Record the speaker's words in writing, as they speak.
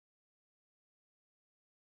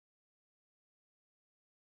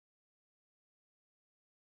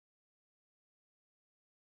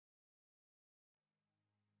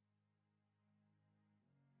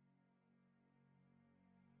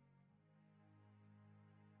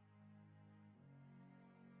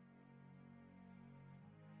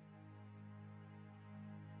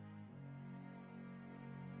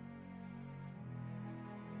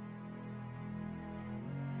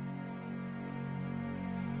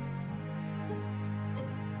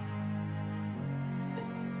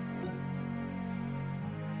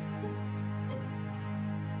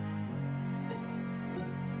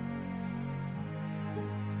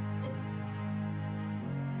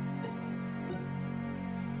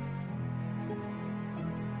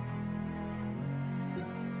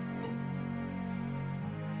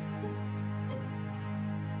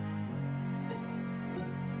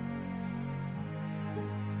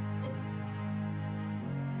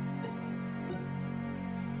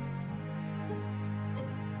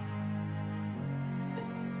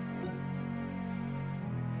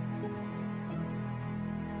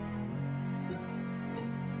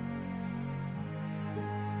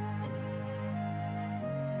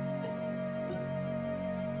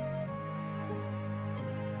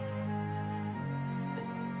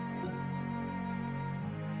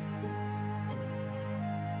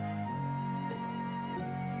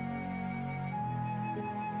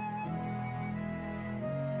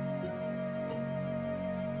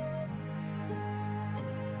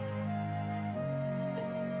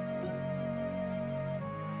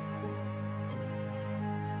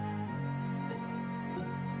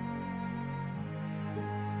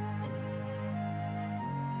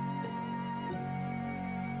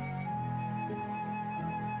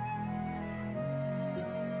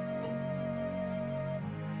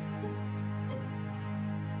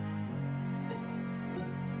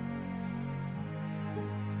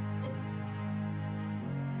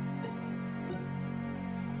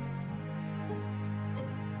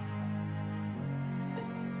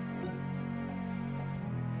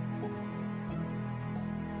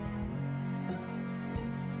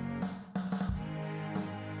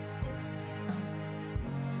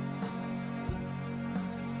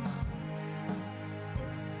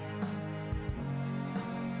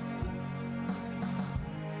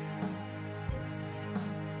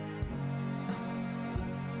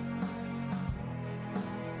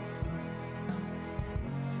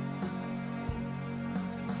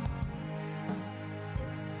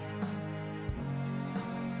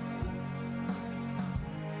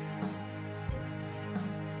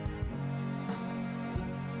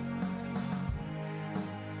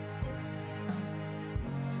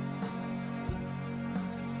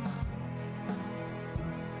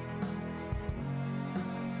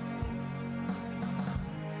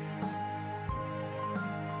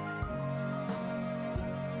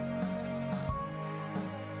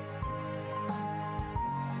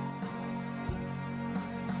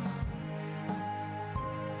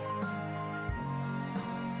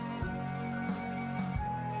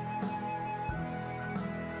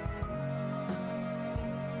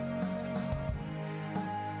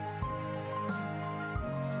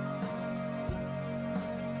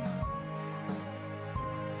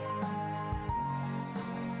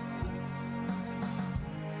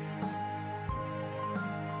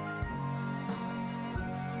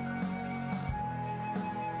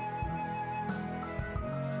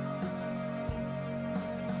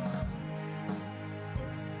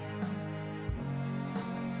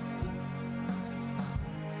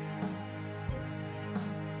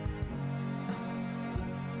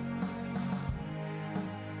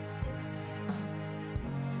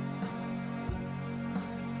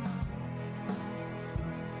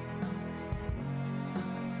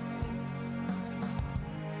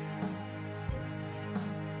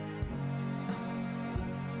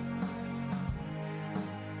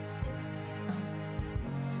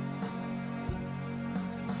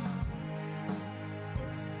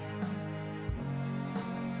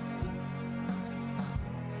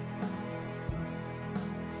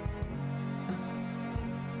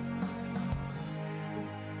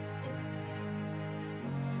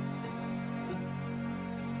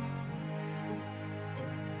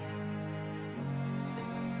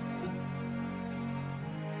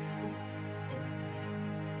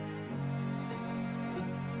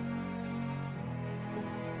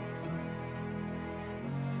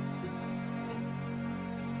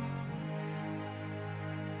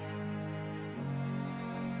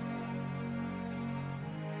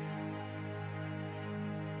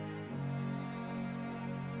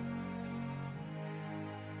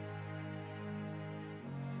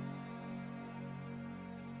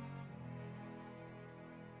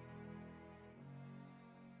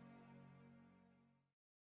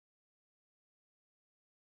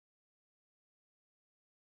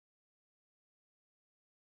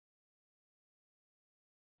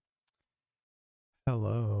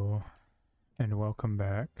Hello, and welcome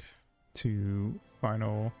back to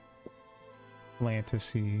Final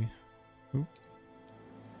Fantasy. Oop.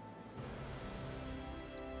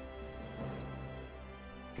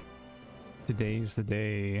 Today's the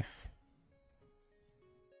day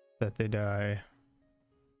that they die.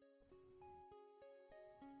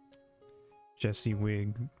 Jesse,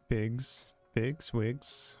 Biggs,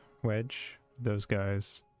 Wiggs, Wedge, those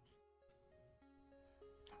guys.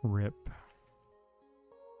 Rip.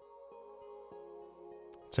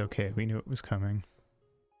 It's okay, we knew it was coming.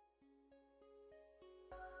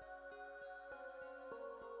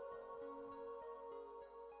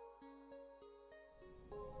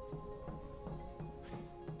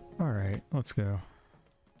 Alright, let's go.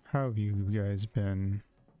 How have you guys been?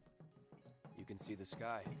 You can see the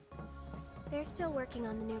sky. They're still working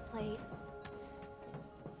on the new plate.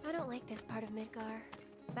 I don't like this part of Midgar.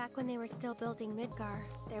 Back when they were still building Midgar,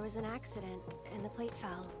 there was an accident, and the plate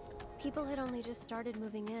fell. People had only just started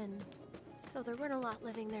moving in, so there weren't a lot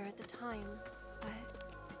living there at the time, but...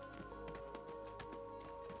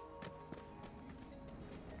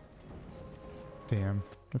 Damn,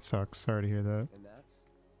 that sucks. Sorry to hear that. And that's?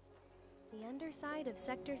 The underside of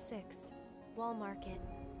Sector 6, Wall Market,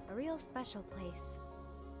 a real special place.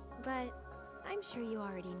 But I'm sure you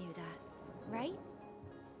already knew that, right?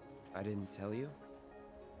 I didn't tell you?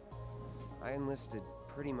 I enlisted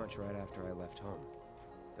pretty much right after I left home.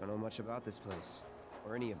 Don't know much about this place,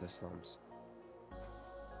 or any of the slums.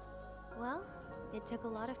 Well, it took a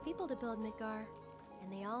lot of people to build Midgar,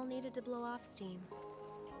 and they all needed to blow off steam.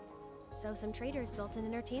 So some traders built an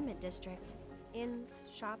entertainment district. Inns,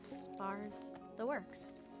 shops, bars, the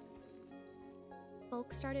works.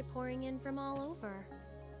 Folks started pouring in from all over.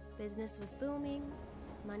 Business was booming,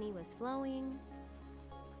 money was flowing,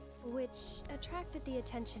 which attracted the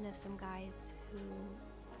attention of some guys who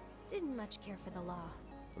didn't much care for the law.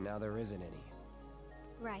 And now there isn't any.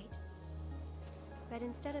 Right. But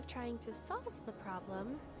instead of trying to solve the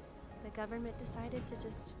problem, the government decided to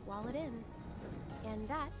just wall it in. And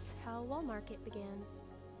that's how Wall Market began.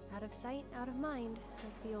 Out of sight, out of mind,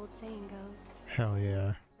 as the old saying goes. Hell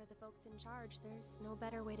yeah. For the folks in charge, there's no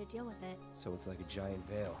better way to deal with it. So it's like a giant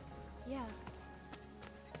veil. Yeah.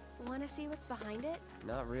 Want to see what's behind it?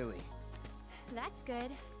 Not really. That's good.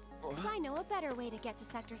 'Cause I know a better way to get to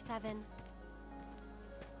Sector 7.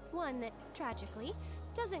 One that, tragically,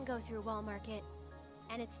 doesn't go through Wall Market.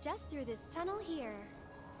 And it's just through this tunnel here.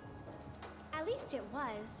 At least it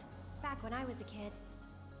was, back when I was a kid.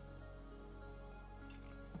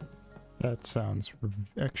 That sounds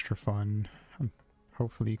extra fun.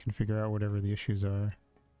 Hopefully you can figure out whatever the issues are.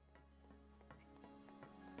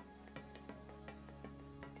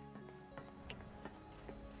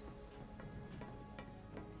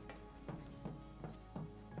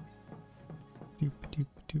 Doop doop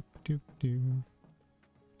doop doop doo.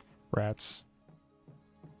 Rats.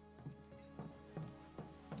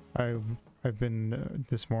 I've been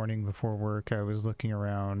this morning before work. I was looking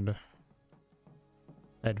around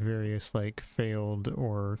at various like failed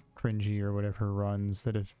or cringy or whatever runs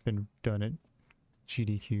that have been done at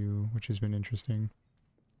GDQ, which has been interesting.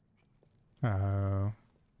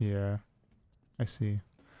 Yeah, I see.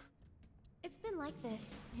 It's been like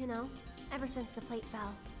this, you know, ever since the plate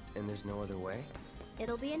fell. And there's no other way?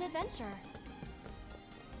 It'll be an adventure.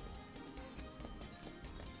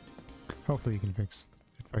 Hopefully you can fix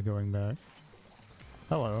it by going back.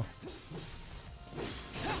 Hello.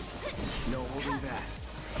 No holding back.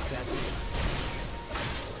 That's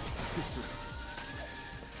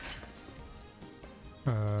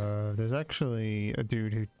it. There's actually a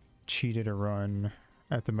dude who cheated a run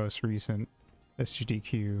at the most recent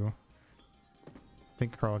SGDQ. I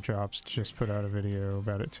think Carl Jobs just put out a video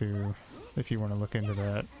about it too, if you want to look into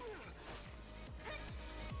that.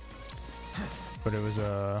 But it was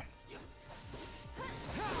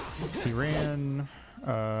he ran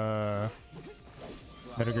Metal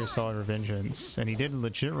Gear Solid Revengeance, and he did a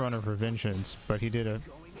legit run of Revengeance, but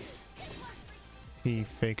he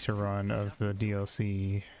faked a run of the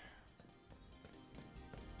DLC.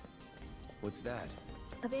 What's that?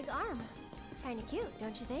 A big arm. Kinda cute,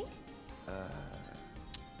 don't you think?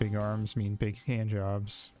 Big arms mean big hand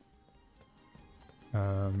jobs.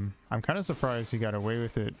 I'm kind of surprised he got away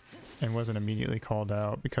with it and wasn't immediately called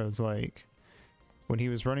out, because like when he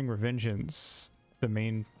was running Revengeance, the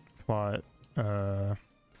main plot,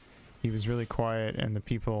 he was really quiet and the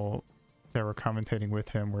people that were commentating with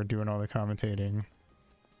him were doing all the commentating,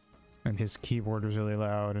 and his keyboard was really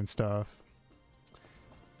loud and stuff.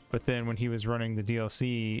 But then when he was running the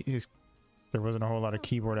DLC, there wasn't a whole lot of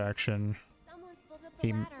keyboard action. Someone's pulled up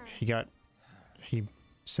the ladder. He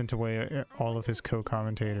sent away all of his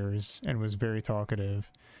co-commentators and was very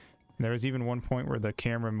talkative. And there was even one point where the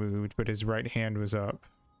camera moved, but his right hand was up,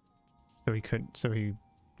 so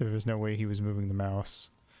there was no way he was moving the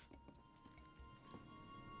mouse.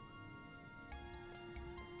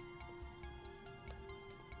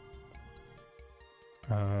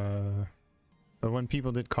 But when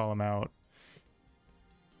people did call him out,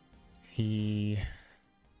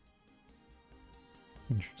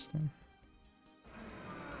 interesting.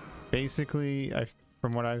 Basically,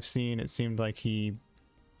 from what I've seen, it seemed like he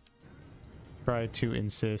tried to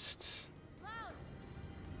insist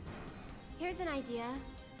Here's an idea.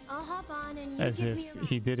 I'll hop on and you as give if me a ride.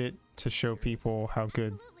 he did it to show people how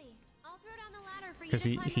good, Absolutely. I'll throw down the ladder for you because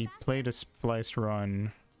to climb he on back. played a spliced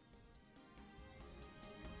run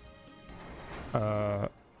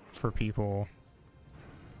for people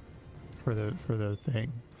for the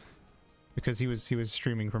thing, because he was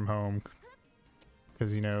streaming from home,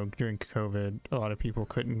 because, you know, during COVID a lot of people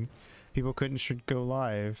couldn't go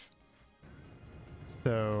live,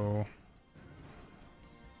 so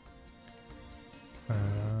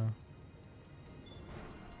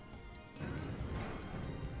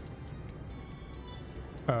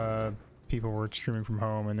people were streaming from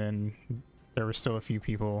home, and then there were still a few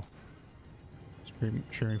people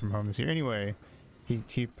streaming from home this year. Anyway,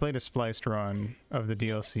 he played a spliced run of the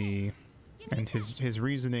DLC, and his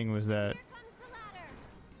reasoning was that Here comes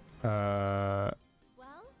the ladder.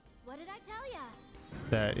 Well, what did I tell ya?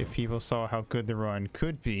 that if people saw how good the run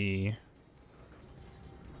could be,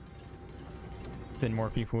 then more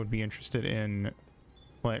people would be interested in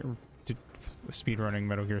speedrunning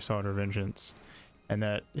Metal Gear Solid Revengeance. And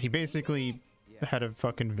that he basically had a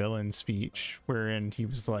fucking villain speech wherein he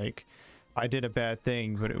was like, I did a bad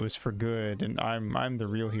thing, but it was for good, and I'm the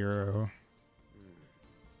real hero.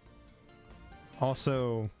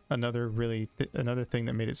 Also, another thing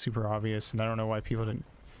that made it super obvious, and I don't know why people didn't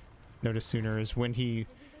notice sooner, is when the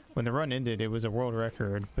run ended, it was a world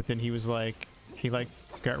record, but then he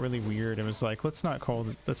got really weird and was like, let's not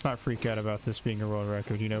freak out about this being a world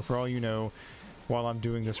record, you know, for all you know, while I'm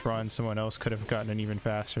doing this run, someone else could have gotten an even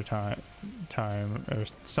faster time or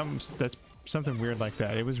something weird like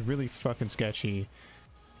that. It was really fucking sketchy.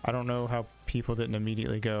 I don't know how people didn't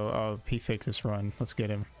immediately go, oh, he faked this run, let's get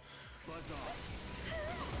him.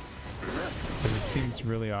 But it seems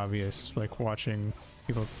really obvious, like watching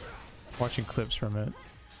clips from it.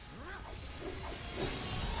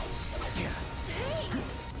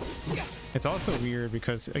 It's also weird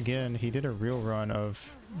because, again, he did a real run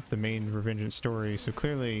of the main Revengeance story, so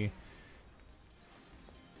clearly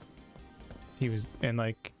he was, and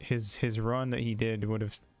like his run that he did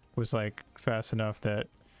was like fast enough that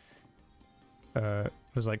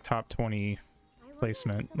was like top 20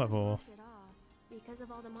 placement level Because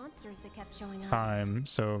of all the monsters that kept showing up. time,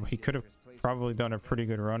 so he could have probably done a pretty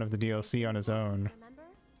good run of the DLC on his own. Remember?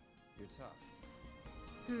 You're tough.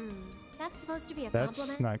 That's supposed to be a That's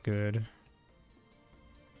compliment. not good.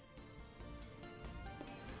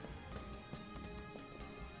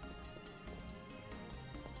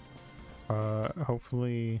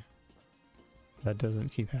 Hopefully that doesn't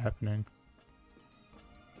keep happening.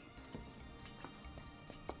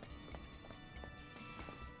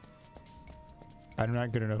 I'm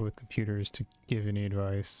not good enough with computers to give any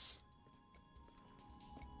advice.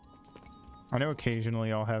 I know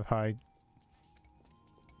occasionally I'll have high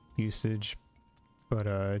usage, but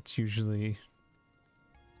it's usually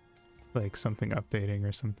like something updating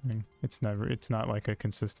or something. It's not like a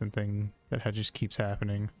consistent thing that just keeps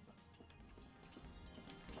happening.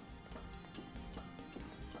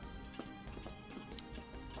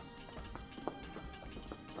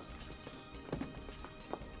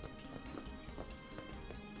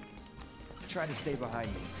 Try to stay behind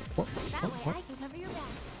me. That way I can cover your back.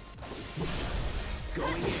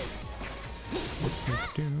 Going in.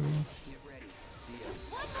 Get ready. See ya.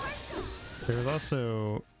 There was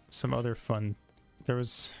also some other fun.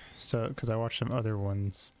 Because I watched some other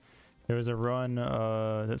ones. There was a run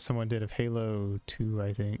that someone did of Halo 2,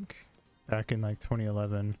 I think, back in like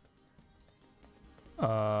 2011.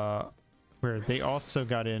 Where they also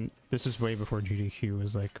got in. This was way before GDQ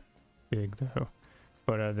was like big though,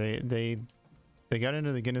 but they got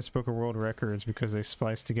into the Guinness Book of World Records because they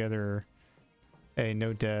spliced together a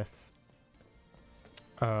no death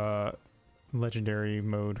legendary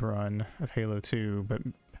mode run of Halo 2, but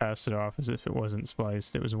passed it off as if it wasn't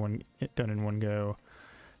spliced. It was done in one go.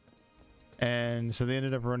 And so they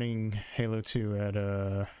ended up running Halo 2 at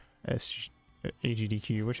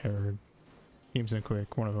AGDQ, whichever, Games and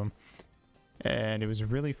Quick, one of them. And it was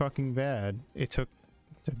really fucking bad. It took,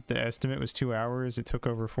 the estimate was 2 hours. It took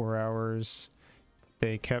over 4 hours.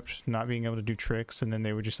 they kept not being able to do tricks, and then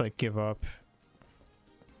they would just like give up.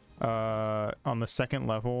 On the second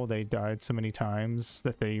level, they died so many times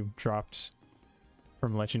that they dropped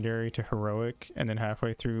from legendary to heroic, and then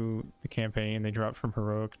halfway through the campaign, they dropped from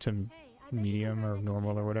heroic to medium or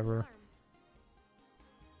normal or whatever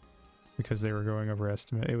because they were going over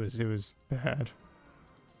estimate. It was bad.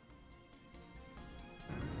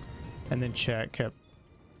 And then chat kept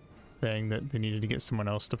saying that they needed to get someone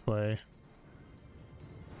else to play.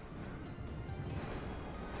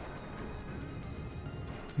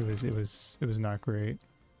 It was not great.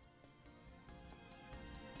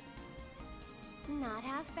 Not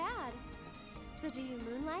half bad. So do you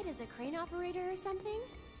moonlight as a crane operator or something?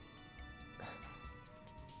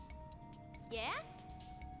 Yeah?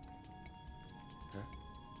 Huh?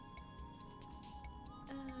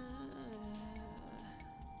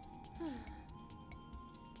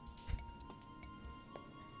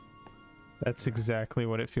 That's exactly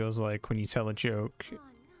what it feels like when you tell a joke Oh, no.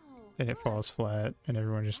 and it falls flat and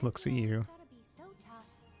everyone just looks at you. It's gotta be so tough.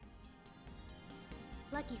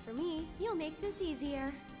 Lucky for me, you'll make this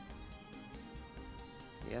easier.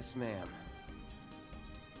 Yes, ma'am.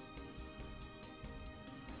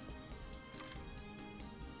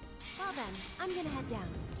 Well then, I'm gonna head down.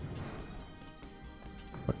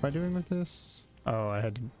 What am I doing with this? Oh, I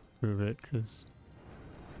had to move it because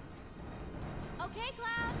Okay,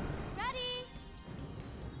 Cloud, ready?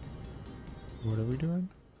 what are we doing?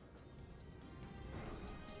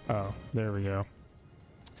 Oh, there we go.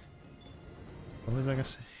 What was I gonna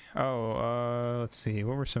say? Oh, let's see.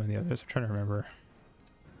 What were some of the others? I'm trying to remember.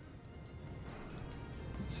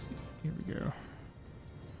 Let's see. Here we go.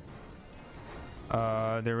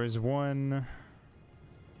 There was one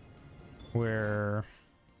where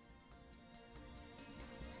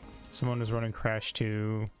someone was running Crash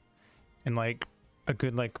 2 and like a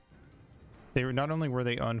good like they were not only were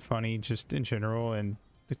they unfunny just in general and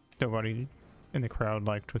nobody in the crowd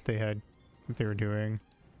liked what they were doing,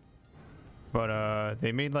 but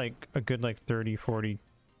they made like a good like 30-40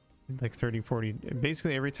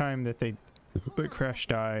 basically every time that Crash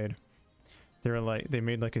died they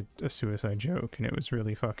made like a suicide joke, and it was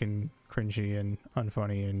really fucking cringy and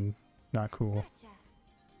unfunny and not cool.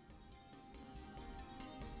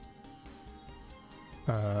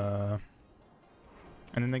 Gotcha.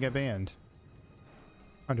 And then they got banned,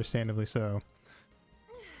 understandably so.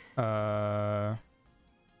 Let's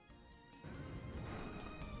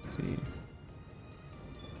see.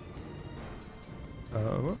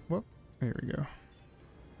 Whoop. Here we go.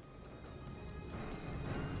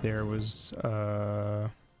 There was, Okay,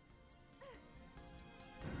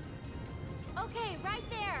 right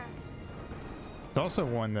there. there's also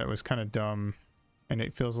one that was kind of dumb, and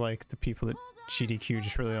it feels like the people at GDQ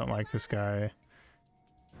just really don't like this guy.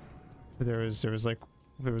 There was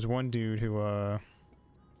one dude who,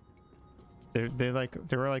 they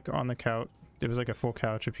were like on the couch. It was like a full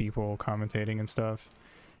couch of people commentating and stuff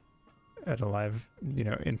at a live,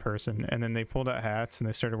 in person. And then they pulled out hats and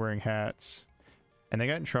they started wearing hats. And they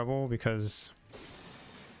got in trouble because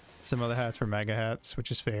some of the hats were MAGA hats,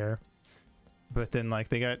 which is fair. But then like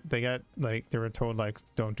they were told like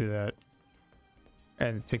don't do that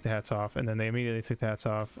and take the hats off, and then they immediately took the hats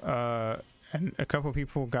off. And a couple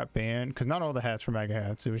people got banned because not all the hats were MAGA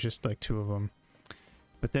hats. It was just like 2 of them.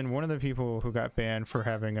 But then one of the people who got banned for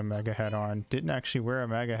having a MAGA hat on didn't actually wear a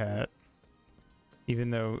MAGA hat, even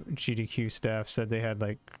though GDQ staff said they had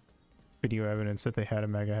like video evidence that they had a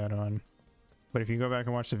MAGA hat on. But if you go back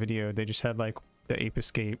and watch the video, they just had like the Ape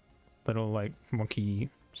Escape little like monkey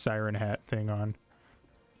siren hat thing on.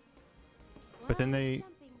 But then they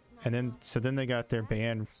got their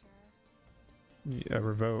ban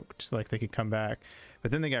revoked, like they could come back.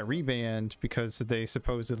 But then they got rebanned because they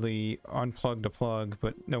supposedly unplugged a plug,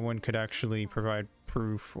 but no one could actually provide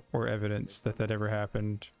proof or evidence that ever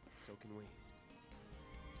happened. So can we.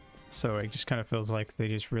 So it just kind of feels like they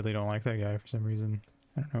just really don't like that guy for some reason.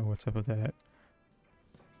 I don't know what's up with that.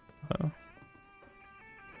 Uh-oh.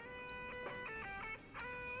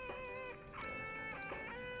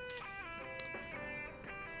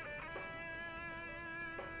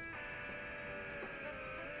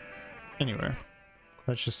 Anyway,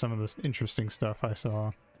 that's just some of the interesting stuff I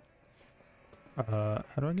saw. How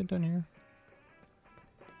do I get down here?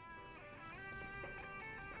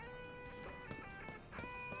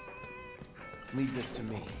 Leave this to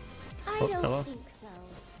me. I Oh, don't hello? think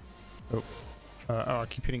so. I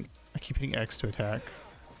keep hitting X to attack.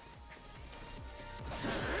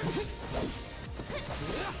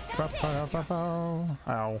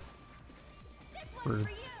 Ow. Rude.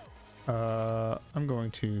 I'm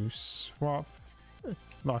going to swap,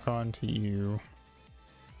 lock on to you,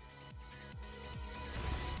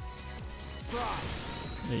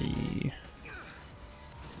 Hey.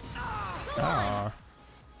 Ah.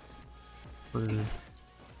 Rude.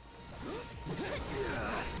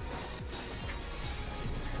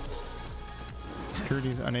 Security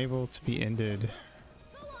is unable to be ended.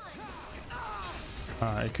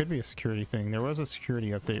 It could be a security thing. There was a security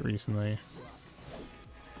update recently.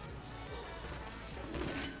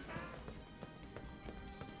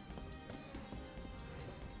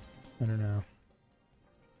 I don't know.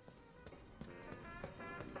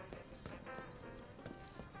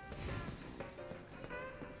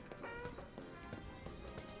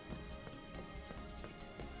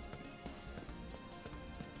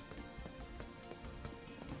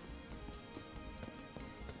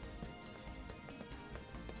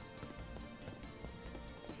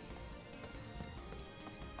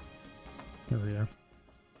 There we go. I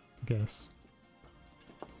guess.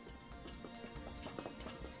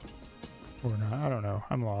 Or not. I don't know.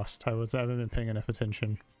 I'm lost. I haven't been paying enough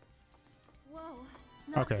attention. Whoa.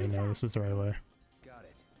 Not Okay, too no, fast. this is the right way. Got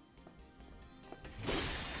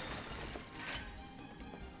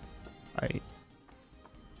it.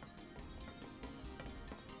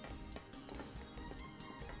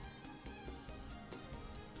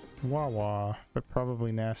 Wawa, but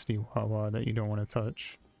probably nasty Wawa that you don't want to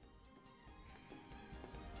touch.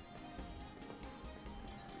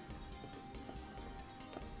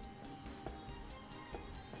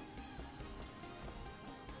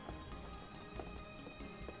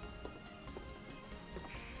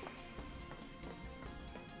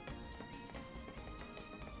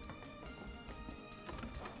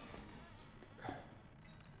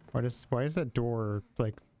 Why is that door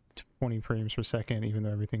like 20 frames per second even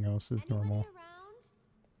though everything else is Anybody normal? around?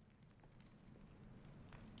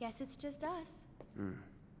 Guess it's just us.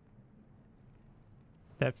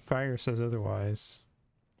 That fire says otherwise.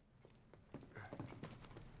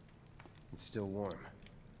 It's still warm.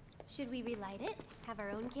 Should we relight it? Have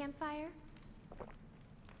our own campfire?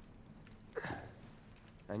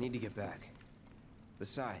 I need to get back.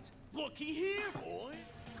 Besides, Looky here,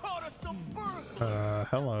 boys! Caught us some burglars!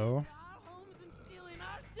 Hello.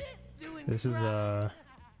 This is new.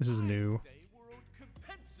 Say we're owed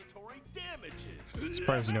compensatory damages.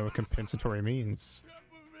 Surprised you know what compensatory means.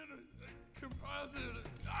 I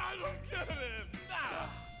don't get it.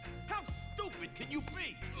 How stupid can you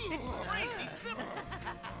be? It's crazy simple.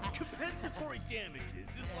 Compensatory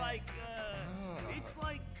damages is like, it's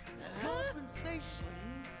like compensation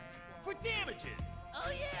for damages. Oh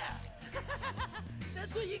yeah!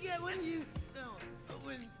 That's what you get when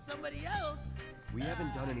when somebody else. we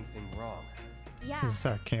haven't done anything wrong. Yeah. This is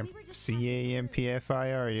our Camp we were just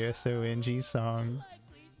CAMPFIRESONG song.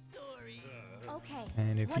 Likely story. Okay.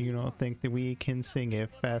 And if what do you you don't want? think that we can sing it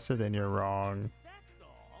faster, then you're wrong. That's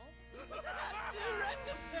all.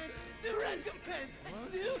 Do recompense.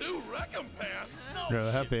 Do recompense? No Real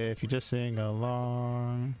happy if you just sing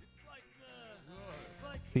along. It's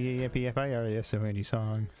like CAMPFIRESONG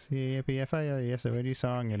song. CAMPFIRESONG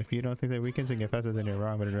song. And if you don't think that we can sing it faster, then you're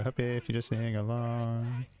wrong. But it'll help you if you just sing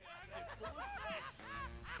along.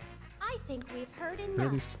 I think we've heard enough. Really,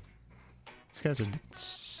 these guys are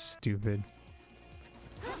stupid.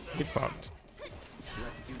 Get fucked.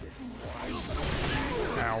 Let's do this.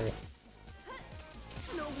 Ow.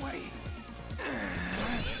 No way!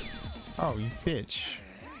 Oh, you bitch.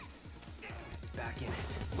 Back in it.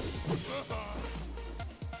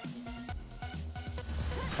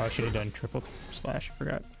 Oh, I should have done triple slash. I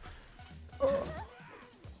forgot.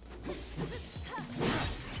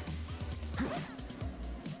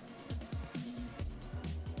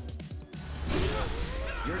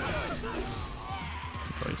 You're done.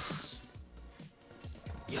 Nice.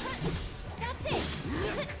 That's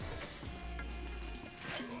it.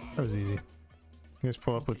 That was easy. You just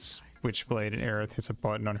pull up with Switchblade and Aerith hits a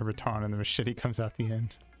button on her baton and the machete comes out the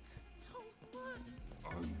end.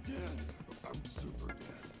 I'm dead. I'm super dead.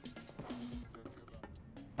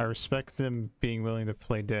 I respect them being willing to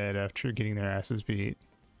play dead after getting their asses beat.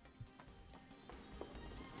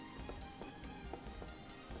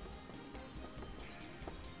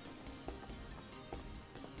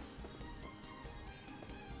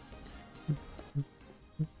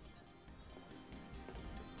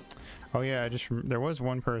 Oh yeah, there was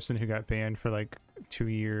one person who got banned for like 2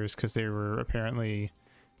 years because they were apparently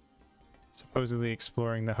supposedly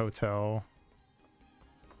exploring the hotel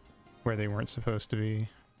where they weren't supposed to be.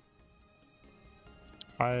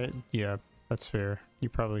 Yeah, that's fair. You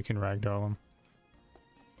probably can ragdoll them.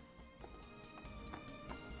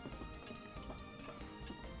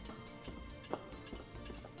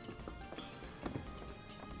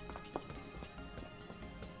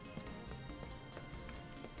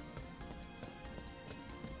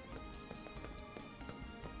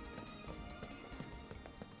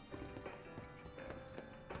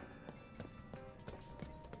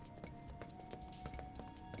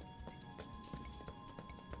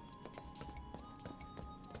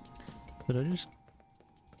 Did I just...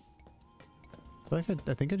 I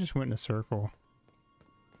think I just went in a circle.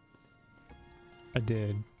 I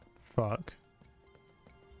did. Fuck.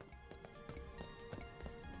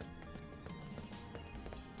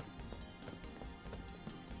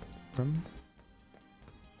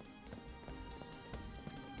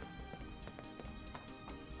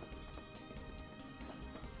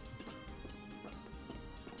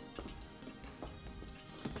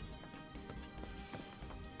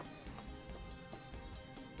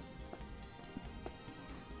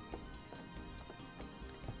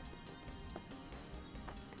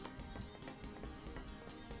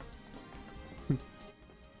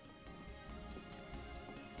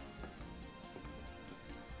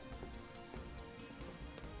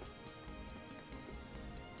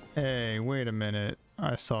 Hey, wait a minute.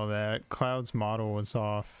 I saw that. Cloud's model was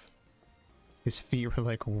off. His feet were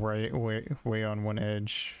like way on one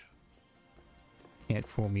edge. Can't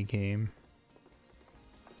fool me, game.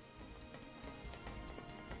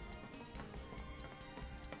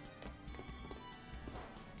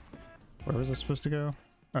 Where was I supposed to go?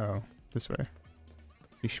 Oh, this way.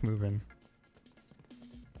 Be schmovin'.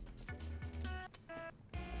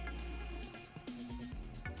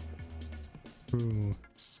 Ooh,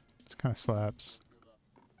 this kind of slaps.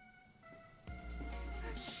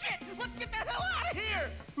 Shit! Let's get the hell out of here!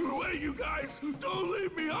 Wait, you guys! Don't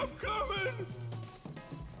leave me! I'm coming!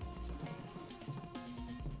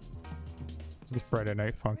 This is the Friday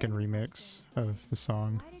Night Funkin' remix of the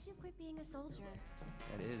song. Why did you quit being a soldier?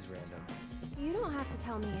 That is random. You don't have to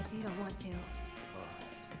tell me if you don't want to.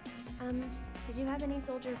 Did you have any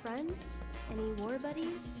soldier friends? Any war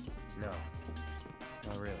buddies? No.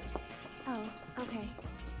 Not really. Oh, okay.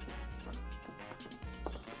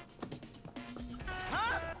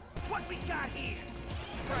 Huh? What we got here?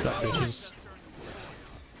 What's up, bitches?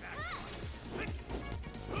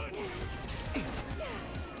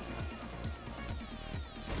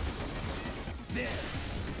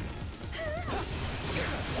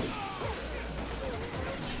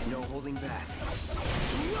 No holding back.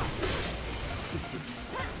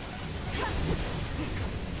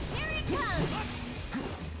 Here it comes!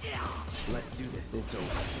 Let's do this. It's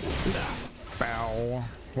over. Bow.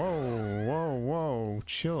 Whoa, whoa, whoa.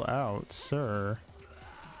 Chill out, sir.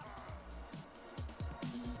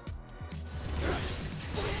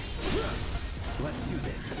 Let's do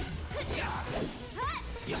this.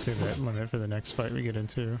 Save that limit for the next fight we get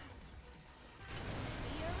into.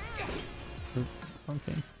 Oop,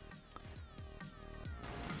 okay.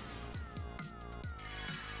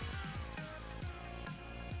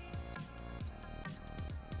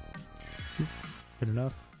 Good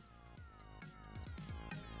enough.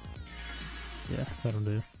 Yeah, that'll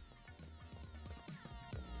do.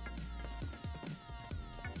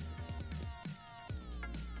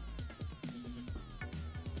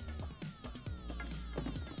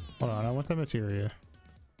 Hold on, I want the materia.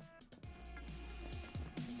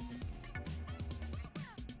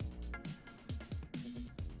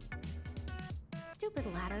 Stupid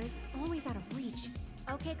ladders, always out of reach.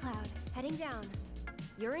 Okay, Cloud, heading down.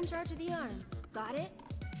 You're in charge of the arm. Got it?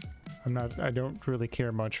 I don't really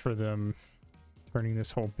care much for them turning this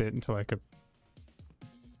whole bit into like a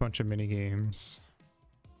bunch of mini games.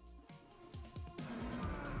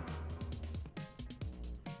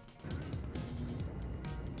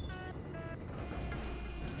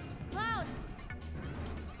 Cloud!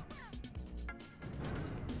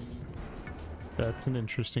 That's an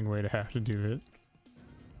interesting way to have to do it.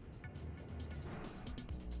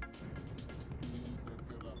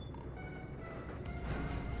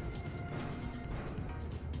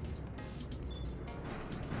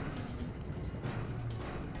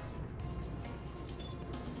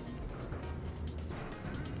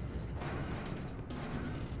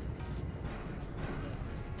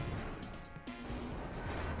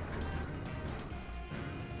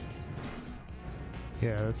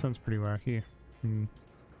 Yeah, that sounds pretty wacky. Hmm.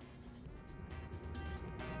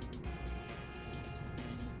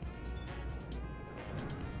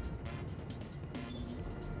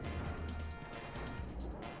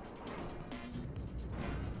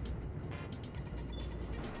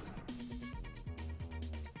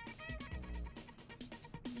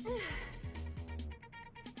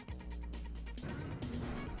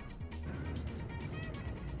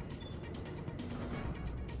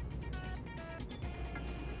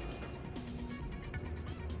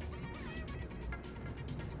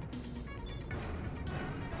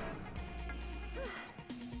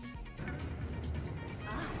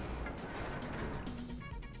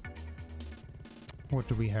 What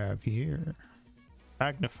do we have here?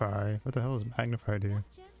 Magnify. What the hell does magnify do?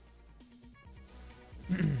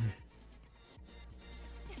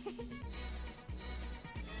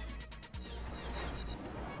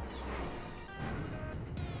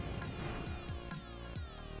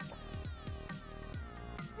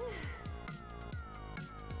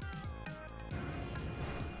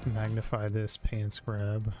 Magnify this pants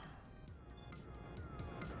grab.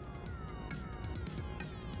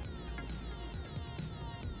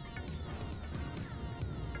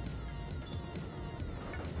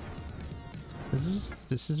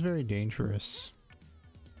 This is very dangerous.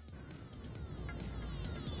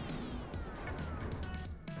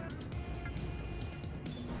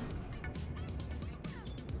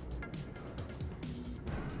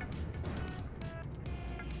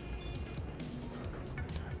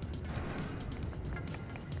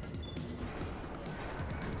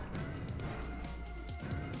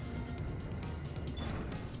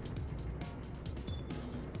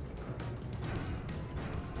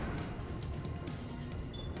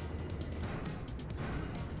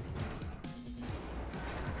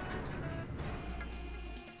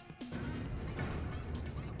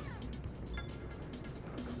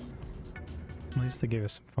 At least they gave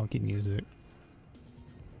us some funky music.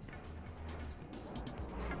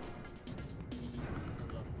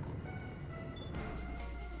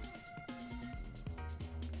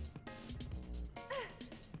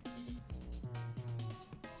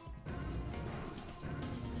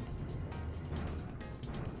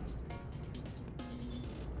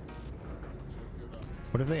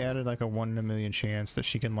 What if they added like a 1 in a million chance that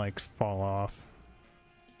she can like fall off?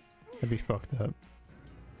 That'd be fucked up.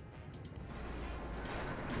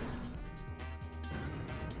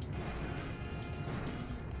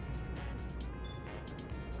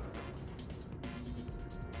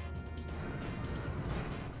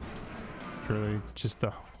 Really just the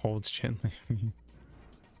holds gently.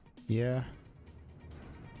 Yeah.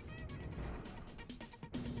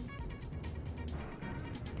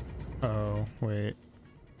 Oh, wait.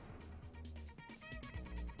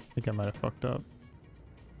 I think I might have fucked up.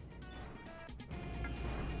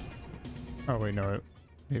 Oh wait, no,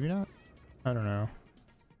 maybe not? I don't know.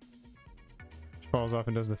 She falls off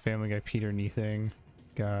and does the Family Guy Peter knee thing.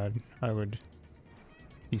 God, I would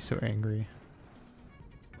be so angry.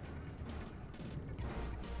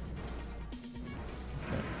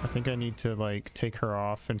 I think I need to like take her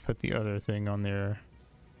off and put the other thing on there.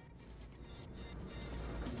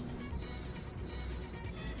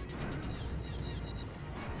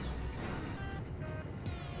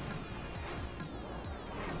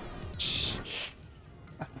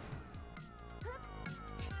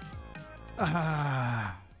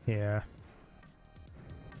 Yeah.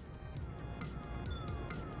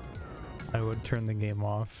 I would turn the game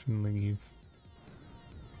off and leave.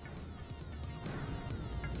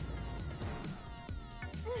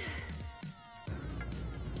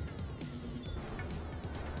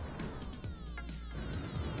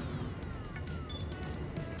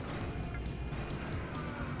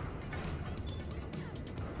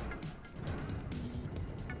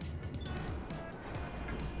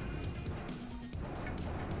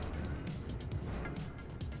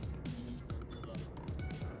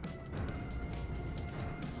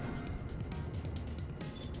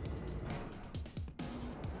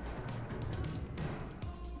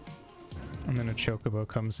 And then a chocobo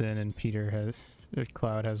comes in and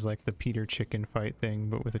Cloud has like the Peter chicken fight thing,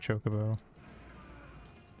 but with a chocobo.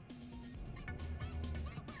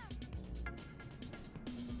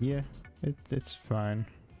 Yeah, it's fine.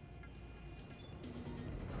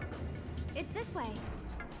 It's this way.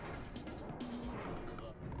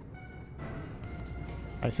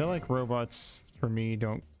 I feel like robots, for me,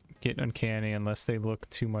 don't get uncanny unless they look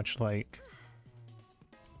too much like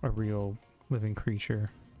a real living creature.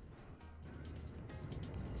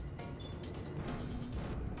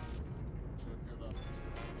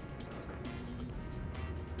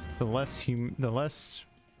 The less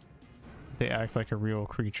they act like a real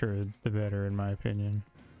creature, the better, in my opinion.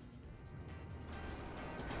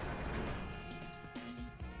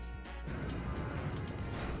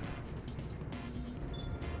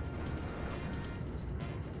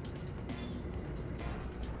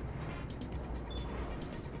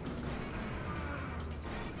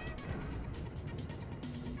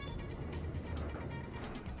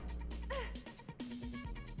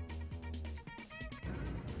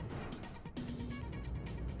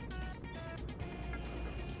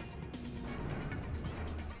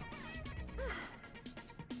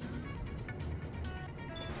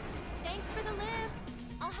 Thanks for the lift.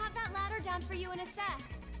 I'll have that ladder down for you in a sec.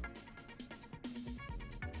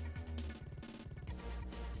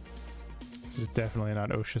 This is definitely not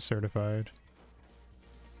OSHA certified.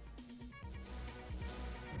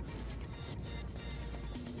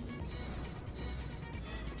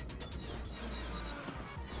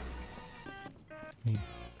 Any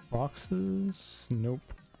boxes? Nope.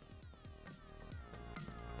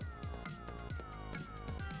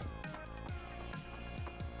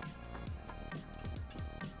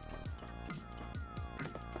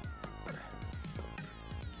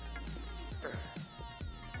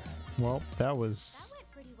 Well, that was That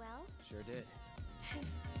went pretty well. Sure did.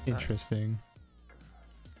 interesting.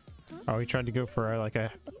 Oh, he tried to go for like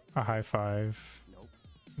a high five.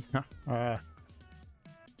 Nope.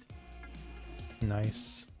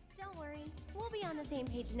 Nice. Don't worry, we'll be on the same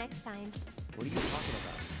page next time. What are you talking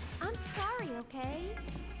about? I'm sorry, okay?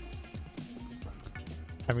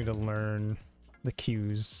 Having to learn the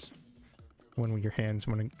cues when your hands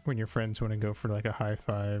when your friends want to go for like a high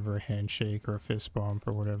five or a handshake or a fist bump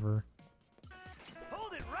or whatever.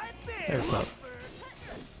 Hold it right there. Hey, what's up?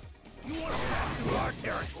 You want to pass through our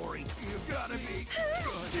territory? You gotta be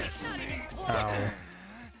good to me. Ow.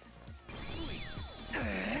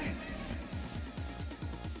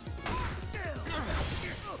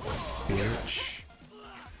 Bitch.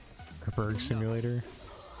 A Berg simulator.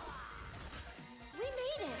 We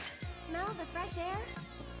made it! Smell the fresh air?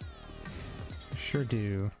 Sure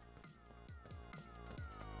do.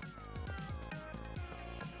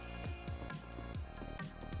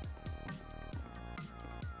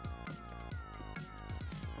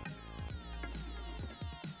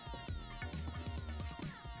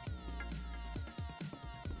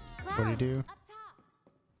 What do you do? Up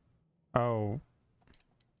top. Oh.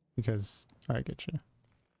 Because I get you.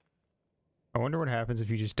 I wonder what happens if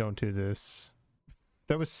you just don't do this.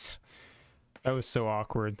 That was so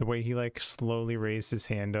awkward. The way he like slowly raised his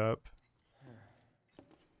hand up.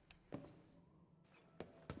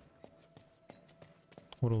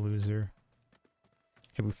 What a loser.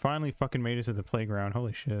 Okay, we finally fucking made it to the playground.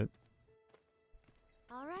 Holy shit.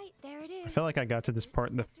 All right, there it is. I felt like I got to this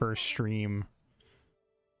part in the first stream.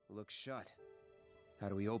 Looks shut. How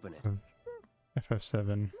do we open it? FF7.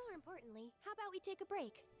 More importantly, how about we take a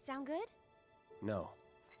break? Sound good? No.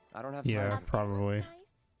 I don't have time. Yeah, for Up there probably. looks nice.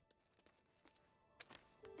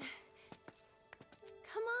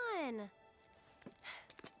 Come on.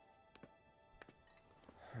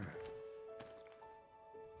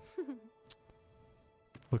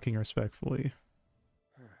 Looking respectfully.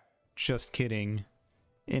 Just kidding.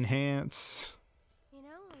 Enhance. You know,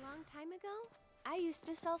 a long time ago, I used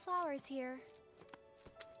to sell flowers here.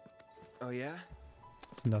 Oh yeah?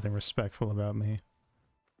 There's nothing respectful about me.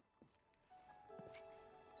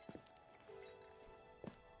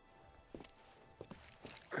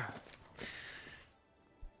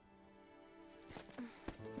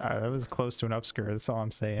 That was close to an upskirt, that's all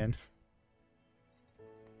I'm saying.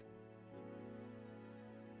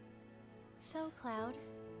 So, Cloud,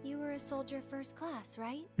 you were a soldier first class,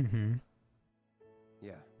 right? Mm-hmm.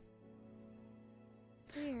 Yeah.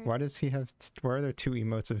 Weird. Why does he have... why are there two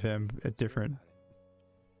emotes of him at different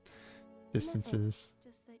distances?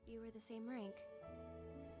 Nothing, just that you were the same rank.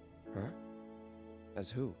 Huh? As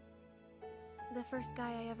who? The first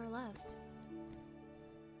guy I ever loved.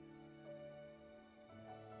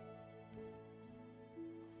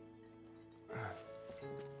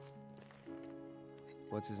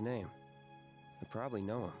 What's his name? I probably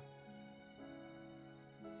know him.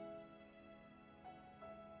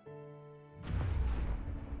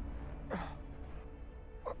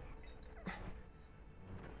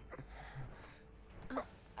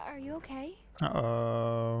 Are you okay?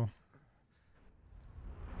 Uh-oh.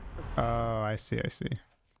 Oh, I see, I see.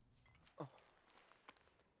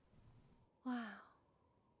 Wow.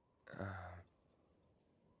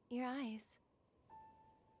 Your eyes.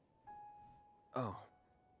 Oh.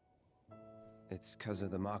 It's 'cause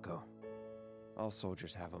of the Mako. All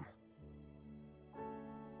soldiers have them.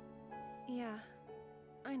 Yeah,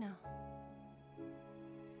 I know.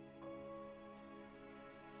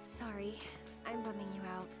 Sorry, I'm bumming you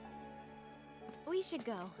out. We should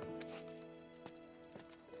go.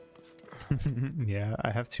 Yeah,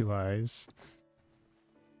 I have two eyes.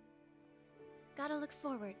 Gotta look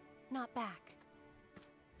forward, not back.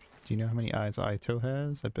 Do you know how many eyes Aito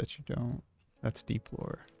has? I bet you don't. That's deep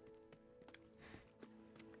lore.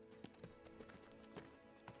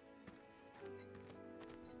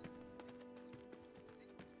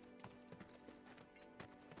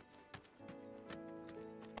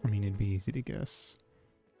 I mean, it'd be easy to guess.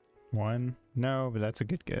 One? No, but that's a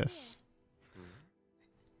good guess.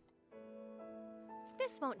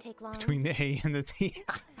 This won't take long. Between the A and the T.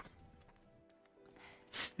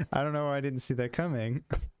 I don't know why I didn't see that coming.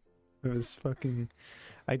 It was fucking...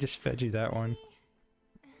 I just fed you that one.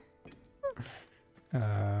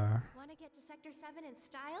 Wanna get to Sector 7 in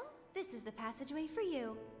style? This is the passageway for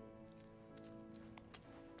you.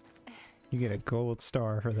 You get a gold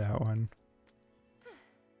star for that one.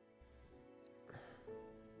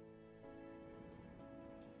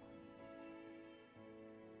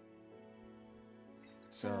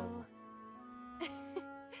 So,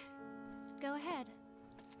 Go ahead.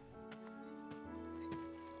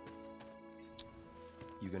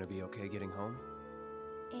 gonna be okay getting home?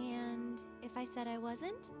 And if I said I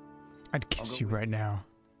wasn't? I'd kiss you right now.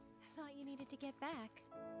 I thought you needed to get back.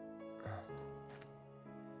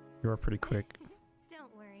 You are pretty quick.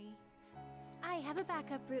 Don't worry. I have a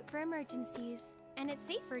backup route for emergencies, and it's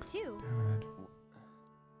safer too. God.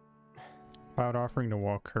 Cloud offering to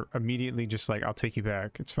walk her immediately, just like, I'll take you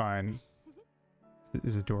back. It's fine. It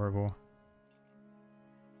is adorable.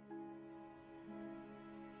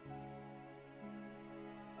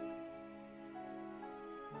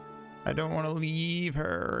 I don't want to leave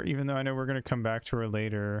her, even though I know we're gonna come back to her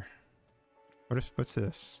later. What's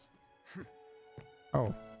this?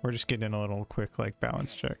 Oh, we're just getting a little quick like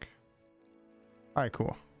balance check. Alright,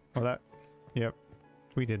 cool. Well yep,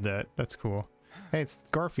 we did that. That's cool. Hey, it's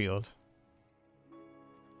Garfield.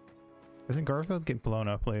 Doesn't Garfield get blown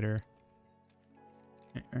up later?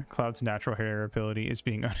 Cloud's natural hair ability is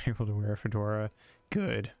being unable to wear a fedora.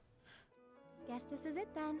 Good. Guess this is it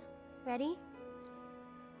then. Ready?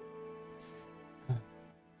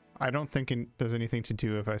 I don't think there's anything to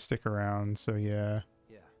do if I stick around, so yeah.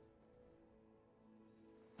 Yeah.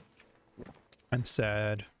 I'm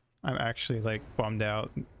sad. I'm actually like bummed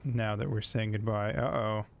out now that we're saying goodbye.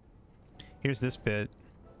 Uh-oh. Here's this bit.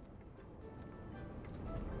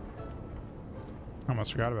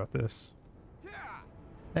 Almost forgot about this.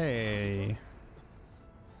 Hey.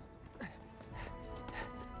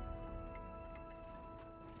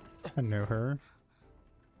 I know her.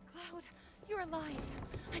 Cloud, you're alive.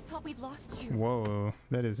 I thought we'd lost you. Whoa,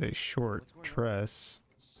 that is a short dress.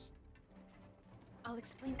 I'll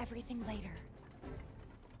explain everything later.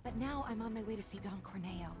 But now I'm on my way to see Don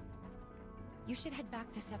Corneo. You should head back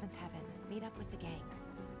to 7th Heaven, meet up with the gang.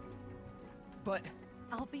 But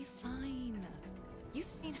I'll be fine. You've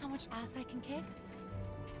seen how much ass I can kick?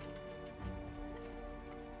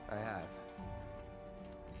 I have.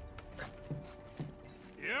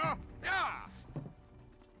 Yeah? Yeah!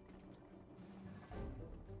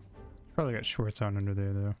 Probably got shorts on under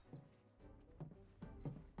there though.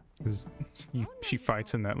 Because she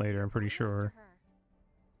fights in that later, I'm pretty sure.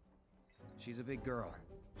 She's a big girl.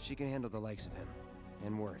 She can handle the likes of him.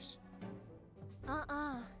 And worse.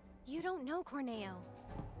 You don't know Corneo.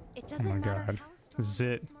 It Oh doesn't my matter god. how strong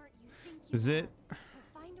Zit. or smart you think you Zit. are,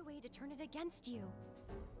 he'll find a way to turn it against you.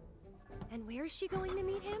 And where is she going to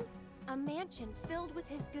meet him? A mansion filled with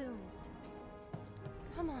his goons.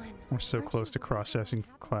 Come on. We're so aren't close you to worried cross-dressing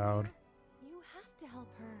about what Cloud. happened there? You have to help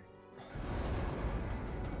her.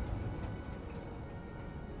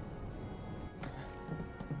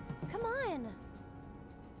 Come on.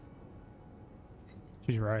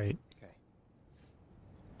 She's right. Okay.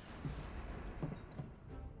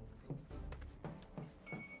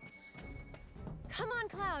 Come on,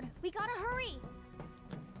 Cloud. We gotta hurry.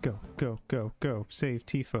 Go, go, go, go. Save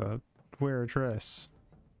Tifa. Wear a dress.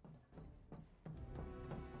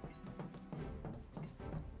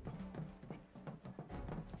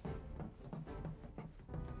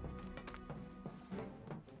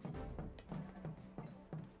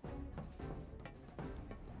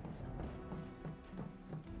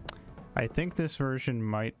 I think this version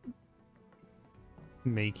might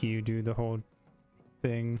make you do the whole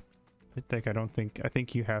thing. Like, I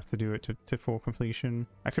think you have to do it to full completion.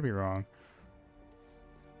 I could be wrong.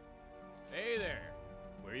 Hey there.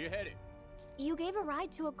 Where you headed? You gave a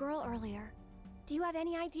ride to a girl earlier. Do you have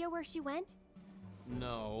any idea where she went?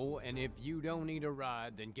 No, and if you don't need a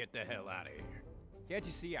ride, then get the hell out of here. Can't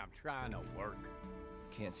you see I'm trying to work?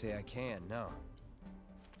 Can't say I can, no.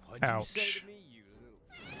 What'd you say Ouch. to me, you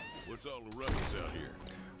little... What's all the ruckus out here?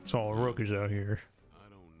 It's all rookies out here. I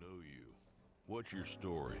don't know you. What's your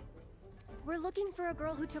story? We're looking for a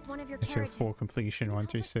girl who took one of your To carriages. full completion, Can you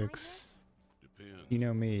help us find 136. Depends. You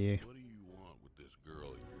know me. What do you want with this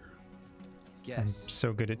girl here? I'm Guess.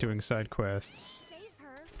 so good at doing side quests. Save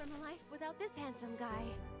her from a life without this handsome guy.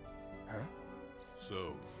 Huh?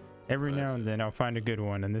 So, Every That's now and it. then I'll find a good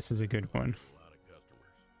one, and this is a good one. a lot of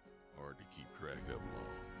customers. Hard to keep track of them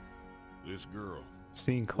all. This girl,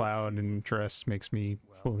 Seeing Cloud in dress makes me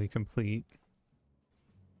fully complete.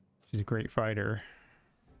 She's a great fighter.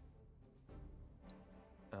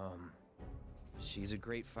 She's a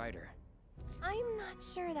great fighter. I'm not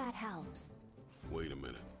sure that helps. wait a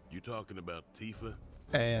minute. You talking about Tifa?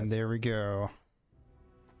 And there we go.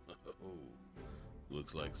 Oh,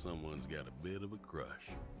 looks like someone's got a bit of a crush.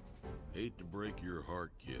 Hate to break your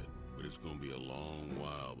heart, kid, but it's gonna be a long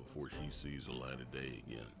while before she sees the light of day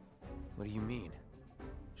again. What do you mean?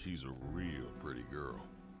 She's a real pretty girl.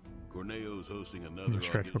 Corneo's hosting another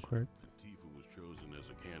Stretch real audition, quick. and Tifa was chosen as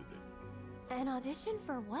a candidate An audition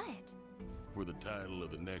for what? for the title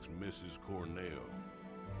of the next Mrs. Corneo.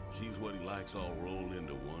 She's what he likes all rolled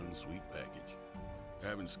into one sweet package.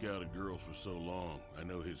 Having scouted girls for so long, I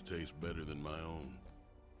know his taste better than my own.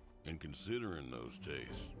 And considering those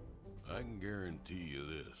tastes, I can guarantee you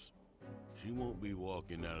this. She won't be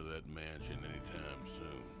walking out of that mansion anytime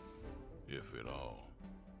soon. If at all.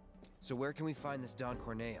 So where can we find this Don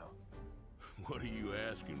Corneo? What are you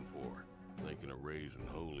asking for? Thinking of raising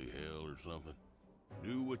holy hell or something?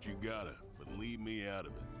 Do what you gotta, but leave me out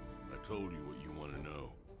of it. I told you what you want to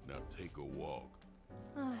know. Now take a walk.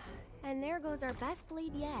 And there goes our best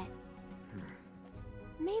lead yet.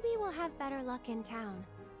 Maybe we'll have better luck in town.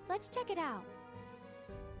 Let's check it out.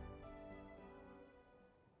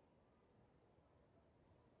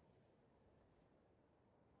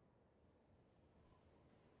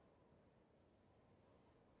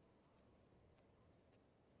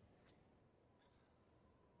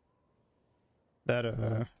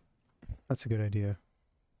 That's a good idea.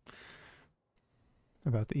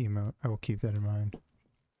 About the emote. I will keep that in mind.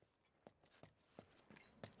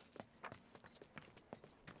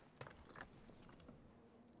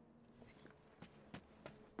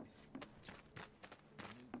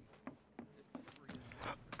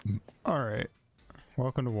 Alright.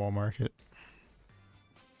 Welcome to Wall Market.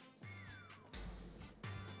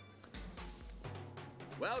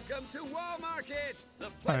 Welcome to Wall Market. The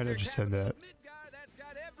Alright, I just said that. Midgar that's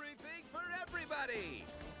got everything for everybody.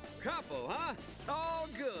 Couple, huh? It's all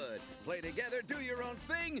good. Play together, do your own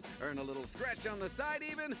thing, earn a little scratch on the side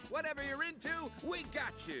even. Whatever you're into, we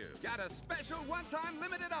got you. Got a special one-time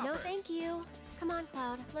limited offer. No, thank you. Come on,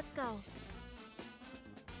 Cloud. Let's go.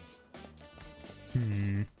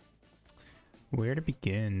 Where to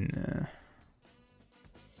begin?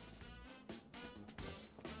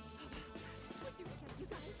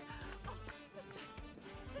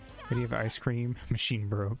 Do you have ice cream? Machine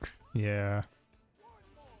broke. Yeah.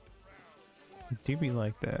 It do be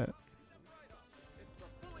like that.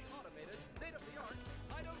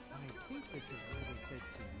 I think this is where they said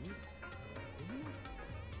to meet, isn't it?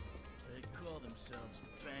 They call themselves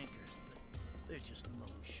bankers, but they're just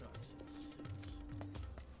loan sharks in suits.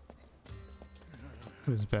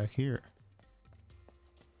 What is back here?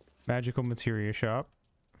 Magical materia shop.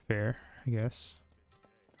 Fair, I guess.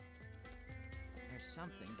 There's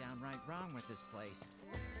something downright wrong with this place.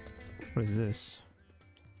 What is this?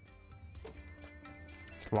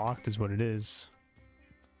 It's locked is what it is.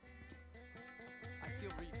 I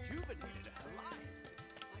feel rejuvenated and alive.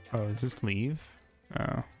 Oh, is this leave?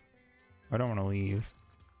 Oh. I don't want to leave.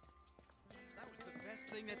 That was the best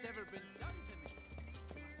thing that's ever been done to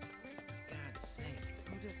me. God's sake,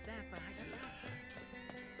 who does that behind your back?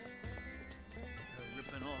 They're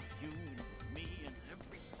ripping off you and me and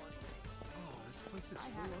everybody. Oh, this place is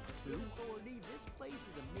full up too. Authority. This place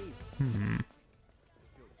is amazing.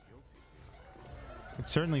 It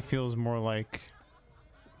certainly feels more like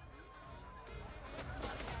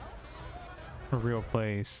a real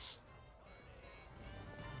place.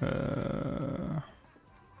 Oh,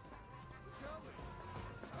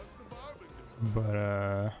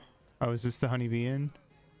 is this the Honeybee Inn?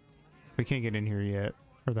 We can't get in here yet.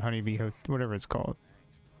 Or the Honeybee whatever it's called.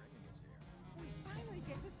 We finally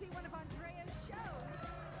get to see one of Andrea's shows.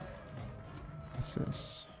 What's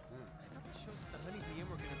this?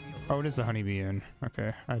 Oh, it is the Honeybee Inn.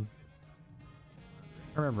 Okay, I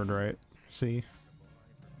remembered right. See?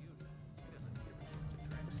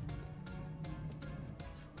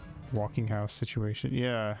 Walking house situation.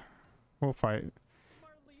 Yeah, we'll fight.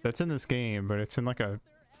 That's in this game, but it's in like a...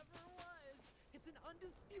 It's an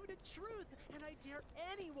undisputed truth, and I dare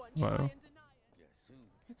anyone Whoa. try and deny it. Yes,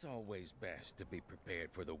 it's always best to be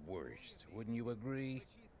prepared for the worst, wouldn't you agree?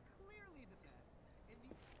 She's clearly the best, and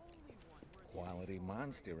the only one worth Quality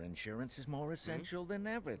monster insurance is more essential than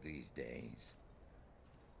ever these days.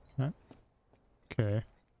 Okay.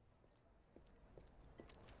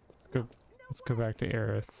 Let's go back to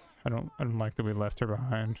Aerith. I don't like that we left her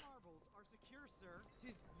behind. marbles are secure, sir.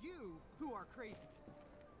 'Tis you who are crazy.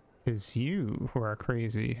 It's you who are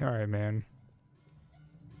crazy. Alright, man.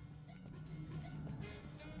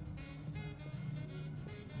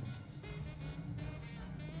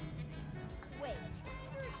 Wait.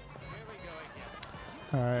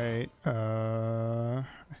 Alright, I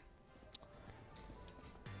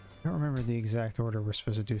don't remember the exact order we're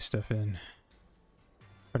supposed to do stuff in.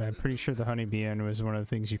 But I'm pretty sure the Honeybee Inn was one of the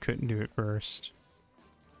things you couldn't do at first.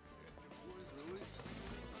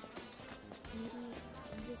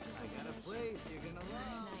 I got a place you're gonna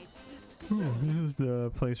love. Ooh, this is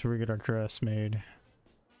the place where we get our dress made.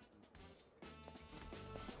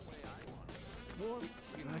 Warmth,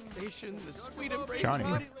 relaxation, the sweet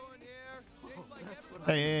Johnny.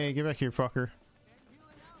 Hey, get back here, fucker.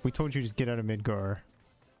 We told you to get out of Midgar.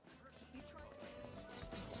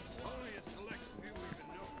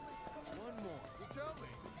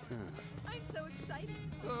 I'm so excited.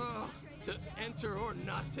 To enter or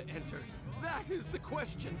not to enter, that is the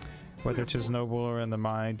question. Whether 'tis noble or in the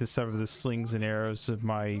mind to sever the slings and arrows of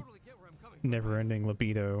my never-ending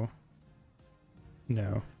libido.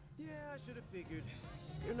 No. Yeah, I should have figured.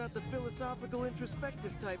 You're not the philosophical,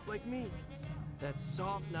 introspective type like me. That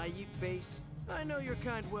soft, naive face. I know your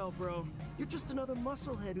kind well, bro. You're just another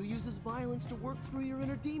musclehead who uses violence to work through your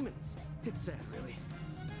inner demons. It's sad, really.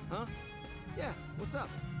 Huh? Yeah, what's up?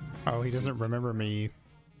 Oh, he doesn't remember me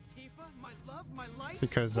Tifa, my love, my life?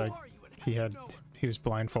 because Who are you and he was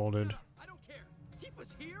blindfolded. I don't care.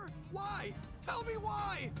 Tifa's here? Why? Tell me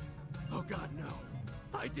why! Oh god, no.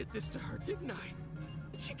 I did this to her, didn't I?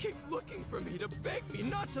 She came looking for me to beg me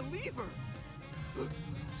not to leave her.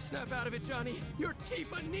 Snap out of it, Johnny. Your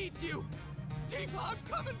Tifa needs you. Tifa, I'm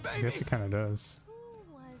coming, baby. I guess he kind of does. Who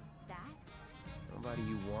was that? Nobody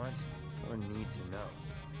you want or need to know.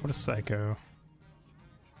 What a psycho.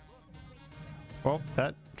 Well,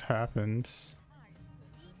 that happened.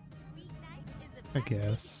 I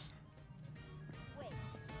guess.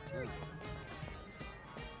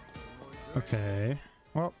 Okay.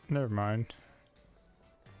 Well, never mind.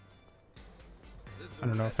 I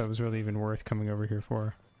don't know if that was really even worth coming over here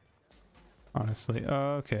for. Honestly.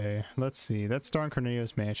 Okay, let's see. That's Don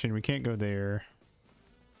Corneo's mansion. We can't go there.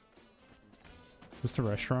 Is this the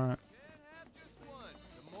restaurant?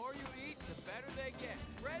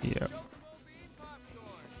 Yep.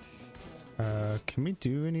 Can we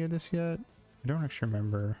do any of this yet? I don't actually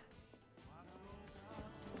remember.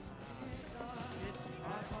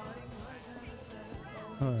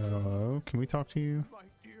 Hello, can we talk to you? My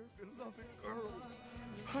dear beloved girl,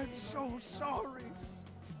 I'm so sorry.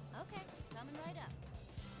 Okay, coming right up.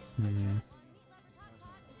 Hmm.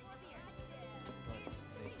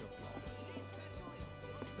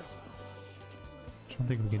 I don't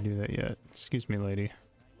think we can do that yet. Excuse me, lady.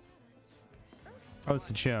 Oh, it's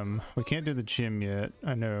the gym. We can't do the gym yet.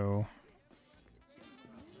 I know.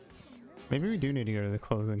 Maybe we do need to go to the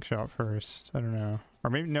clothing shop first. I don't know.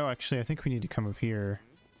 Or maybe, no, actually, I think we need to come up here.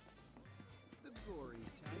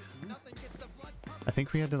 I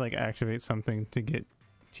think we had to, like, activate something to get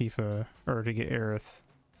Tifa, or to get Aerith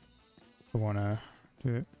to wanna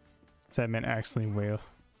do it. So that meant accidentally wail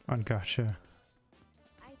on Gotcha.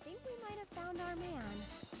 I think we might have found our man,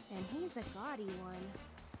 and he's a gaudy one.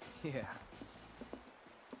 Yeah.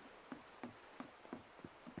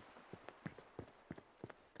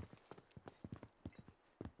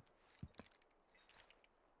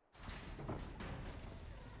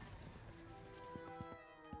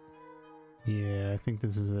 Yeah, I think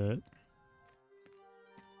this is it.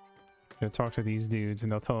 Gotta talk to these dudes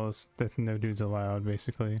and they'll tell us that no dudes allowed,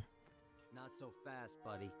 basically. Not so fast,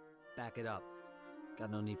 buddy. Back it up.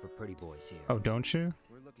 Got no need for pretty boys here. Oh, don't you?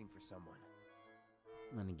 We're looking for someone.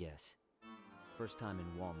 Let me guess. First time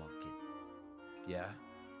in Wall Market. Yeah?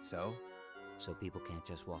 So? So people can't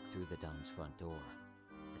just walk through the Don's front door.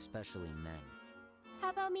 Especially men. How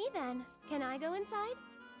about me then? Can I go inside?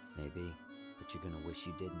 Maybe, but you're gonna wish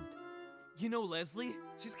you didn't. You know Leslie?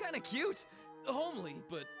 She's kinda cute. Homely,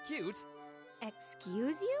 but cute.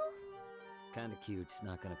 Excuse you? Kinda cute's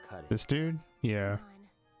not gonna cut it. This dude? Yeah. Come on.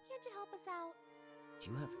 Can't you help us out?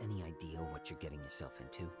 Do you have any idea what you're getting yourself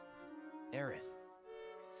into? Aerith.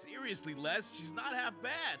 Seriously, Les, she's not half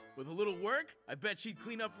bad. With a little work, I bet she'd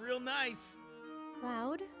clean up real nice.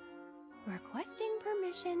 Cloud, requesting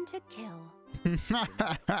permission to kill.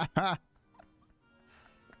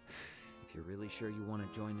 If you're really sure you want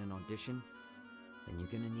to join an audition, then you're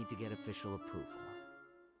gonna need to get official approval.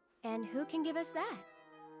 And who can give us that?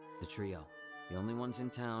 The trio. The only ones in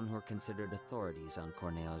town who are considered authorities on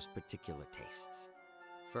Corneo's particular tastes.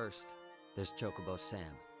 First, there's Chocobo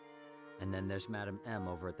Sam. And then there's Madame M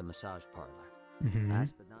over at the massage parlor.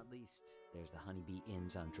 Last but not least, there's the Honeybee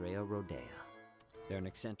Inn's Andrea Rodea. They're an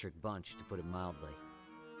eccentric bunch, to put it mildly.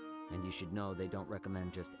 And you should know they don't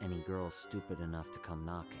recommend just any girl stupid enough to come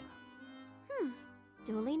knocking.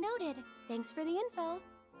 Duly noted. Thanks for the info.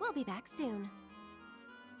 We'll be back soon.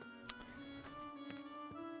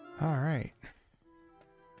 Alright.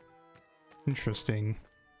 Interesting.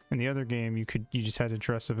 In the other game, you just had to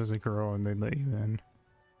dress up as a girl and they'd let you in.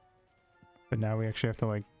 But now we actually have to,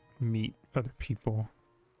 like, meet other people.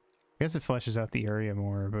 I guess it fleshes out the area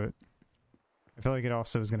more, but I feel like it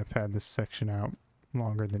also is going to pad this section out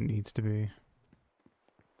longer than it needs to be.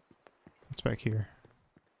 What's back here?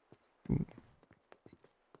 Ooh.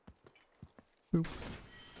 Boop.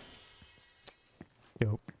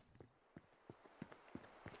 Dope.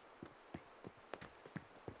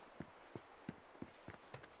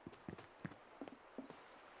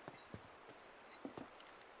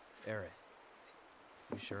 Aerith,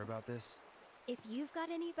 you sure about this? If you've got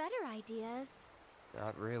any better ideas.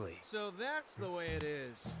 Not really. So that's the way it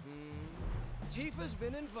is. Tifa's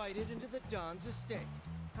been invited into the Don's estate.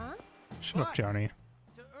 Huh? Shut up, Johnny.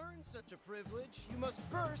 To earn such a privilege, you must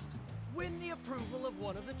first win the approval of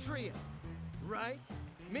one of the trio. Right?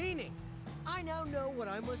 Meaning, I now know what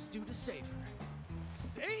I must do to save her.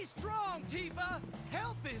 Stay strong, Tifa!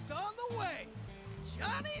 Help is on the way!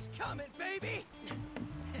 Johnny's coming, baby!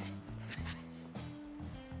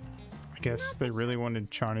 I guess they really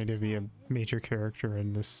wanted Johnny to be a major character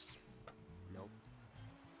in this. Nope.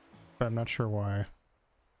 But I'm not sure why.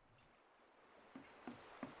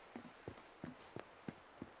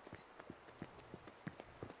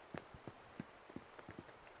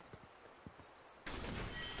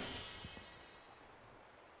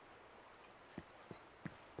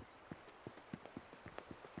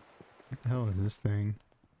 What the hell is this thing?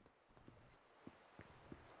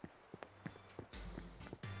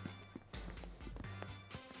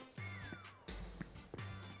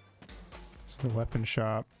 It's the weapon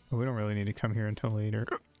shop, but we don't really need to come here until later.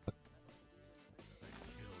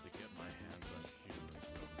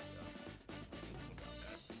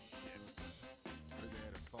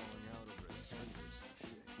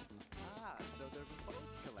 Ah, so they're both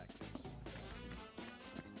collectors.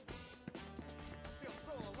 Feel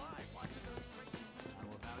so alive watching those screens. How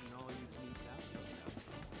about an all-you-can-eat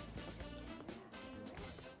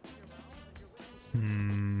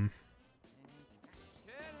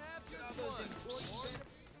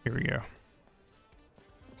Here we go.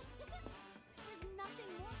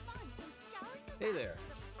 Hey there.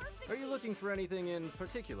 Are you looking for anything in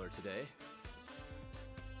particular today?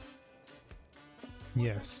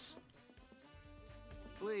 Yes.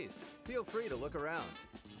 Please, feel free to look around.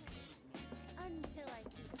 Until I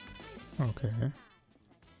see Okay.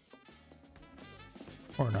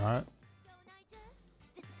 Or not.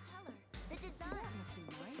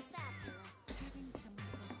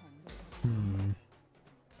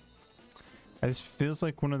 This feels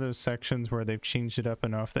like one of those sections where they've changed it up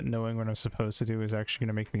enough that knowing what I'm supposed to do is actually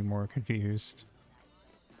going to make me more confused.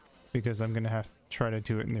 Because I'm going to have to try to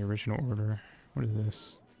do it in the original order. What is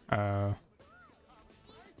this?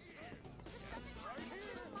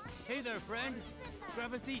 Hey there, friend.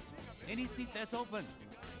 Grab a seat. Any seat that's open.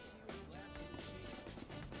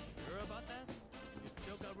 Sure about that? You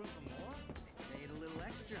still got room for more? Made a little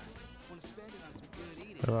extra. Want to spend it on some good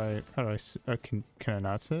eating. How do I can I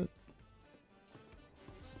not sit?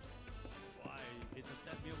 Why, it's a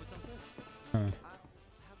set meal with some fish. Huh.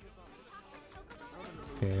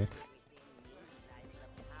 Okay.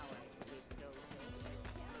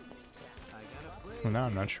 Well, now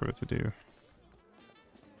I'm not sure what to do.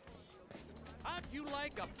 How'd you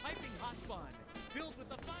like a piping hot bun filled with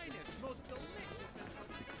the finest, most delicious...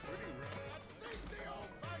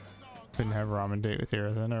 Couldn't have a ramen date with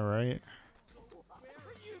Aerith then, alright.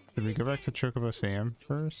 Did we go back to Chocobo Sam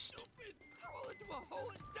first?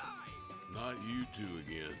 Not you two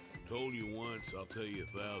again. Told you once, I'll tell you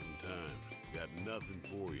 1,000 times. Got nothing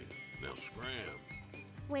for you. Now scram.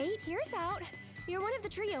 Wait, here's out. You're one of the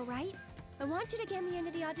trio, right? I want you to get me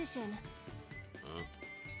into the audition. Huh?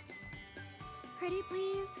 Pretty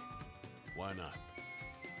please? Why not?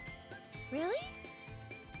 Really?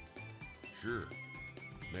 Sure.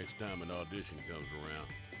 Next time an audition comes around,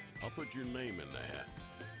 I'll put your name in the hat.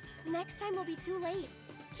 Next time will be too late.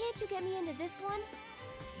 Can't you get me into this one?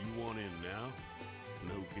 You want in now?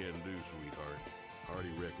 No can do, sweetheart. Already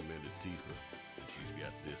recommended Tifa, and she's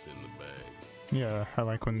got this in the bag. Yeah, I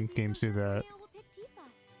like when games do that.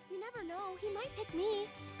 You never know, he might pick me.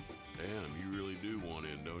 Damn, you really do want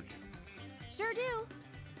in, don't you? Sure do.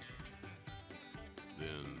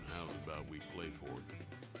 Then how's about we play for it?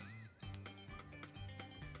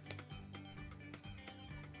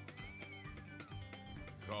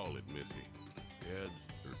 Call it, Missy. Heads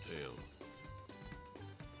or tails?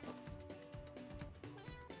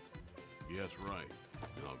 Yes, right,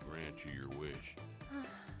 and I'll grant you your wish.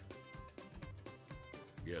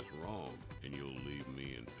 Guess wrong, and you'll leave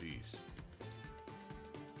me in peace.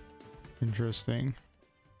 Interesting.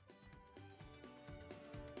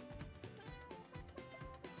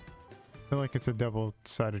 I feel like it's a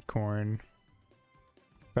double-sided coin,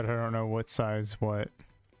 but I don't know what side's what.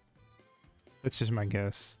 That's just my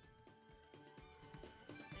guess.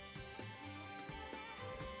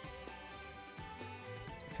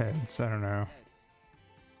 Heads, I don't know.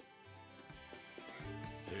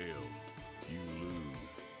 Tails, you lose.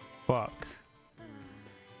 Fuck.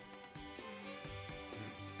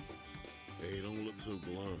 Hey, don't look so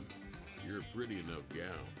glum. You're a pretty enough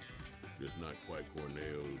gal. Just not quite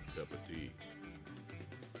Corneo's cup of tea.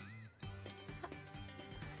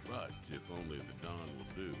 Right, if only the Don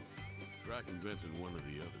will do. Try convincing one of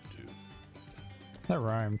the other two. That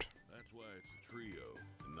rhymed. That's why it's a trio,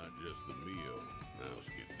 and not just the Mio. Now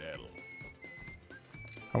skedaddle.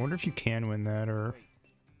 I wonder if you can win that, or...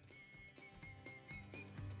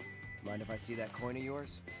 Mind if I see that coin of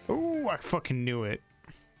yours? Oh, I fucking knew it.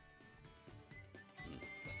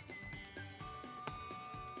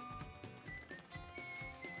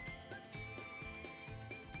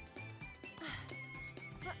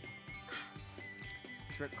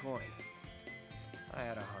 Trick coin. I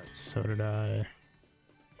had a hunch. So did I.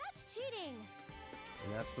 That's cheating.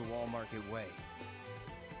 And that's the Wall Market way.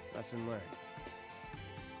 Lesson learned.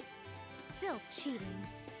 Still cheating.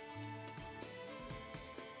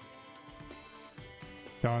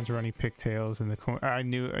 Don's running pigtails in the coin. I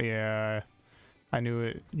knew, yeah. I knew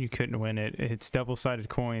it. You couldn't win it. It's double-sided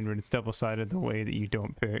coin, but it's double-sided the way that you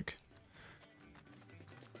don't pick.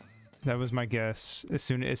 That was my guess. As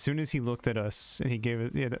soon as he looked at us and he gave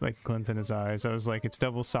it, yeah, that, like, glint in his eyes, I was like, it's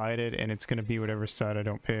double-sided and it's gonna be whatever side I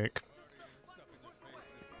don't pick.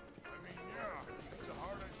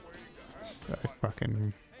 So I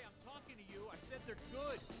fucking...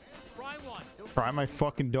 Try my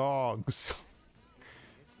fucking dogs.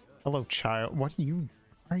 Hello, child. What are you?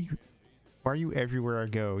 Why are you everywhere I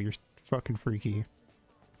go? You're fucking freaky.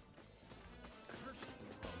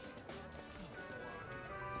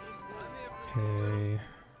 Okay.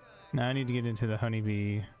 Now I need to get into the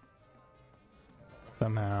honeybee.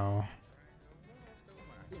 Somehow.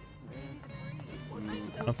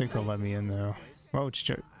 I don't think they'll let me in though. Oh, it's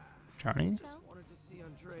Johnny?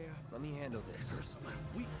 Let me handle this.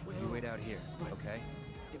 You wait out here, okay?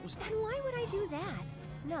 Then why would I do that?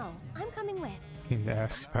 No, I'm coming with. Came to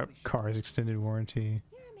ask about car's extended warranty.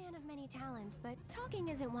 You're a man of many talents, but talking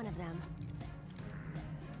isn't one of them.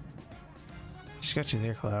 She got you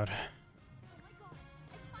there, Cloud.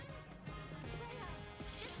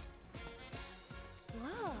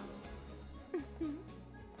 Whoa.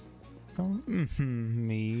 Oh,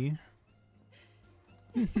 me.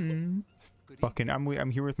 Fucking,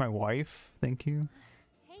 I'm here with my wife. Thank you.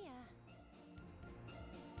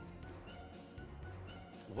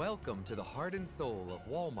 Welcome to the heart and soul of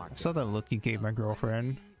Walmart. I saw that look you gave my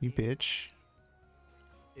girlfriend. You bitch.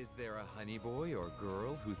 Is there a honey boy or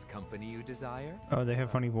girl whose company you desire? Oh, they have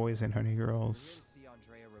honey boys and honey girls.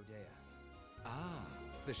 Ah,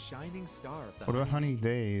 the shining star of the What about honey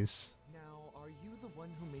days? Now, are you the one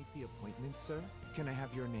who made the appointment, sir? Can I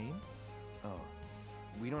have your name? Oh,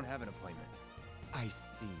 we don't have an appointment. I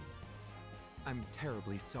see. I'm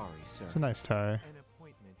terribly sorry, sir. It's a nice tie. An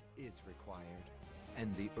appointment is required.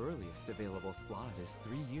 And the earliest available slot is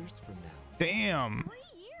 3 years from now. Damn! 3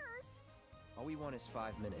 years? All we want is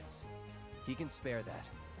 5 minutes. He can spare that.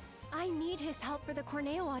 I need his help for the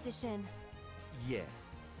Corneo audition.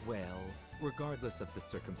 Yes. Well, regardless of the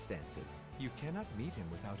circumstances, you cannot meet him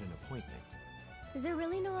without an appointment. Is there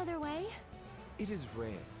really no other way? It is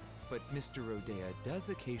rare, but Mr. Rodea does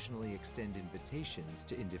occasionally extend invitations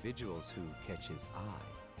to individuals who catch his eye.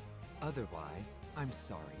 Otherwise, I'm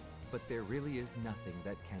sorry, but there really is nothing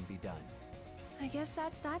that can be done. I guess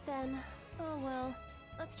that's that then. Oh well,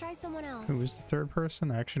 let's try someone else. Who was the third person?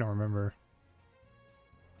 I actually don't remember.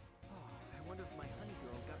 I wonder if my honey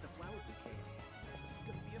girl got the flower bouquet. This is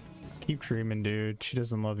gonna be amazing. Keep dreaming, dude. She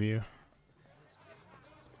doesn't love you.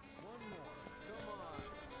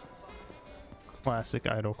 Classic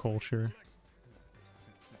idol culture.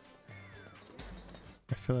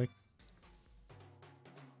 I feel like...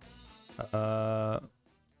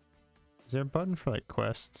 is there a button for like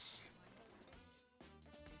quests?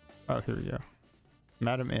 Oh, here we go.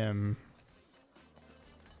 Madam M.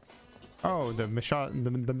 Oh, the massage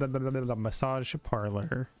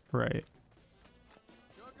parlor. Right.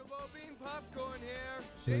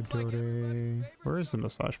 Where is the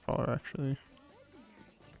massage parlor actually?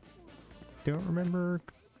 Don't remember.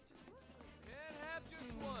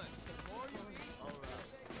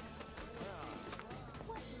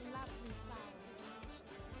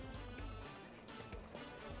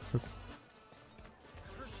 Is this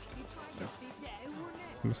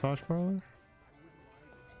massage parlor?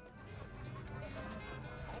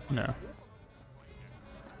 No.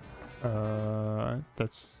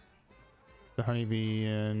 That's the honeybee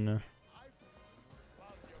and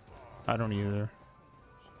I don't either.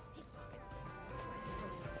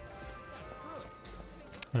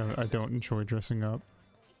 I don't enjoy dressing up.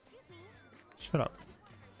 Shut up.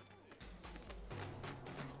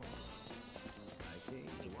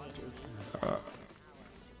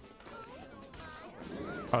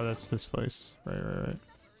 Oh, that's this place. Right.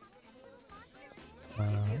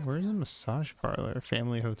 Where's the massage parlor?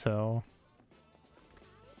 Family hotel.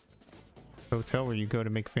 hotel where you go to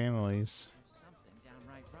make families.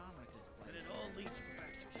 And it all leads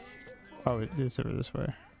back to shit. Oh, it is over this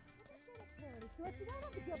way.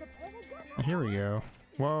 Here we go.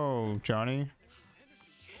 Whoa, Johnny.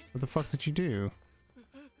 What the fuck did you do?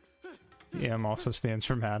 The M also stands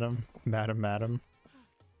for Madam. Madam.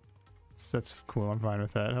 That's cool, I'm fine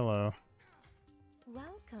with that. Hello.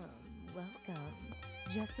 Welcome.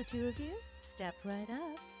 Just the two of you? Step right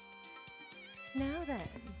up. Now then,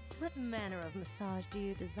 what manner of massage do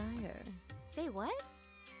you desire? Say what?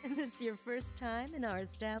 Is this your first time in our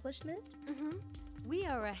establishment? Mm-hmm. We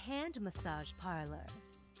are a hand massage parlor.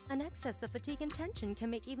 An excess of fatigue and tension can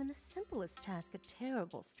make even the simplest task a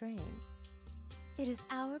terrible strain. It is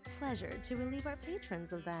our pleasure to relieve our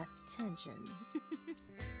patrons of that tension.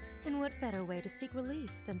 And what better way to seek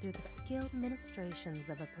relief than through the skilled ministrations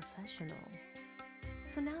of a professional?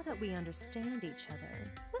 So now that we understand each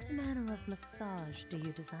other, what manner of massage do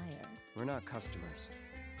you desire? We're not customers.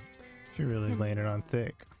 You're really laying it on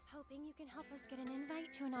thick. Hoping you can help us get an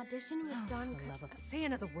invite to an audition with Don. For love of... Say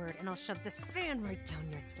another word and I'll shove this fan right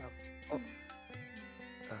down your throat.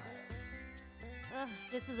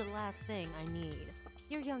 This is the last thing I need.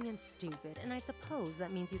 You're young and stupid, and I suppose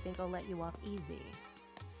that means you think I'll let you off easy.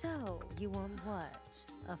 So, you want what?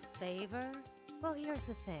 A favor? Well, here's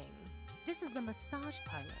the thing. This is a massage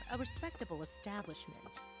parlor, a respectable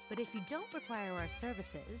establishment. But if you don't require our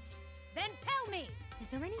services, then tell me! Is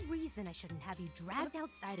there any reason I shouldn't have you dragged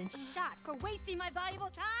outside and shot for wasting my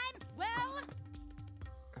valuable time? Well...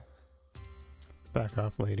 Back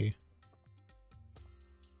off, lady.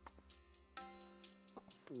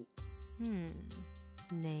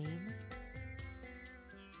 Name?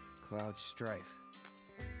 Cloud Strife.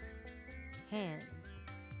 Hand.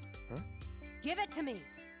 Huh? Give it to me!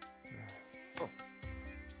 Oh.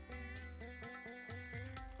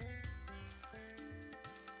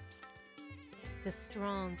 The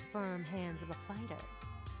strong, firm hands of a fighter,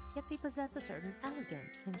 yet they possess a certain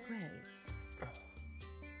elegance and grace.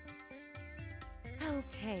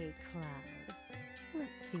 Okay, Cloud.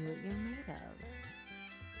 Let's see what you're made of.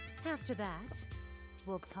 After that,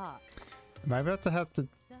 we'll talk. Am I about to have to...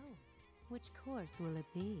 So, which course will it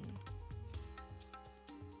be?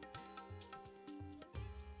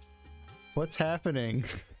 What's happening?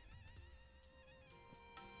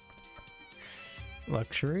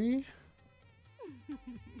 Luxury?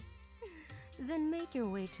 Then make your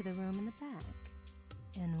way to the room in the back.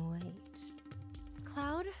 And wait.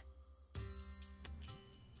 Cloud?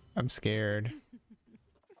 I'm scared.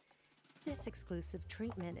 This exclusive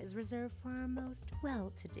treatment is reserved for our most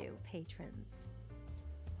well-to-do patrons.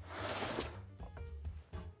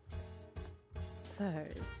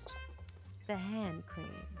 First, the hand cream.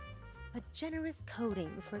 A generous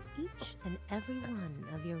coating for each and every one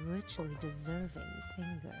of your richly deserving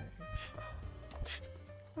fingers.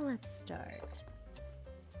 Let's start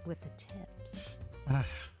with the tips.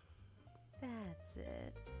 That's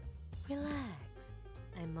it. Relax.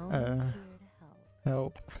 I'm only here to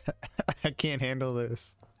help. Help. I can't handle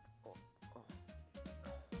this.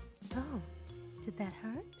 Oh, did that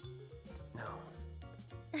hurt?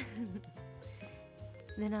 No.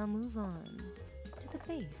 Then I'll move on to the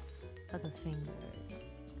base of the fingers.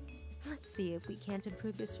 Let's see if we can't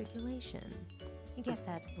improve your circulation and get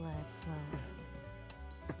that blood flowing.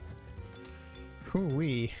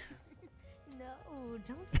 Hoo-wee. No,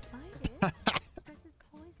 don't fight it. Stress is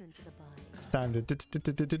poison to the body. It's time to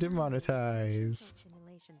demonetize.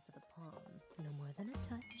 Stimulation for the palm, no more than a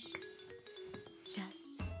touch.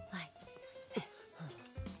 Just like this.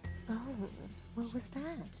 Oh, what was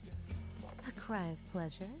that? A cry of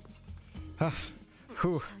pleasure? Ha.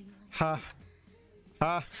 Whew. Ha. Ha.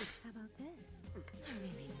 How about this? Or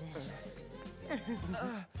maybe this.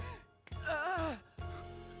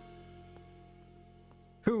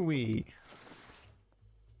 Hooey.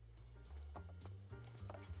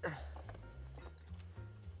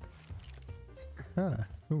 Huh.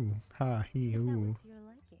 Ooh. Ha. He. If that Ooh. was to your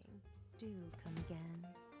liking, do come again.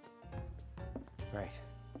 Right.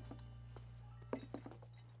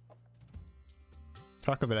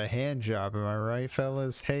 Talk about a hand job, am I right,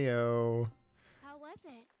 fellas? Heyo. How was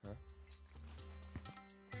it? Huh?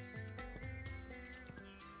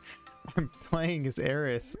 I'm playing as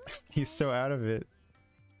Aerith. He's so out of it.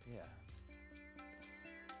 Yeah.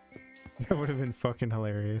 That would have been fucking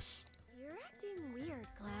hilarious. You're acting weird,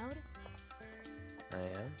 Cloud. I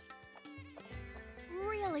am?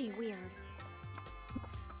 Really weird.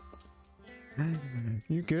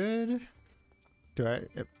 You good? Do I...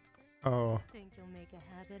 Oh. Think you'll make a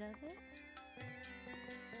habit of it?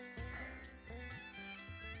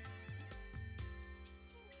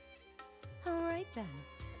 Alright then.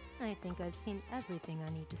 I think I've seen everything I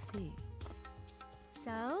need to see.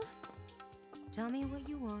 So? Tell me what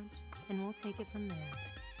you want, and we'll take it from there.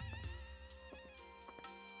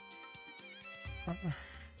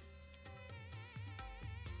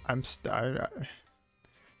 I'm just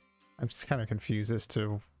kind of confused as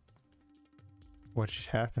to what just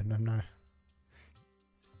happened. I'm not.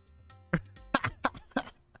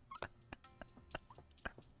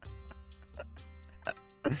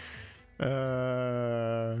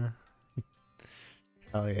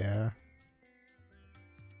 Oh yeah.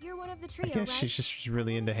 You're one of the trio, I guess right? she's just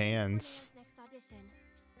really into hands. Next audition.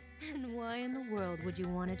 And why in the world would you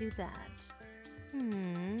want to do that?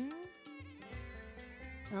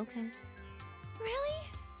 Okay. Really?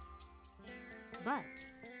 But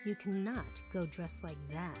you cannot go dressed like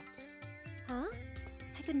that. Huh?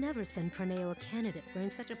 I could never send Corneo a candidate wearing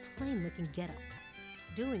such a plain-looking getup.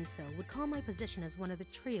 Doing so would call my position as one of the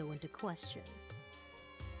trio into question.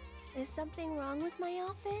 Is something wrong with my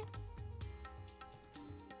outfit?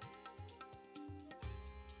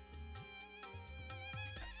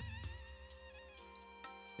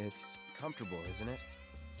 It's comfortable, isn't it?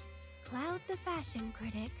 Cloud the fashion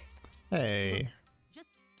critic. Hey. Just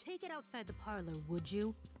take it outside the parlor, would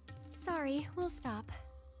you? Sorry, we'll stop.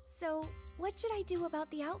 So, what should I do about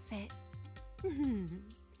the outfit?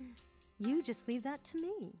 You just leave that to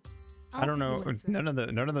me. I don't know. None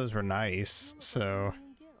of those were nice. So.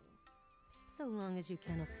 So long as you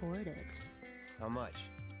can afford it. How much?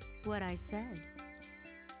 What I said.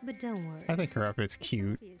 But don't worry. I think her outfit's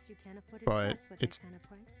cute, but it's kind of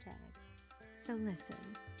price tag. So listen.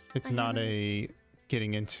 It's not a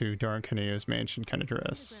getting into Don Corneo's mansion kind of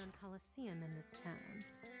dress. Coliseum in this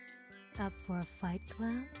town. Up for a fight,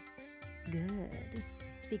 Cloud? Good.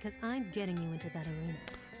 Because I'm getting you into that arena.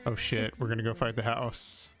 Oh shit, we're gonna go fight the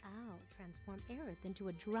house. I'll transform Aerith into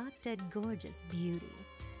a drop-dead gorgeous beauty.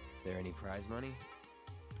 There any prize money?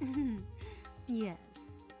 Yes,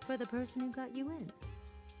 for the person who got you in.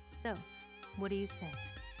 So, what do you say?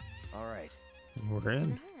 All right. We're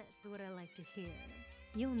in. That's what I like to hear.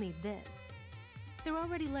 You'll need this. They're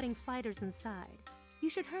already letting fighters inside. You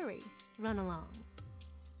should hurry. Run along.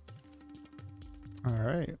 All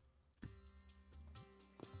right.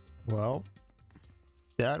 Well,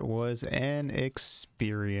 that was an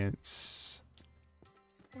experience.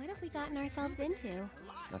 What have we gotten ourselves into?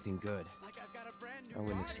 Nothing good. I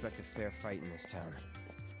wouldn't expect a fair fight in this town.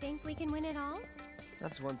 Think we can win it all?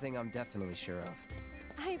 That's one thing I'm definitely sure of.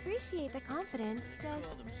 I appreciate the confidence,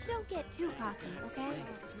 just don't get too cocky, okay?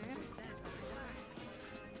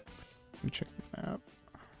 Let me check the map.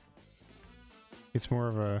 It's more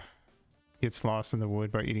of a gets lost in the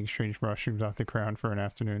wood by eating strange mushrooms off the ground for an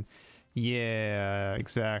afternoon. Yeah,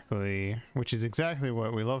 exactly. Which is exactly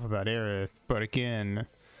what we love about Aerith, but again,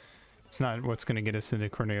 it's not what's going to get us into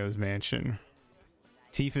Corneo's mansion.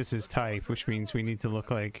 Tifa's is type, which means we need to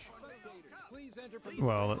look like,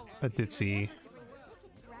 well, a ditzy,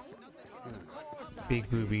 big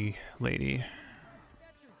booby lady.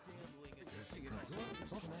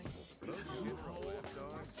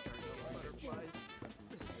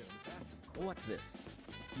 What's this?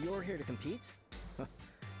 You're here to compete?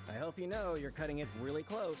 I hope you know you're cutting it really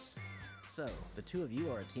close. So, the two of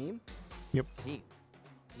you are a team? Yep. Team?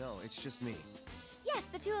 No, it's just me. Yes,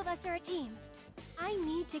 the two of us are a team. I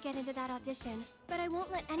need to get into that audition, but I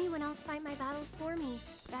won't let anyone else fight my battles for me.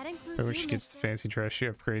 That includes Whenever you, she gets the mister. fancy dress, she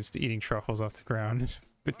upgrades to eating truffles off the ground,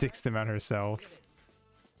 but digs them out herself.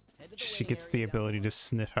 She gets the ability to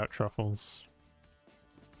sniff out truffles.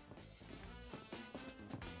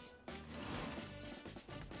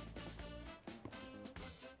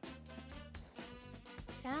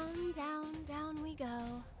 Down, down, down we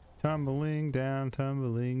go. Tumbling down,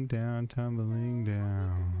 tumbling down, tumbling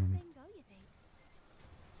down.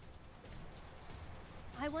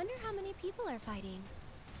 I wonder how many people are fighting.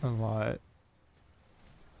 A lot.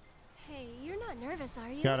 Hey, you're not nervous,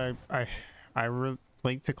 are you? God, I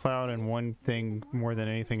relate to Cloud in one thing more than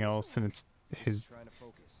anything else, and it's his.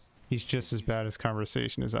 He's just as bad as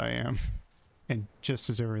conversation as I am, and just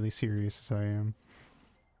as overly serious as I am.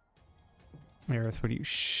 Aerith, what do you?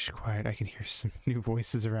 Shh, quiet. I can hear some new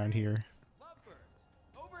voices around here.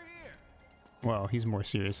 Well, he's more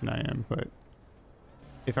serious than I am, but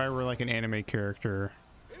if I were like an anime character,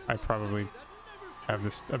 I'd probably have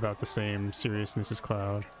this about the same seriousness as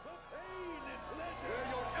Cloud.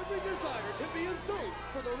 Every desire can be indulged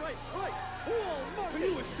for the right price. To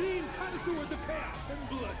you esteemed connoisseurs of chaos and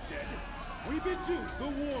bloodshed, we bid you the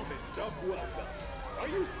warmest of welcomes. Are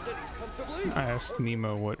you sitting comfortably? I asked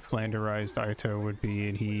Nemo what flanderized Aito would be,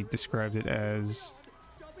 and he described it as,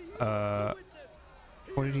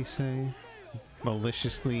 what did he say?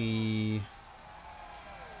 maliciously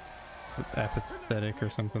apathetic or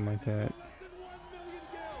something like that.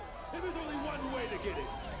 And there's only one way to get it.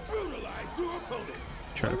 Brutalize your opponents.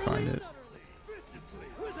 Try to find it.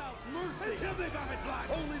 Without mercy. Until they vomit blood.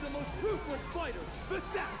 Only the most ruthless fighters, the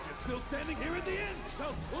savages still standing here at the end,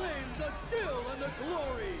 shall claim the skill and the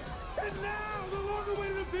glory. And now, the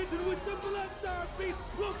long-awaited event in which the Bloodstar Beast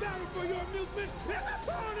will battle for your amusement and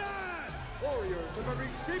opponent! Warriors of every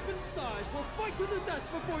shape and size will fight to the death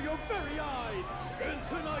before your very eyes in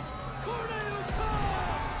tonight's Corneo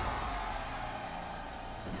Cup!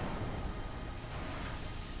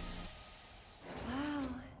 Wow,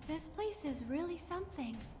 this place is really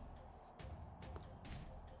something.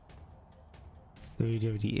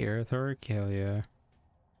 WWD Aerithor? Hell yeah.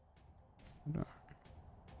 No.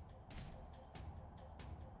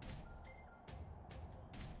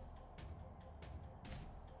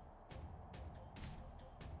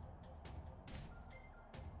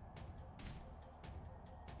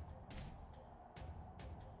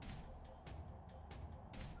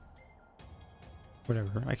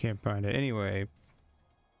 Whatever, I can't find it. Anyway,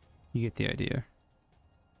 you get the idea.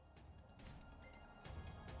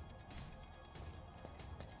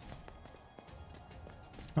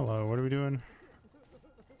 Hello, what are we doing?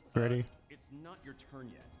 Ready? It's not your turn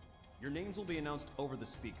yet. Your names will be announced over the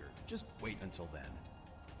speaker. Just wait until then.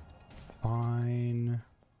 Fine.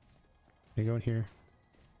 Can I go in here?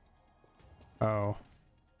 Oh.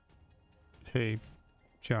 Hey,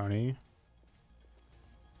 Johnny.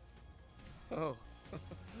 Oh,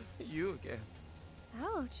 you again.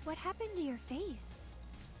 Ouch, what happened to your face?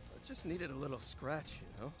 I just needed a little scratch,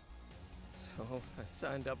 you know? So I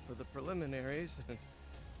signed up for the preliminaries and,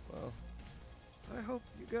 well, I hope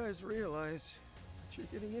you guys realize what you're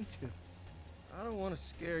getting into. I don't want to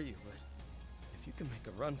scare you, but if you can make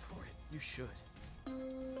a run for it, you should.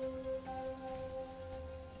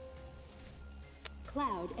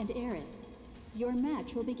 Cloud and Aerith, your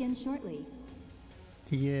match will begin shortly.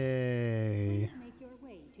 Yay. Please make your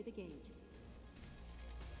way to the gate.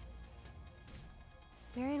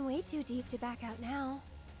 We're in way too deep to back out now.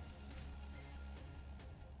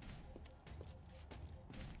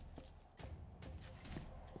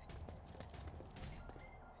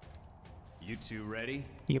 You two ready?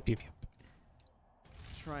 Yep.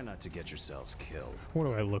 Try not to get yourselves killed. What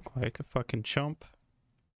do I look like? A fucking chump?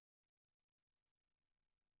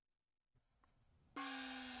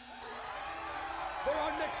 For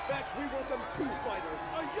our next match, we welcome two fighters,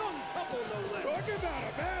 a young couple no less. Talk about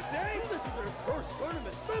a bad day! This is their first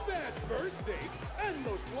tournament, the bad first date, and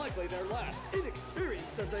most likely their last,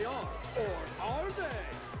 inexperienced as they are. Or are they?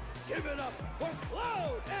 Give it up for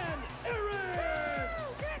Cloud and Aaron!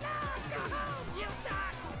 Go home, you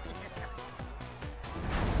suck!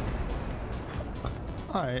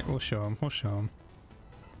 Alright, we'll show him. Get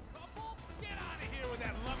out of here with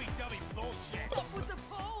that lovey-dovey bullshit! Up with the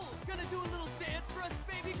pole! Gonna do a little dance for us,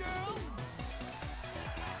 baby girl?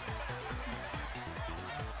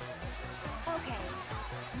 Okay,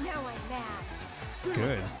 now I'm mad.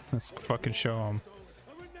 Good. Let's fucking show him.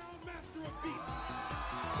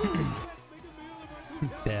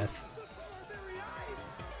 Death.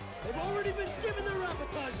 They've already been given their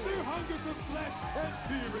appetizer. Their hunger for flesh and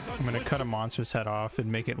fear is I'm gonna cut a monster's head off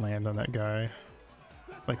and make it land on that guy.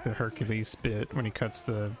 Like the Hercules bit when he cuts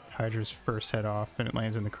the Hydra's first head off and it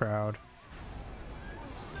lands in the crowd.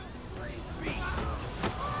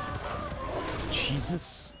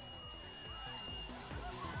 Jesus.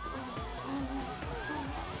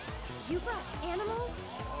 You brought animals?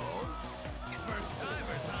 First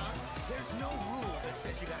timers, huh? There's no rule that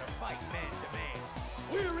says you gotta fight man to man.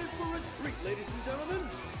 We're in for a treat, ladies and gentlemen.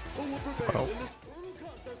 Who will prevail in this brutal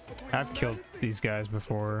contest between I've killed these guys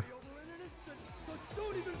before. So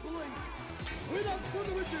don't even blink. Without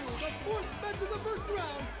further ado, the fourth match of the first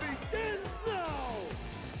round begins now.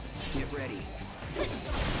 Get ready.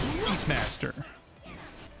 Beastmaster.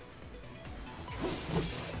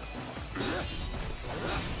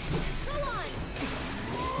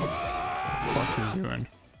 What the fuck are you doing?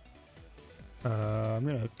 I'm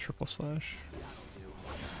gonna triple slash.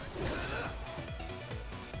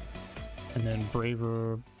 And then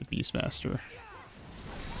Braver the Beastmaster.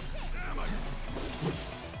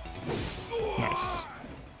 Nice.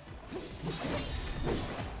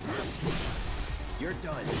 You're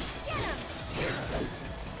done.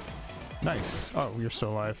 Nice. Oh, you're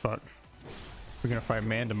still alive. Fuck. We're gonna fight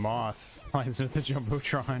Manda Moth. Flies into the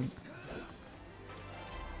Jumbotron.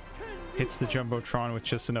 Hits the Jumbotron with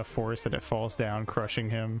just enough force that it falls down, crushing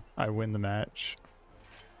him. I win the match.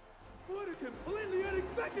 What a completely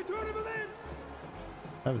unexpected turn of events!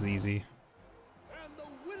 That was easy. And the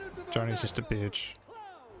winners of Johnny's just a bitch.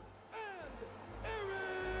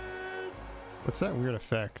 What's that weird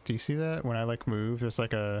effect? Do you see that when I like move? There's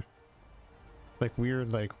like a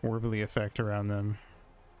weird like warbly effect around them.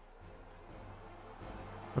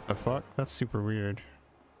 What the fuck? That's super weird.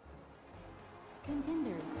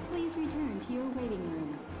 Contenders, please return to your waiting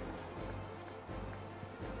room.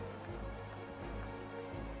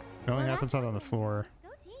 It only happens out on the floor. Go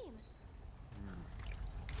team.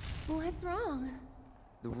 What's wrong?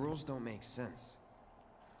 The rules don't make sense.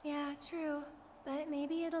 Yeah, true. But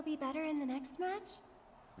maybe it'll be better in the next match?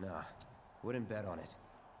 Nah, wouldn't bet on it.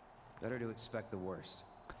 Better to expect the worst.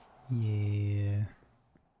 Yeah.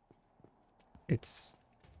 It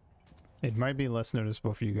might be less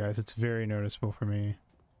noticeable for you guys. It's very noticeable for me.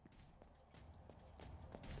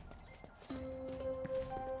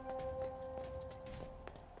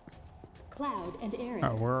 Cloud and Aaron.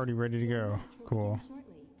 Oh, we're already ready to go. Cool.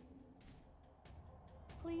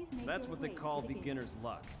 That's what they call beginner's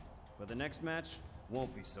luck. But the next match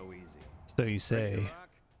won't be so easy. So you say.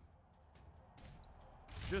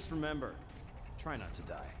 Just remember, try not to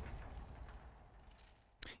die.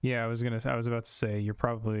 Yeah, I was about to say you're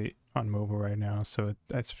probably on mobile right now, so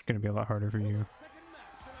that's gonna be a lot harder for you.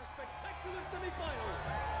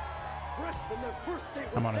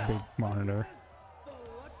 I'm on a big monitor,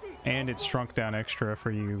 and it's shrunk down extra for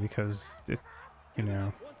you because it, you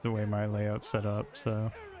know, the way my layout's set up.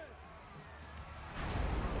 So.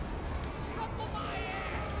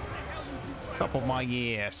 Couple my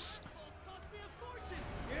ass.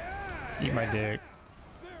 Eat my dick.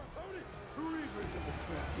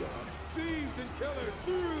 Thieves and killers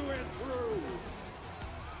through and through.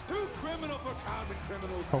 Too criminal for common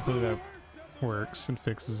criminals. Hopefully that works and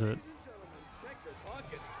fixes it. Check their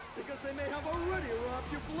pockets because they may have already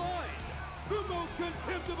robbed you blind. The most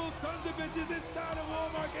contemptible sons of bitches in town of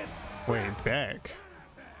Walmarket. Wait, back.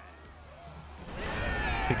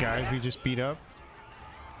 The guys we just beat up.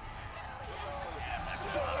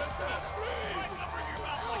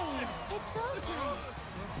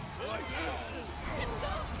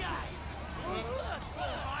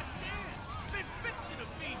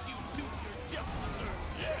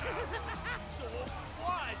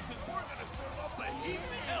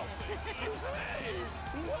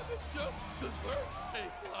 Just desserts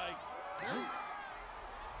taste like.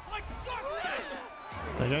 Like justice!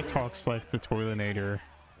 That guy talks like the Toilinator.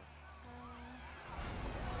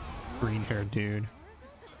 Green haired dude.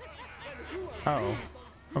 Oh,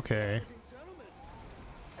 okay.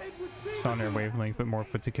 It's on their wavelength, but more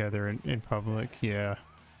put together in public. Yeah.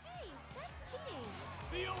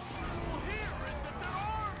 The only rule here is that there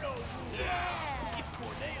are no rules. Yeah. If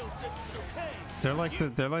Corneo says it's okay.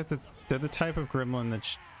 They're the type of gremlin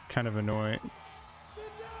that's kind of annoying.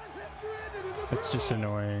 It's just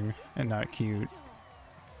annoying and not cute.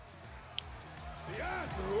 The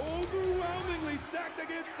odds are overwhelmingly stacked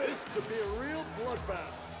against this. Could be a real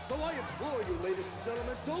bloodbath. So I implore you, ladies and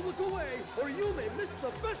gentlemen, don't look away, or you may miss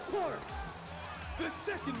the best part. The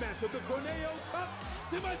second match of the Corneo Cup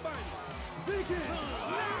semifinals begins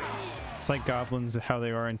now. It's like goblins, how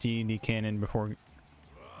they are in D&D canon before,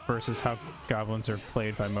 versus how goblins are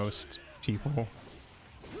played by most people.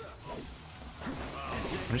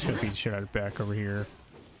 I'm just gonna beat the shit out of back over here.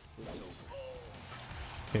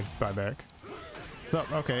 Okay, bye back. What's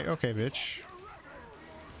up? Okay, okay, bitch.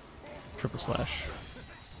 Triple slash.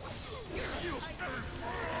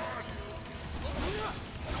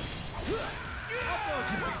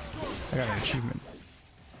 I got an achievement.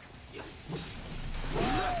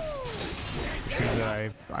 Which means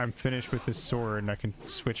that I'm finished with this sword and I can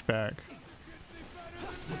switch back.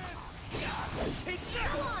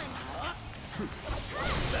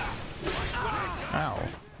 Ow,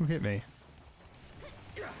 who hit me?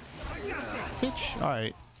 Bitch,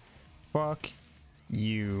 alright. Fuck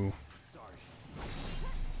you.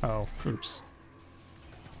 Oh, oops.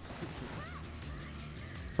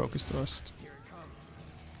 Focus thrust.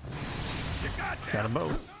 Got them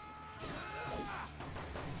both.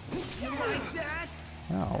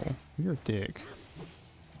 Ow, you're a dick.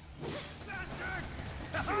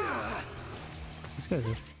 These guys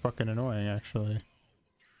are fucking annoying, actually.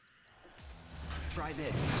 Try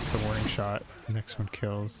this. The warning shot. The next one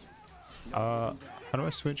kills. How do I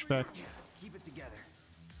switch back? Keep it together.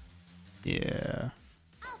 Yeah.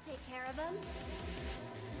 I'll take care of them.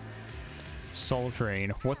 Soul drain.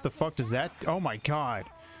 What the fuck does that? Oh my god.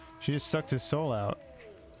 She just sucked his soul out.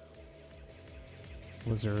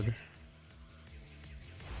 Wizard.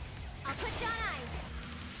 I'll put you on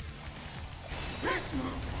ice.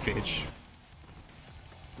 Bitch.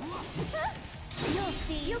 You'll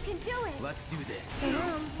see. You can do it. Let's do this.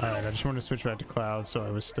 Alright, I just want to switch back to Cloud, so I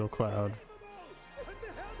was still Cloud.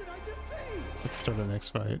 Let's start the next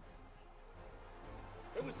fight.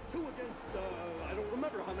 It was 2 against, I don't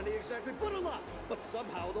remember how many exactly, but a lot. But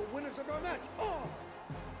somehow the winners of our match are...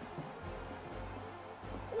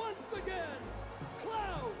 once again,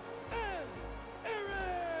 Cloud and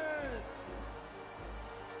Aaron!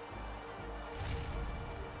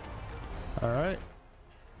 Alright.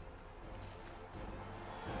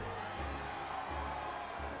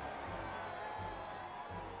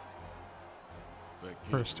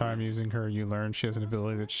 First time using her, you learn she has an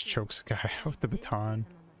ability that just chokes a guy out with the baton.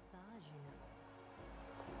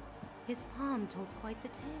 His palm told quite the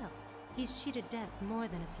tale. He's cheated death more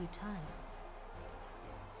than a few times.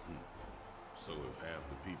 So have half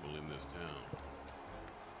the people in this town.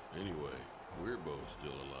 Anyway, we're both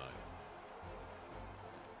still alive.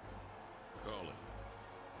 Call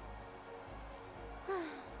it.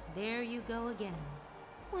 There you go again.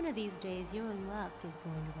 One of these days, your luck is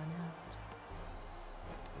going to run out.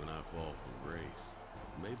 When I fall from grace,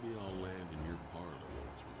 maybe I'll land in your parlor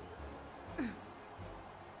once more.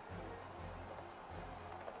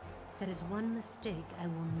 That is one mistake I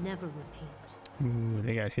will never repeat. Ooh,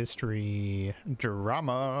 they got history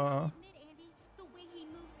drama. Andy, the way he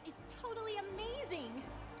moves is totally amazing.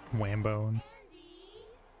 Wambone.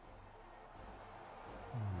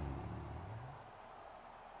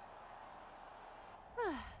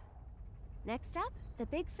 Next up, the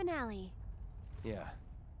big finale. Yeah.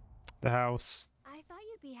 The house. I thought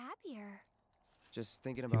you'd be happier. Just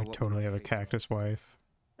thinking You about would what totally we have a face cactus wife.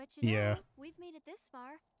 But you know, Yeah. we've made it this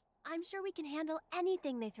far. I'm sure we can handle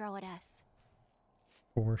anything they throw at us.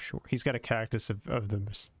 For sure. He's got a cactus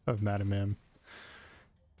of Madame M.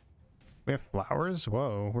 We have flowers?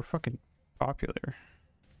 Whoa, we're fucking popular.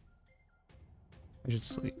 I should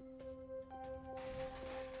sleep.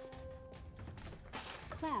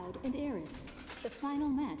 Cloud and Aerith. The final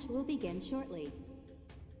match will begin shortly.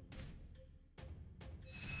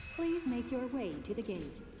 Please make your way to the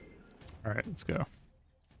gate. Alright, let's go.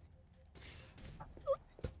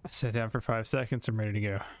 I sat down for 5 seconds. I'm ready to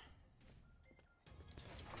go.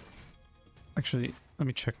 Actually, let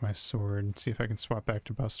me check my sword and see if I can swap back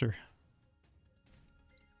to Buster.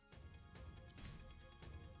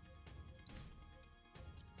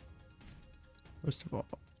 First of all,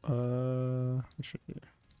 what should I do?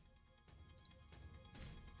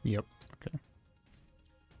 Yep, okay.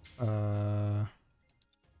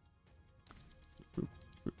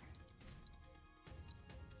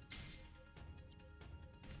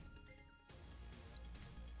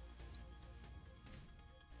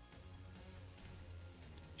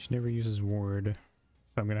 She never uses ward,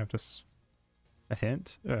 so I'm gonna have to a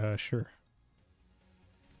hint? Sure.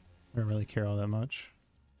 I don't really care all that much.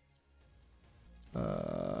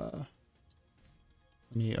 Let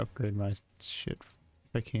me upgrade my shit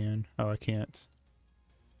if I can. Oh, I can't.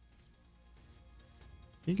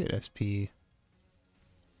 You get SP.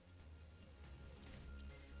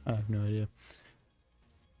 I have no idea.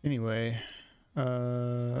 Anyway,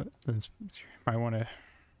 I want to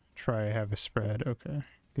try have a spread. Okay,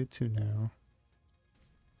 good to know.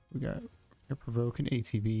 We got provoke an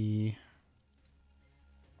ATB.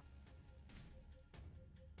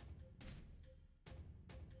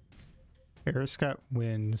 Aeroscott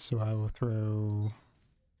wins, so I will throw...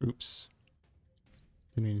 Oops.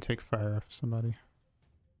 Didn't mean to take fire off somebody.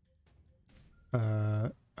 Oh,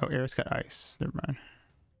 Aeroscott ice. Never mind.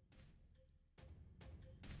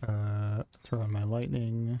 Throw on my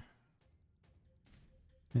lightning.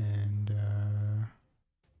 And,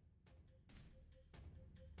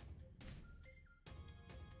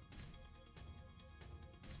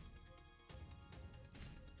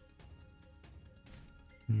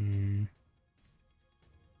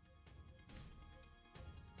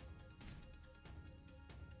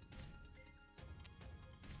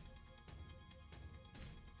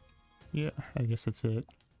 yeah, I guess that's it.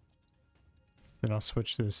 Then I'll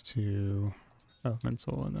switch this to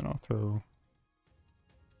elemental, and then I'll throw...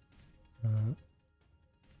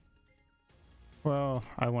 well,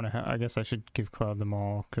 I want to I guess I should give Cloud them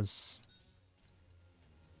all, because...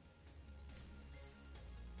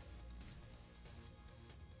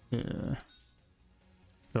 yeah.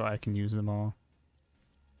 So I can use them all.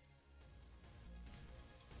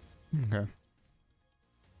 Okay.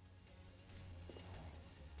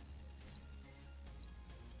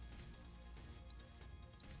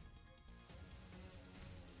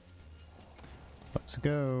 Let's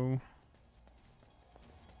go.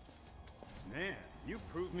 Man, you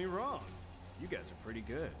proved me wrong. You guys are pretty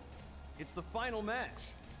good. It's the final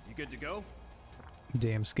match. You good to go?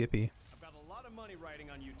 Damn Skippy. I've got a lot lot of money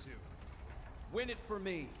riding on you two. Win it for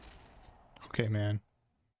me. Okay, man.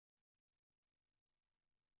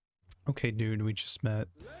 Okay, dude, we just met.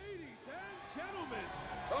 Ladies and gentlemen,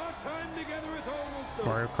 our time together is almost over.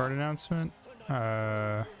 Mario Kart announcement.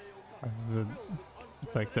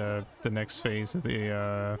 Like the next phase of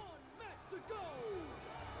the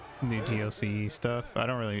new DLC stuff. I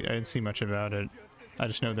didn't see much about it. I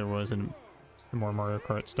just know there was some more Mario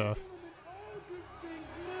Kart stuff.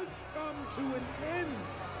 Must come to an end.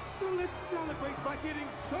 So let's celebrate by getting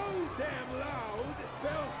so damn loud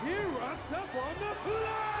they'll hear us up on the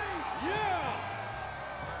plane. Yeah!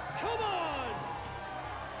 Come on!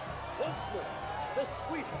 Once more, the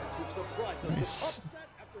sweethearts who've surprised us with upset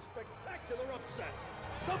after spectacular upset.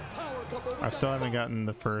 The power couple. I still haven't gotten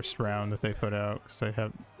the first round that they put out because I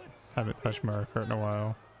haven't touched Mario Kart in a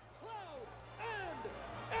while.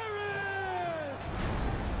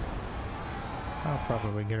 I'll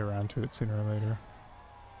probably get around to it sooner or later.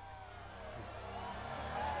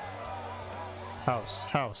 House,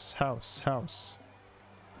 house, house, house.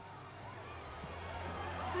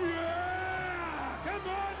 Yeah! Come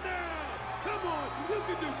on now! Come on! You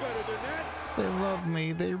can do better than that! They love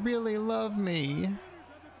me. They really love me.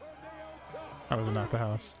 I was not the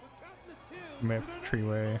house. Maple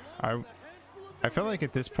Treeway. I feel like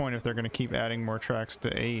at this point, if they're going to keep adding more tracks to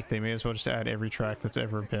 8, they may as well just add every track that's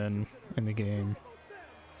ever been in the game.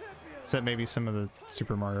 Except maybe some of the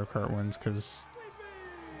Super Mario Kart ones, because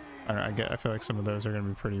I don't know, I feel like some of those are going to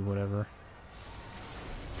be pretty whatever.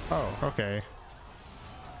 Oh, okay.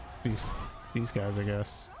 It's these guys, I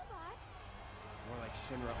guess. More like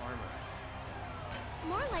Shinra armor.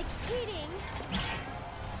 More like cheating.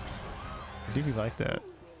 I do like that.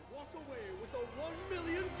 Walk away with a 1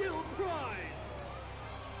 million guild prize!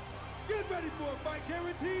 Get ready for a fight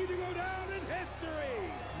guaranteed to go down in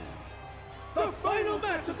history! The final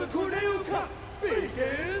match of the Corneo Cup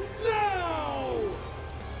begins now!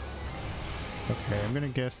 Okay, I'm gonna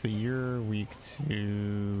guess that you're weak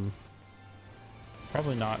to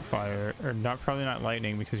probably not fire, or probably not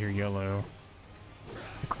lightning because you're yellow.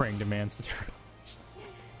 Krang demands the turtles.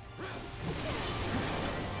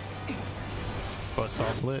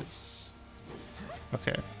 Buzzsaw Blitz.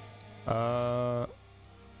 Okay. I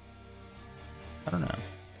don't know.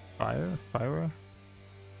 Fire?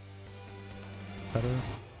 Better?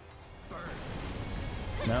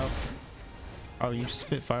 No. Oh, you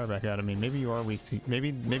spit fire back out of me. Maybe you are weak to.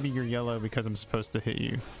 Maybe you're yellow because I'm supposed to hit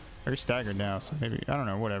you. Or you're staggered now, so maybe I don't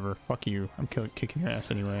know. Whatever. Fuck you. I'm kicking your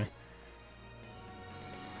ass anyway.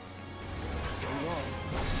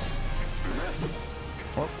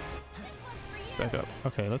 Oh. Back up.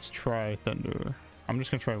 Okay, let's try Thunder. I'm just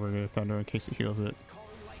gonna try regular Thunder in case it heals it.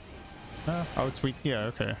 Oh, it's weak. Yeah.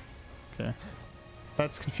 Okay. Okay.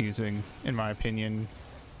 That's confusing, in my opinion,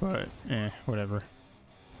 but whatever.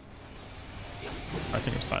 I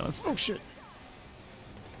think of silence. Oh shit!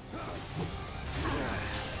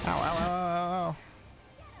 Ow! Ow! Ow! Ow! Ow!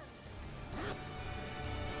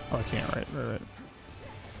 Oh, I can't. Right.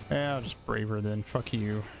 Yeah, I'll just brave her then. Fuck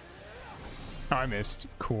you. Oh, I missed.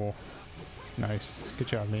 Cool. Nice. Good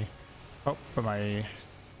job, me. Oh, but my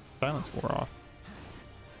silence wore off.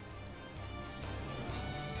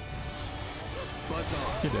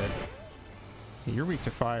 You're dead. You're weak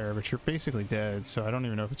to fire, but you're basically dead, so I don't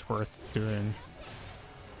even know if it's worth doing.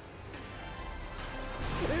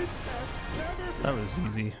 That was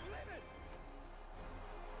easy.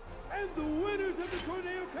 And the winners of the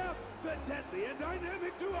Corneo Cup, the deadly and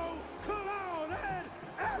dynamic duo, Cloud and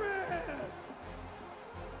Aerith!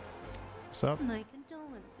 What's up? My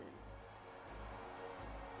condolences.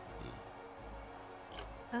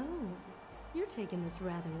 Oh, you're taking this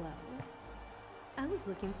rather low. I was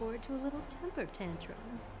looking forward to a little temper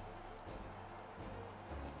tantrum.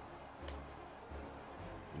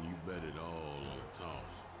 When you bet it all on a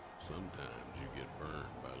toss, sometimes you get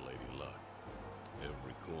burned by Lady Luck.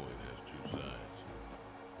 Every coin has two sides.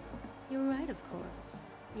 You're right, of course,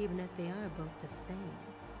 even if they are both the same.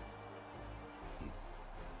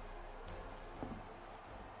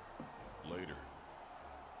 Later.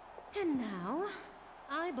 And now,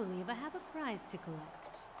 I believe I have a prize to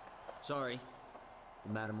collect. Sorry. The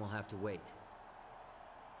madam will have to wait.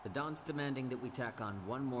 The Don's demanding that we tack on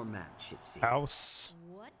one more match, it seems. House.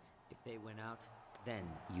 What? If they win out, then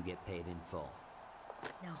you get paid in full.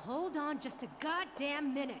 Now hold on just a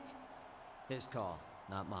goddamn minute. His call,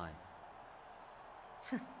 not mine.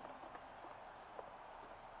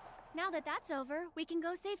 Now that that's over, we can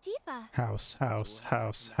go save Tifa. House. Get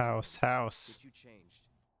you changed.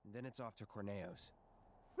 And then it's off to Corneo's.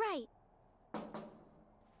 Right.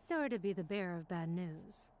 Sorry to be the bearer of bad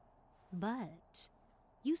news, but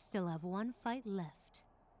You still have one fight left.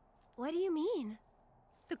 What do you mean?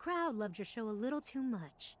 The crowd loved your show a little too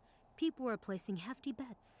much. People were placing hefty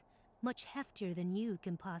bets, much heftier than you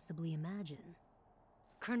can possibly imagine.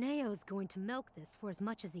 Corneo's going to milk this for as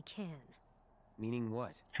much as he can. Meaning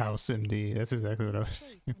what? House MD. That's exactly what I was Face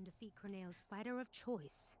saying. and defeat Corneo's fighter of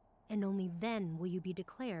choice, and only then will you be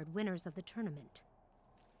declared winners of the tournament.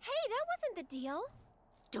 Hey, that wasn't the deal.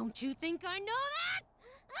 Don't you think I know that?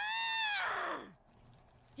 Ah!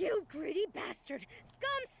 You greedy bastard!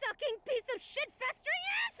 Scum-sucking piece of shit-festering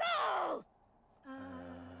asshole!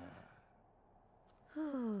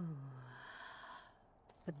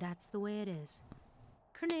 But that's the way it is.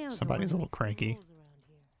 Corneo's Somebody's a little cranky.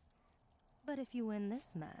 But if you win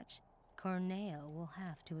this match, Corneo will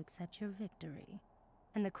have to accept your victory.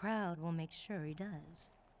 And the crowd will make sure he does.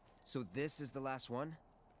 So this is the last one?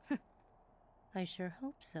 I sure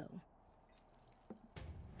hope so.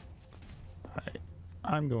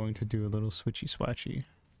 I'm going to do a little switchy swatchy.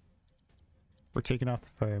 We're taking off the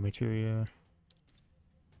fire materia.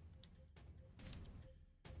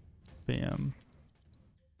 Bam.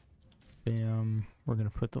 Bam. We're going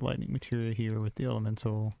to put the lightning materia here with the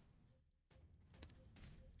elemental.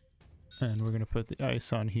 And we're going to put the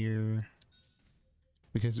ice on here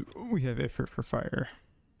because we have effort for fire.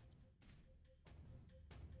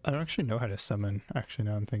 I don't actually know how to summon, actually,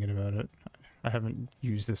 now I'm thinking about it. I haven't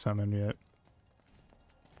used the summon yet.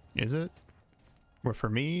 Is it? Or for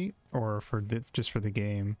me, or for just for the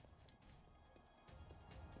game?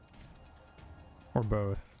 Or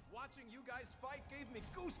both? Watching you guys fight gave me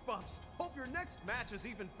goosebumps. Hope your next match is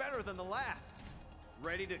even better than the last.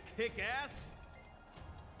 Ready to kick ass?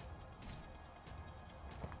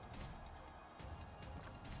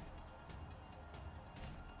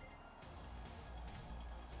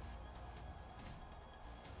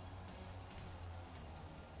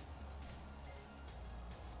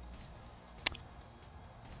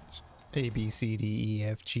 A, B, C, D, E,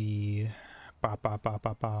 F, G, ba, ba, ba,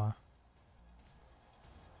 ba, ba.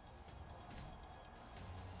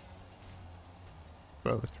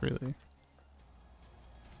 Both, really.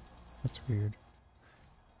 That's weird.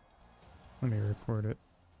 Let me record it.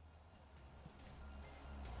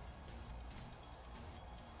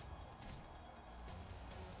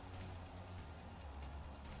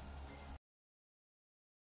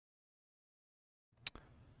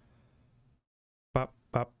 Bop,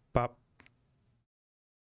 bop, bop.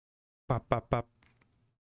 Bop, bop, bop.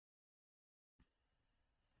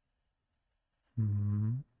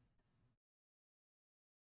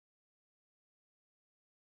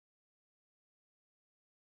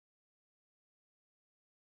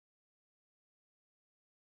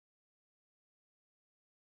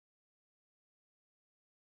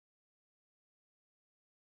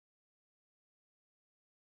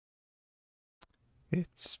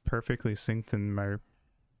 It's perfectly synced in my...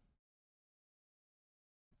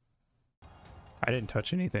 I didn't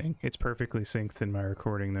touch anything. It's perfectly synced in my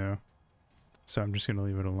recording though. So I'm just gonna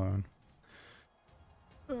leave it alone.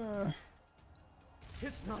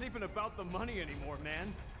 It's not even about the money anymore,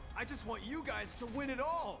 man. I just want you guys to win it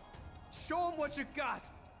all. Show them what you got.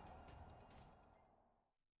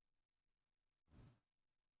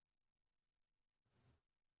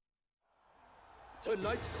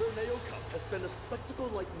 Tonight's Corneo Cup has been a spectacle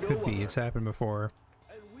like no Could be. other. It's happened before.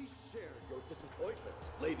 And we shared your disappointment,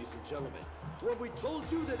 ladies and gentlemen, when we told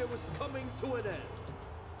you that it was coming to an end.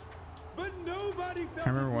 But nobody I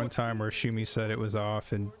remember one time where Shumi said it was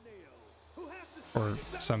off and... or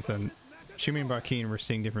something. Shumi and Bakeen were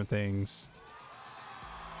seeing different things.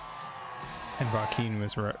 And Bakeen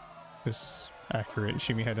was accurate.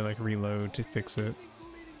 Shumi had to like reload to fix it.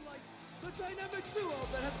 The dynamic duo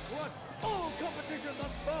that has crushed all competition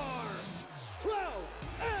thus far, Cloud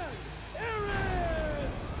and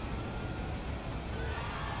Aaron!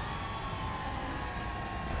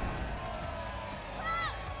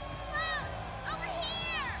 Over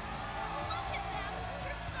here! Look at them!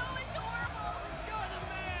 They're so adorable! You're the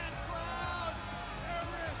man, Cloud!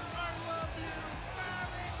 Aaron, I love you!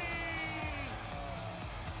 Marry me!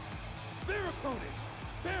 Their opponent,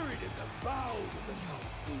 buried in the bowels of the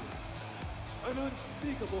Coliseum. An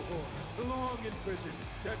unspeakable horror, long imprisoned,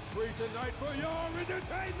 set free tonight for your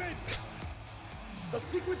entertainment! The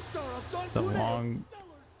secret star of Don The Corneo's long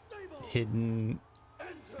hidden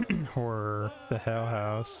horror, the Hell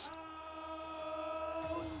House.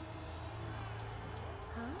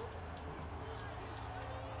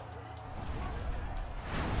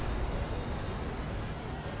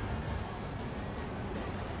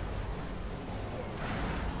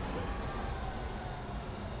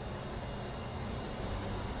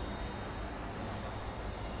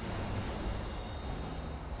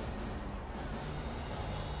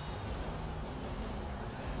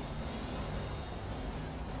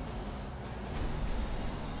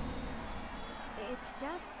 It's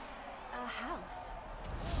just a house.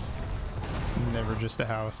 Never just a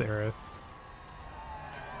house, Aerith.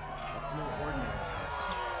 It's no ordinary house.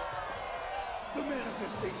 The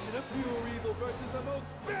manifestation of pure evil versus the most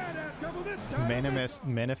badass couple this time.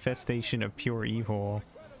 Manifestation of pure evil.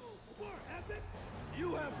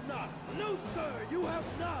 You have not. No, sir, you have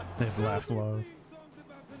not. They've laughed love.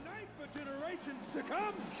 For generations to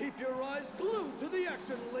come, keep your eyes glued to the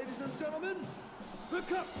action, ladies and gentlemen. The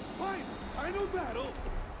Cup's final battle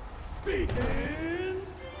begins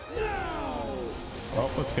now. Oh,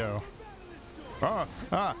 let's go.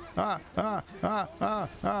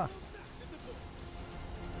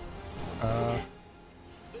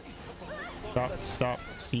 Stop,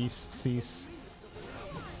 cease.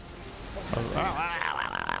 Oh.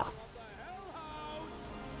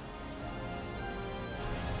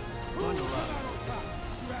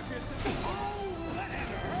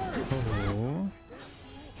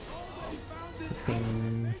 This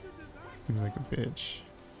thing seems like a bitch.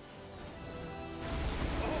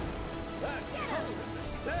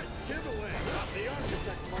 Set giveaway. The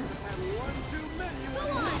architect must have had one too many when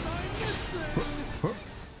he designed this thing.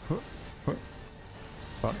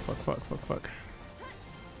 Fuck.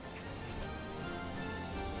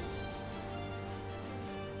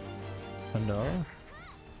 Thunder.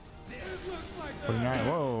 49.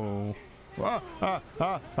 Whoa.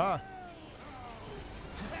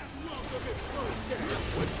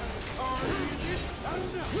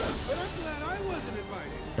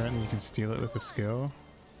 Apparently you can steal it with a skill.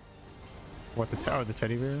 What, the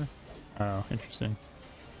teddy bear? Oh, interesting.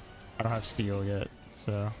 I don't have steel yet,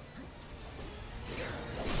 so.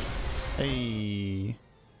 Hey!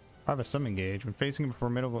 I have a summon gauge. When facing a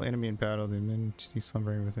formidable enemy in battle, the minion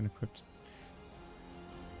slumbering within equipped.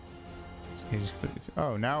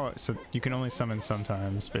 Oh, now so you can only summon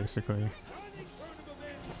sometimes, basically.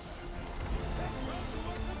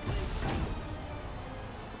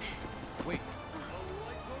 Wait.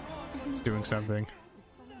 It's doing something.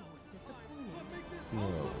 No,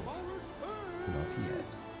 not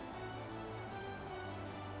yet.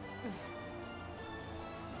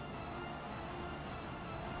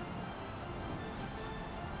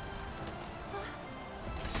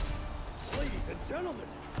 Ladies and gentlemen,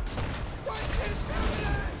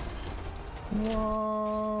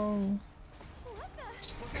 whoa!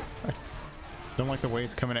 I don't like the way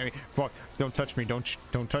it's coming at me. Fuck! Don't touch me! Don't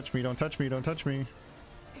touch me! Don't touch me! Don't touch me!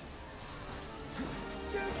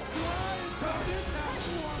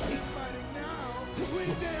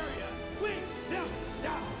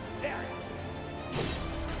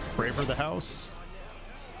 Braver the house.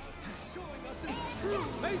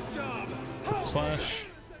 Slash.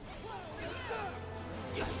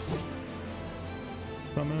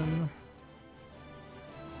 Summon.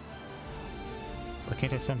 Why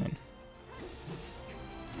can't I summon?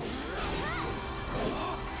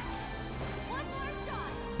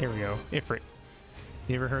 Here we go. Ifrit.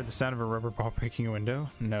 You ever heard the sound of a rubber ball breaking a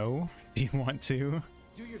window? No. Do you want to?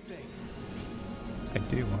 do your thing. I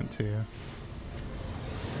do want to.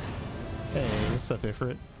 Hey, what's up,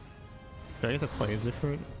 Ifrit? Do I get to play as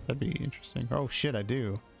Ifrit? That'd be interesting. Oh shit, I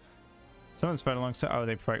do. Someone's fight alongside. Oh,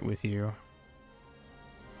 they fight with you.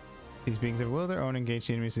 These beings have will of their own, engage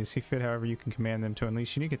the enemies they see fit. However, you can command them to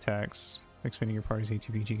unleash unique attacks, expanding your party's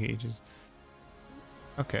ATPG gauges.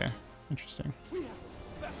 Okay, interesting. We have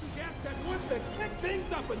a special guest that wants to kick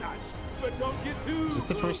things up a notch, but don't get too. Is this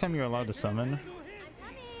the first time you're allowed to summon?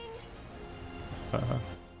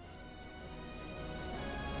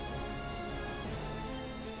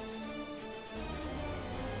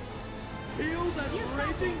 Feel that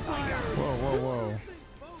raging fire. Whoa, whoa, whoa.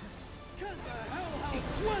 Can the Hell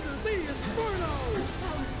House weather the inferno?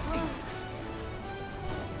 That was gross.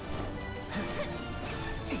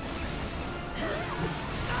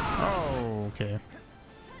 Oh, okay.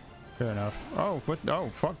 Fair enough. Oh, what? Oh,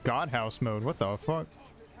 fuck. God House mode. What the fuck?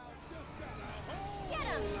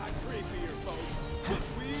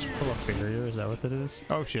 Pull up barrier. Is that what that is?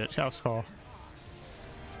 Oh shit. House call.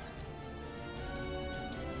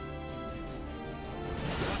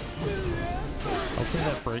 Hopefully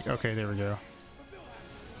that break. Okay, there we go.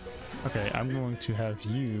 Okay, I'm going to have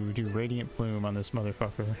you do Radiant Plume on this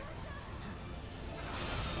motherfucker.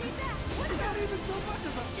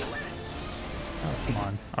 Oh, come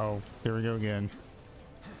on. Oh, here we go again.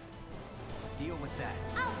 Deal with that.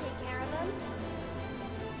 I'll take care of them.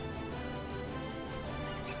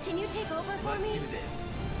 Can you take over for me? Let's do this.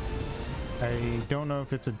 I don't know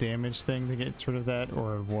if it's a damage thing to get rid of that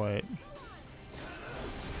or what.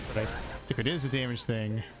 But if it is a damage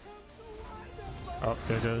thing... Oh,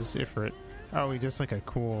 there goes Ifrit. Oh, he does like a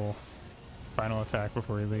cool final attack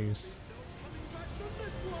before he leaves.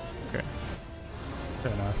 Okay.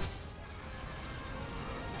 Fair enough.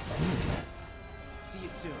 See you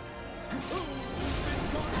soon.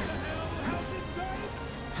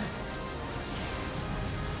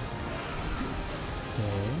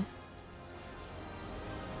 Okay.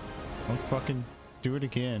 Don't fucking do it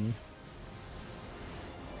again.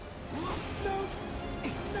 No,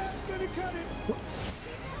 not gonna cut it.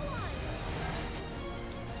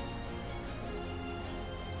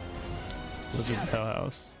 Blizzard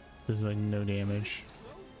Powerhouse does like no damage.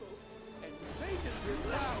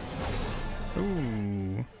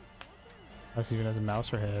 Ooh. This even has a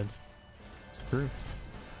mouse or head. True.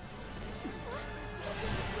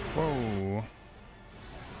 Whoa.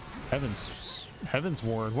 Heaven's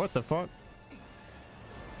Ward. What the fuck?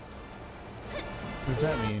 What does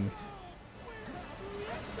that mean?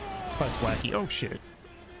 Plus wacky. Oh shit.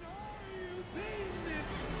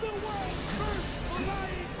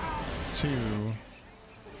 Two.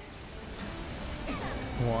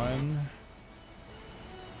 One.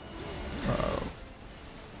 Uh-oh.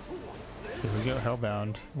 Here we go,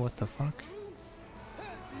 Hellbound. What the fuck?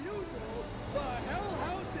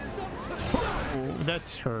 Oh,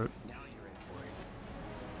 that's hurt.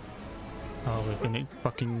 Oh, we're gonna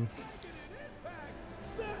fucking...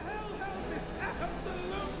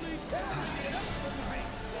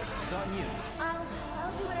 It's on you. I'll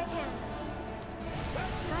do what I can.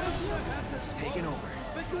 Taking over.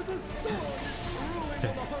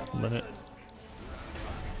 Okay, limit.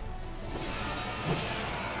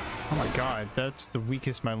 Oh my god, that's the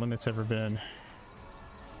weakest my limit's ever been.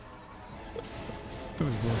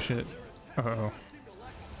 Ooh, bullshit. Uh-oh.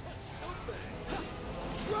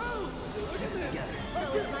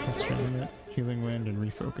 Let's try limit, healing wind, and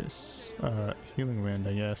refocus. Healing wind,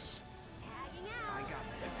 I guess.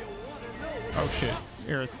 Oh shit,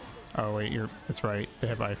 Aerith. Oh wait, that's right. They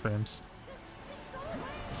have iframes.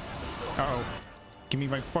 Uh-oh. Give me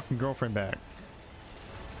my fucking girlfriend back.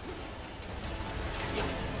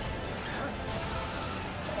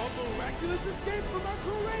 A miraculous escape from a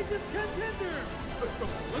courageous contender.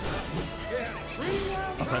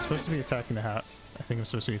 Oh, am I supposed to be attacking the hat? I think I'm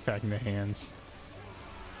supposed to be attacking the hands.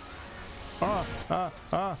 Ah! Ah!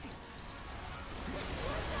 Ah!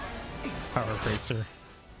 Power Bracer.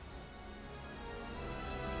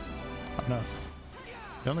 Oh no.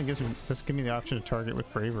 It only gives me, doesn't give me the option to target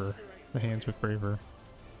with Braver. The hands with Braver.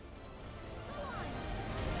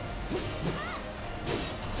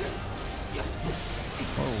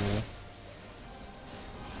 Whoa.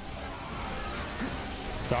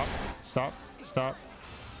 Stop. Stop. Stop.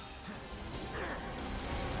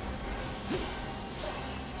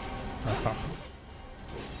 Uh-huh.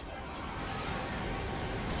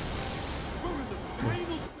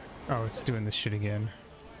 Oh, it's doing this shit again.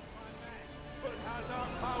 But has our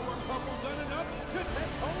power couple done enough to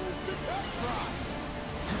take home the cup prize?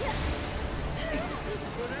 This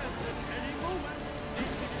could end at any moment.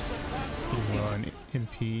 One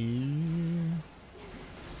MP.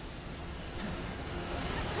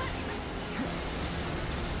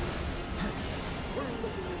 We're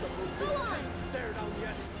looking at the most intense stare down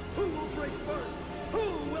yet. Who will break first? Who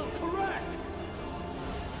will correct?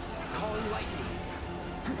 Calling lightning.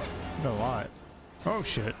 A lot. Oh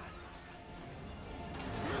shit.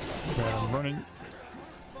 Man, I'm running.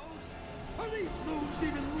 Are these moves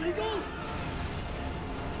even legal?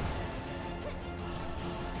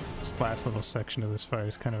 This last little section of this fight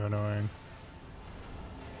is kind of annoying.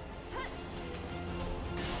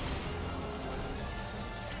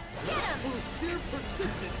 Sheer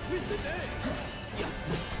persistence win the day.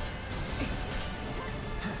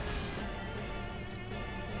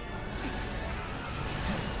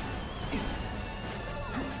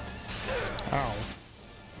 Ow.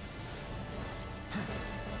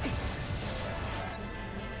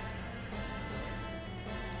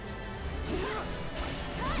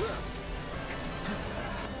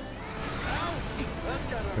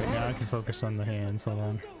 Right now I can focus on the hands, hold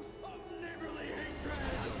on.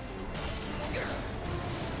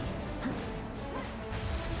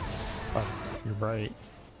 Oh, you're right.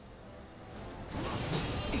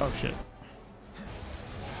 Oh shit.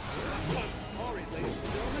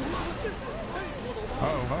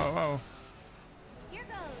 Oh. Here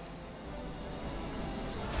goes.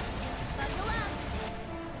 Buckle up.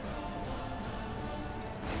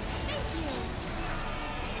 Thank you.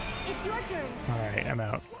 It's your turn. Alright, I'm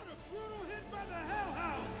out.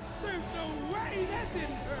 There's no way that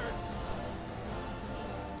didn't hurt.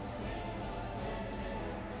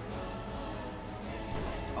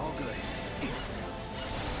 All good.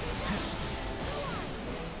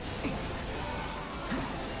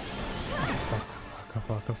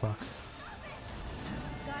 Fuck.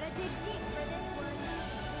 Gotta take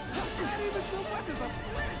Not even so much as a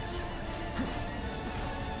flinch!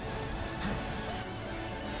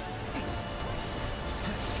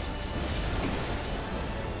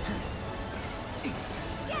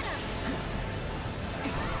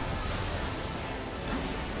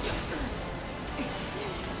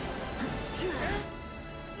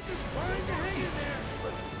 Trying to hang in there,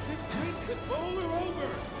 but the twin could bowl her over.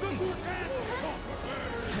 The Bhutan will conquer her.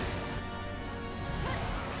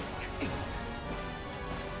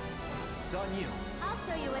 It's on you. I'll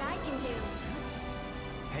show you what I can do.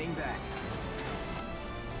 Hang back.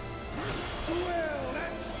 Well,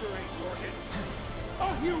 that sure ain't working. A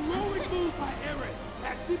heroic move by Erin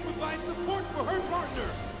as she provides support for her partner.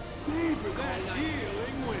 Savor that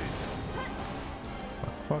healing wind.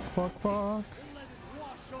 Fuck, fuck, fuck. Let it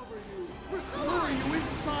wash over you. Restore you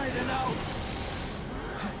inside and out.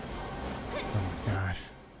 Oh my god.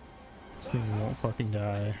 This thing won't fucking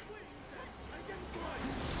die.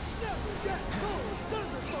 Never get sold,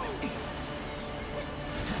 Thunderbolt.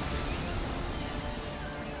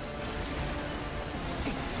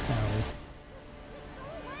 Ow.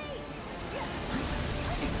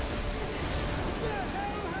 The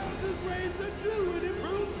hellhouses raised the new and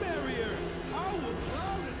improved barrier. How will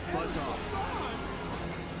Cloud and Buzz off.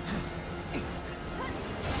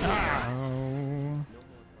 Ow.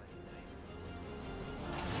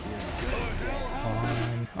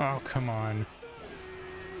 Fine. Oh, come on.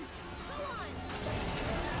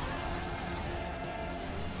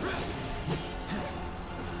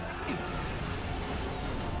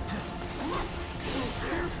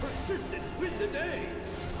 Sheer persistence win the day.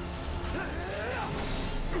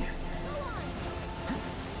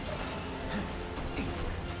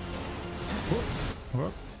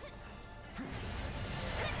 Whoop.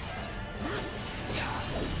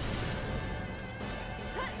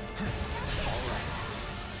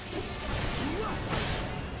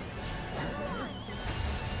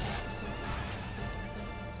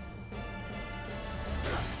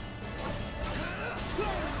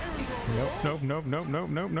 Nope, nope, nope, nope,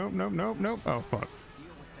 nope, nope, nope, nope, nope. Oh, fuck.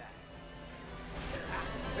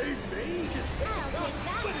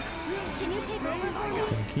 Can you take over for me?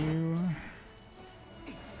 Thank you.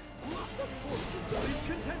 The fortunes of these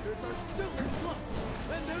contenders are still in flux,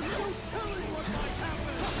 and there's no telling what might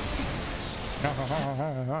happen.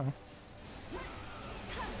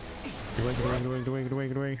 Get away, get away, get away, get away, get away,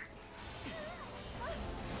 get away.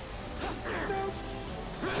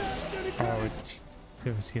 Oh,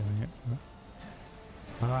 it was healing it.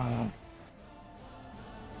 Ah.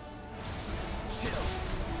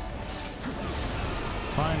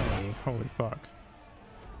 Finally, holy fuck.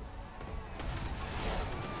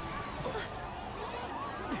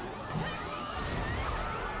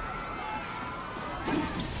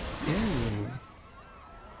 Ew.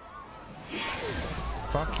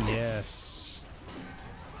 Fuck yes.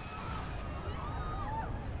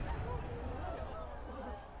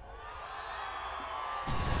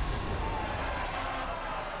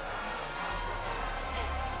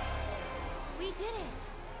 We did it.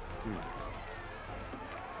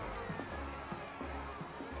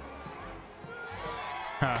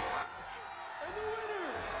 Ha. And the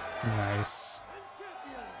winners Nice. and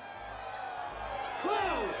champions,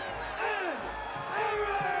 Cloud and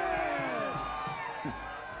Aaron!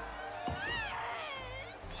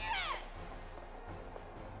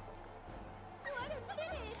 What a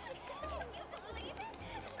finish! Can you believe it?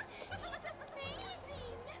 That was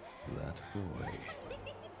amazing! That boy.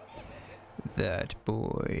 That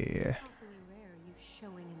boy. Awfully rare you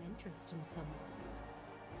showing an interest in someone.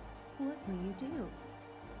 What will you do?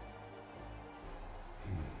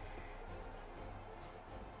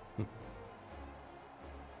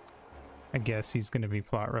 I guess he's gonna be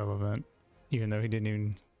plot relevant, even though he didn't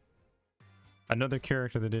even. Another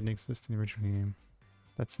character that didn't exist in the original game.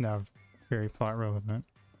 That's now very plot relevant.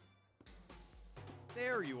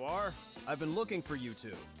 There you are. I've been looking for you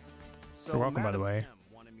two. So You're welcome, by the Madam way. M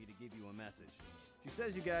wanted me to give you a message. She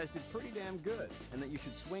says you guys did pretty damn good, and that you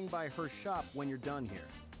should swing by her shop when you're done here.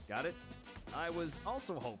 Got it? I was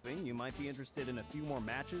also hoping you might be interested in a few more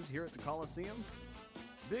matches here at the Coliseum.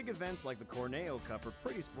 Big events like the Corneo Cup are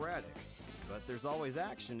pretty sporadic, but there's always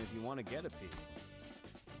action if you want to get a piece.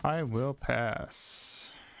 I will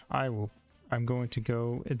pass. I'm going to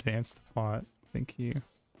go advance the plot. Thank you.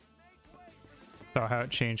 Saw how it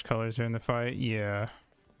changed colors during the fight? Yeah.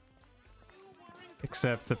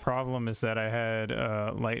 Except the problem is that I had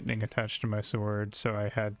lightning attached to my sword, so I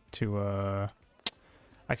had to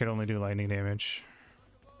I could only do lightning damage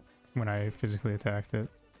when I physically attacked it.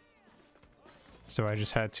 So I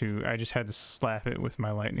just had to slap it with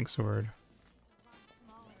my lightning sword.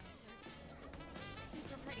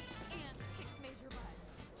 Super pretty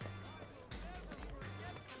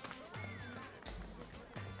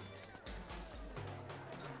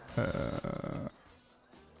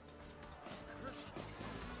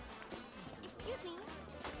Excuse me.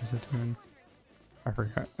 What's it doing? I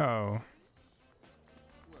forgot. Oh.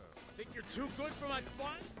 Think you're too good for my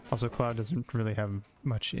fun? Also, Cloud doesn't really have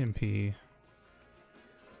much MP.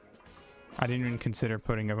 I didn't even consider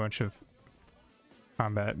putting a bunch of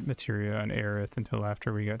combat materia on Aerith until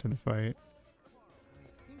after we got to the fight.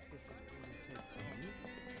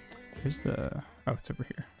 Here's the... Oh, it's over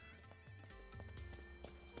here.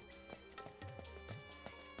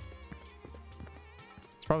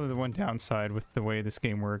 It's probably the one downside with the way this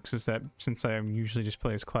game works is that since I usually just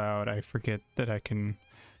play as Cloud, I forget that I can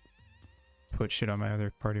put shit on my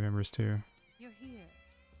other party members too. You're here.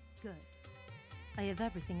 Good. I have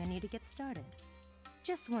everything I need to get started.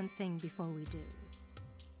 Just one thing before we do.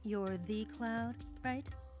 You're the Cloud, right?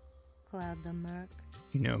 Cloud the Merc.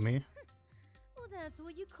 You know me? Well, that's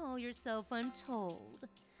what you call yourself, I'm told.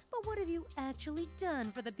 But what have you actually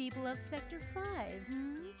done for the people of Sector 5,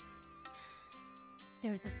 hmm?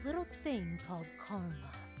 There's this little thing called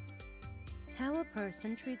karma. How a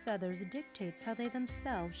person treats others dictates how they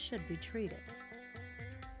themselves should be treated.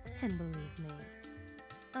 And believe me,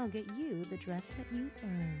 I'll get you the dress that you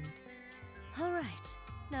earned. Alright,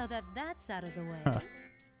 now that that's out of the way,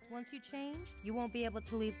 once you change, you won't be able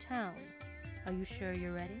to leave town. Are you sure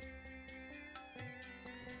you're ready?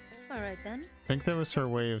 Alright then. I think that was her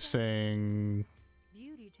way of saying...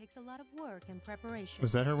 Beauty takes a lot of work and preparation.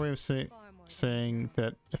 Was that her way of saying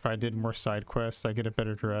that if I did more side quests, I get a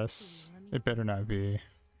better dress? It better not be.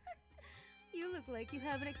 You look like you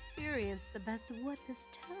haven't experienced the best of what this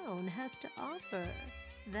town has to offer.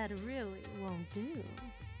 That really won't do.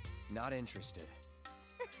 Not interested.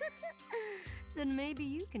 Then maybe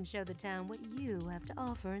you can show the town what you have to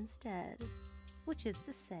offer instead. Which is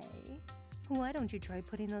to say, why don't you try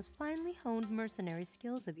putting those finely honed mercenary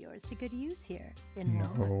skills of yours to good use here in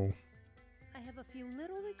Walmart? No. I have a few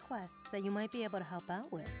little requests that you might be able to help out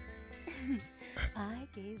with. I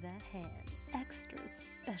gave that hand extra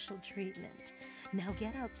special treatment. Now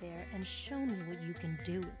get out there and show me what you can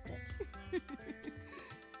do with it.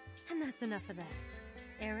 And that's enough of that.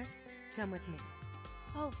 Aerith, come with me.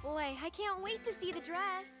 Oh boy, I can't wait to see the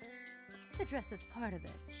dress. The dress is part of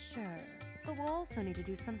it, sure. But we'll also need to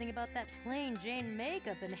do something about that plain Jane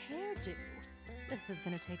makeup and hairdo. This is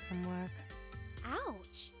gonna take some work.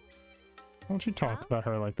 Ouch! Why don't you talk about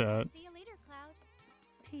her like that? See you later, Cloud.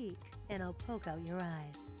 Peek, and I'll poke out your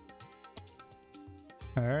eyes.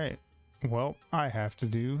 Alright. Well, I have to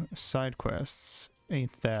do side quests.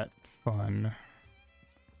 Ain't that fun?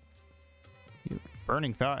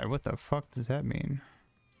 Burning thigh, what the fuck does that mean?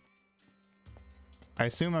 I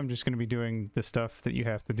assume I'm just going to be doing the stuff that you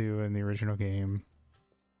have to do in the original game.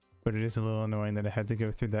 But it is a little annoying that I had to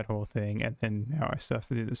go through that whole thing and then now I still have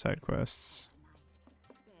to do the side quests.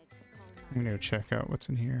 I'm gonna go check out what's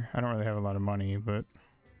in here. I don't really have a lot of money, but...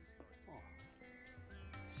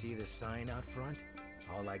 See the sign out front?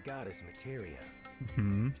 All I got is materia.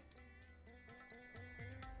 Hmm.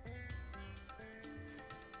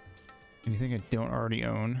 Anything I don't already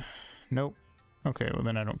own? Nope. Okay, well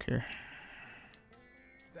then I don't care.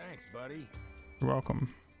 Thanks, buddy. You're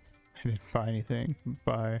welcome. I didn't buy anything.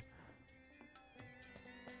 Bye.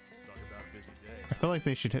 I feel like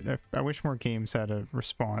they should hit... I wish more games had a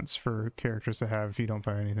response for characters to have if you don't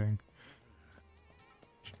buy anything.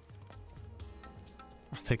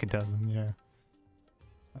 I'll take a dozen, yeah.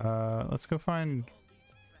 Let's go find...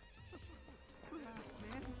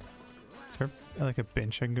 Is there like a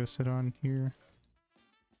bench I can go sit on here?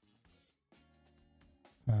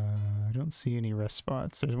 I don't see any rest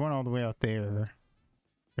spots. There's one all the way out there,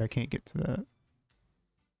 but I can't get to that.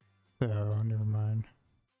 So, never mind.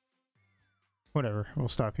 Whatever, we'll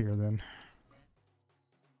stop here then.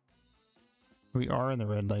 We are in the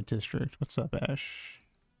red light district. What's up, Ash?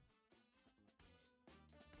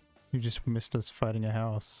 You just missed us fighting a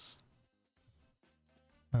house.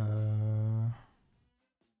 Yeah.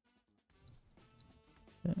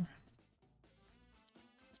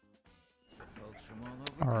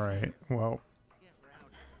 Alright, well.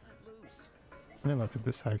 Let me look at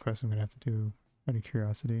this side quest I'm gonna have to do out of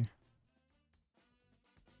curiosity.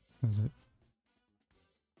 Is it?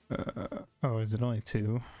 Oh, is it only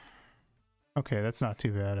 2? Okay, that's not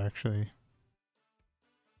too bad actually.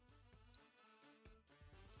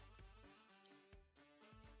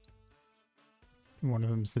 One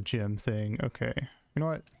of them's the gym thing. Okay. You know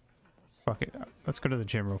what? Fuck it. Let's go to the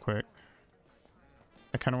gym real quick.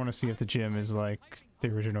 I kind of want to see if the gym is like the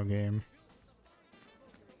original game.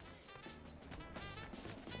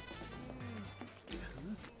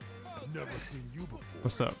 Never seen you before.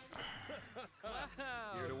 What's up?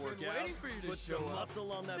 Here to work out? waiting for you to Put show some up.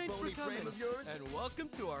 muscle on that Thanks bony for coming, frame of yours. and welcome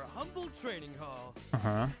to our humble training hall.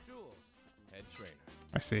 Uh-huh. Jules, head trainer.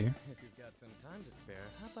 I see. If you've got some time to spare,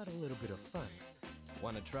 how about a little bit of fun?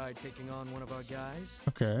 Want to try taking on one of our guys?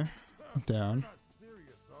 Okay. I'm down. Not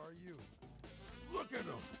serious, are you? Look at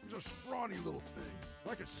him. He's a scrawny little thing.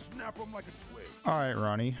 I could snap him like a twig. All right,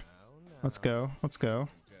 Ronnie. Let's go. Let's go.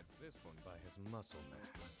 Judge this one by his muscle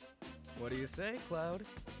mass. What do you say, Cloud?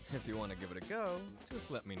 If you want to give it a go,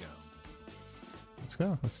 just let me know. Let's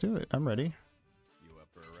go. Let's do it. I'm ready. You up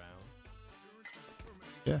for a round?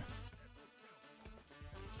 Yeah.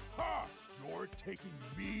 Ha! You're taking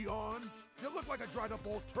me on? You look like a dried up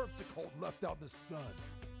old terpsichore left out in the sun.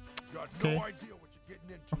 You got no Okay. idea what you're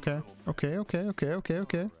getting into. Okay.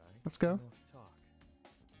 Okay. Let's go.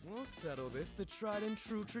 We'll settle this the tried and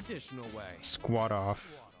true traditional way. Squat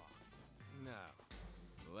off. Now,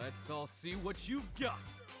 let's all see what you've got.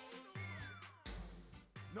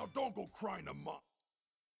 Now don't go crying to mom.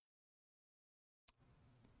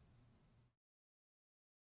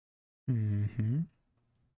 Mm-hmm.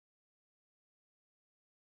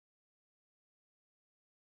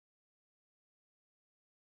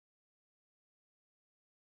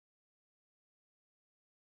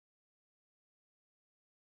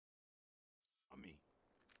 Me.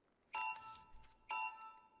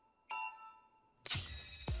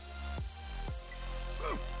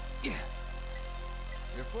 Yeah.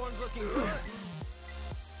 Your form's looking good.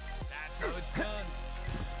 That's how it's done.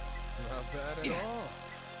 Not bad at all.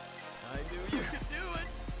 I knew you could do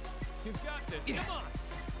it. You've got this. Come on.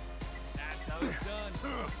 That's how it's done.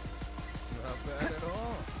 Not bad at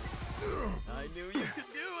all. I knew you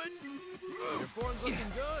could do it. Your form's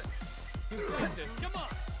looking good. You've got this. Come on.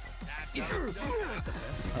 That's how it's done.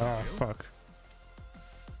 Oh, fuck.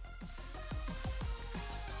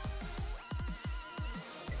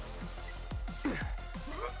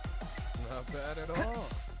 Not bad at all.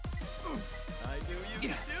 I knew you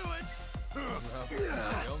could do it. Not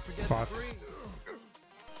bad. Don't forget Fuck. to breathe.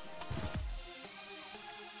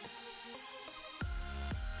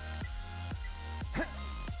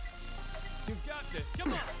 You've got this.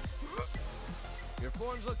 Come on. Your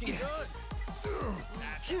form's looking good.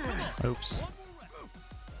 That's it. Come on. Oops.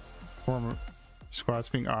 Form squats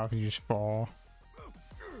being off, you just fall.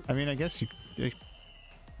 I mean, I guess you,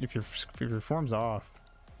 if your form's off,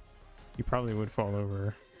 you probably would fall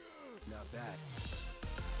over. Not bad.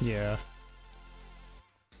 Yeah.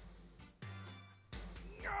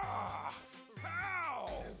 Ah!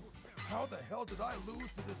 Ow! How the hell did I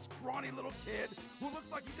lose to this scrawny little kid who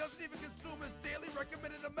looks like he doesn't even consume his daily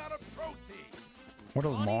recommended amount of protein? What a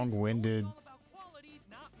long-winded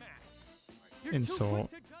You're insult.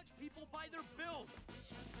 too quick to judge people by their build.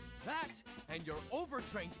 That and your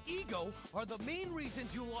overtrained ego are the main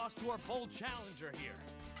reasons you lost to our bold challenger here.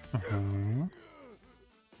 Uh-huh.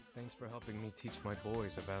 Thanks for helping me teach my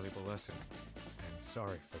boys a valuable lesson. And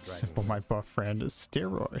sorry for dragging Simple, you. my buff friend is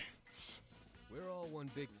steroids. We're all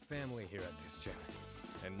one big family here at this gym.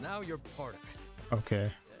 And now you're part of it. Okay.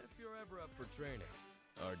 If you're ever up for training,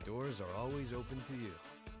 our doors are always open to you.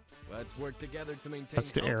 Let's work together to maintain.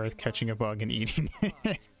 That's to Aerith catching a bug and eating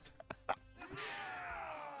it.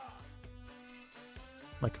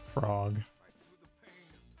 Like a frog.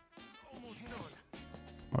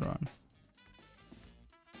 Hold on.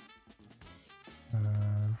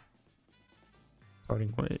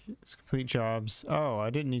 Starting ways. Complete jobs. Oh, I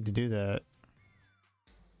didn't need to do that.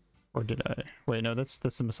 Or did I? Wait, no, that's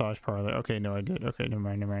the massage parlor. Okay, no, I did. Okay, never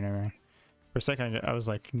mind. For a second, I was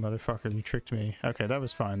like, motherfucker, you tricked me. Okay, that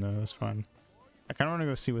was fine, though. That was fun. I kind of want to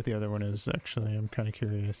go see what the other one is, actually. I'm kind of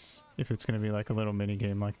curious if it's going to be like a little mini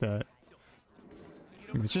game like that.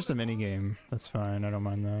 If it's just a mini game, that's fine. I don't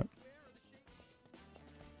mind that.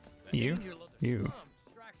 You?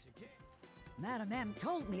 Madam M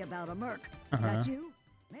told me about a merc. Uh-huh. That you?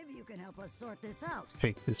 Maybe you can help us sort this out.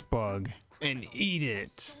 Take this bug and eat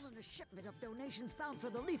it. Stolen a shipment of donations bound for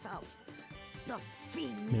the Leaf House. The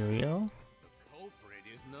fiends. Muriel? The culprit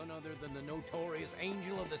is none other than the notorious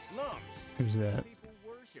Angel of the Slums. Who's that? People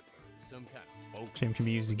worship her, some kind of folk. Gem can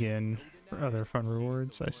be used again for other fun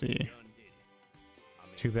rewards. I see.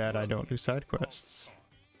 Too bad I don't do side quests.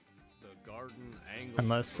 The garden angle.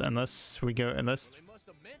 Unless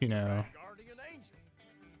you know,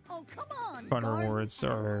 Oh, come on. fun Garden. rewards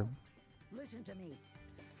are Listen to me.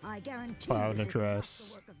 I guarantee Cloud this address.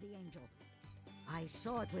 is not the work of the angel. I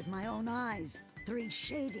saw it with my own eyes. 3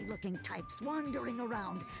 shady-looking types wandering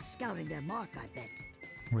around, scouting their mark, I bet.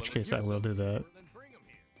 in which case I will do that.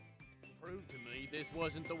 Prove to me this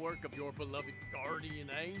wasn't the work of your beloved guardian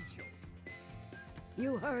angel.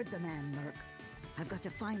 You heard the man, Merc. I've got to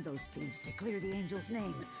find those thieves to clear the angel's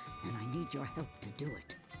name, and I need your help to do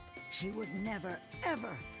it. She would never,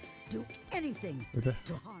 ever do anything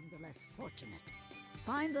to harm the less fortunate.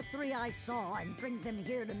 Find the 3 I saw and bring them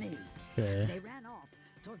here to me. Okay. They ran off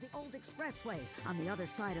toward the old expressway on the other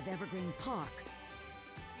side of Evergreen Park.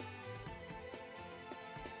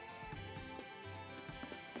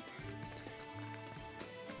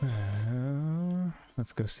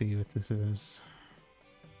 Let's go see what this is.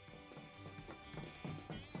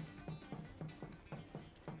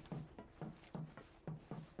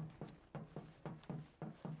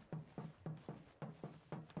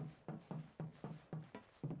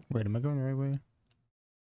 Wait, am I going the right way?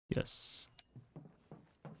 Yes.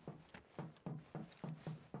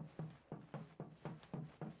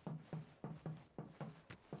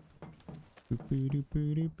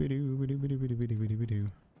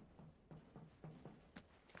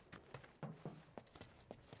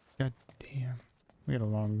 God damn. We got a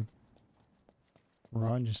long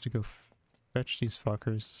run just to go fetch these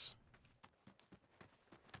fuckers.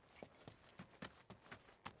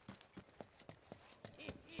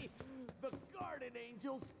 The guardian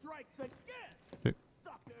angel strikes again!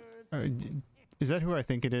 Suckers! Is that who I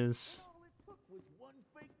think it is? All it took was one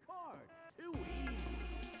fake card. Too easy.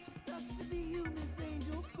 Sucks to be you, Miss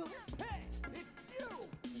Angel, but hey, it's you!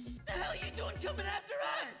 The hell you doing coming after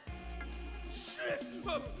us? Shit!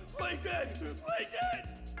 Play dead! Play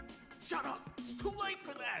dead! Shut up! It's too late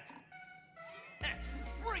for that!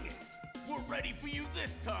 Bring it! We're ready for you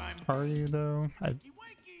this time! Are you though?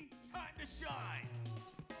 Wakey, time to shine!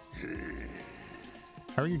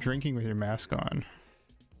 How are you drinking with your mask on?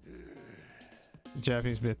 The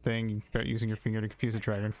Japanese bit thing about using your finger to confuse a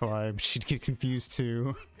dragonfly, but she'd get confused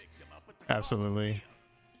too. Absolutely.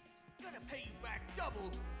 Gonna pay you back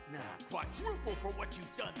double, nah, quadruple for what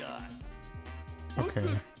you've done to us.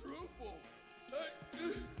 Okay.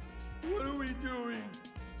 What are we doing?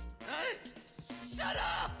 Huh? Shut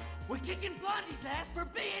up! We're kicking Blondie's ass for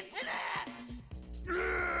being an ass!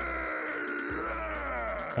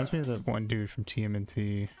 Reminds me of that one dude from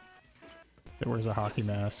TMNT that wears a hockey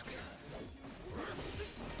mask.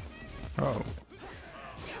 Oh.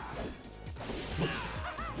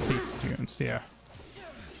 These tunes, yeah.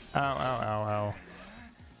 Ow, ow, ow, ow.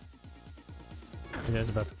 You guys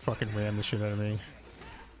about to fucking ram the shit out of me.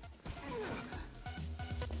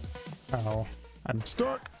 Ow. I'm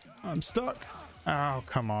stuck! I'm stuck! Oh,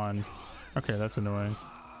 come on. Okay, that's annoying.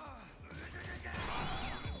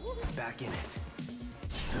 Back in it.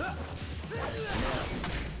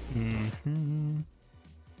 Mm-hmm.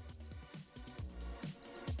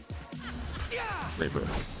 Labor.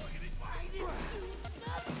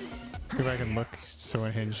 Go back and look. So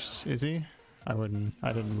unhinged is he? I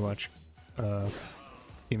didn't watch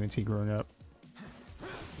TMNT growing up.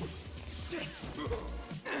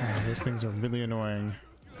 Oh, those things are really annoying.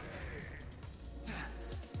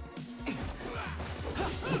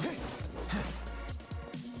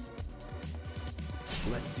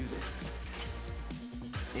 Let's do this.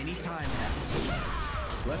 Anytime now.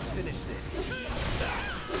 Let's finish this.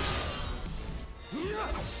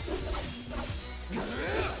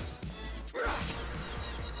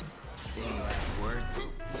 Any last words?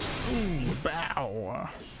 Ooh, bow.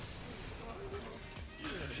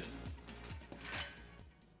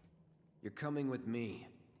 You're coming with me.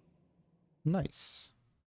 Nice.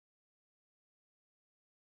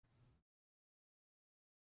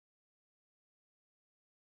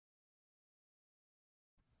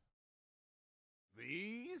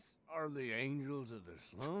 These are the angels of the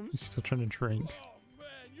slums? He's still trying to drink. Oh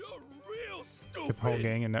man, you're real stupid! Get the whole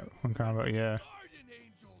gang in that one combo, yeah. Guardian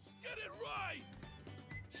angels, get it right!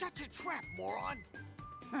 Shut your trap, moron!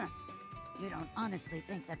 Huh. You don't honestly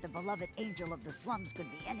think that the beloved angel of the slums could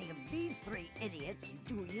be any of these 3 idiots,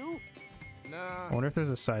 do you? Nah. I wonder if there's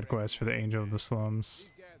a side quest for the Angel of the Slums.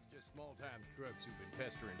 These guys are just small-time crooks who've been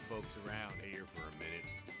pestering folks around here for a minute.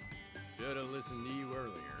 Should have listened to you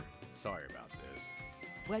earlier. Sorry about this.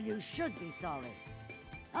 Well, you should be sorry.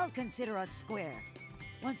 I'll consider us square,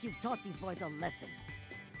 once you've taught these boys a lesson.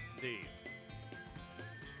 Deal.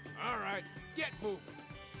 All right, get moving.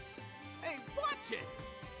 Hey, watch it!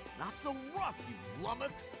 Not so rough, you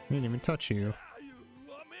lummox! He didn't even touch you. You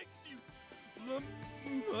lummox, you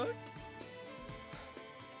lummox!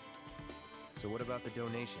 So what about the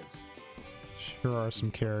donations? Sure are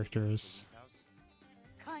some characters.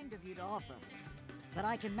 Kind of you to offer, but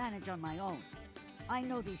I can manage on my own. I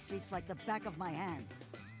know these streets like the back of my hand.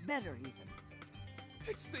 Better, even.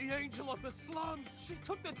 It's the angel of the slums! She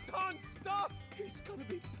took the Don's stuff! He's gonna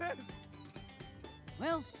be pissed!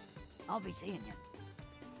 Well, I'll be seeing you.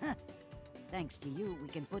 Huh. Thanks to you, we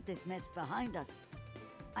can put this mess behind us.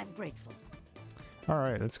 I'm grateful. All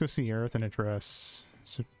right, let's go see Aerith and address,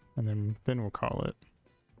 so, and then we'll call it.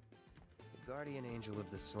 The guardian angel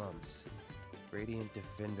of the slums, radiant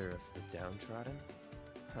defender of the downtrodden.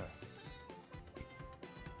 Huh.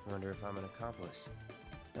 Wonder if I'm an accomplice.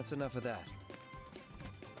 That's enough of that.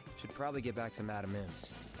 Should probably get back to Madame M's.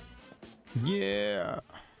 Yeah.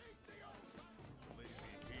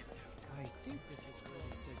 I think this is where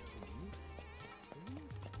they said to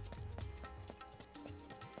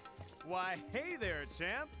you. Why, hey there,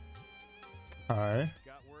 champ! Hi.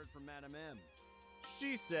 Got word from Madame M.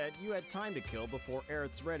 She said you had time to kill before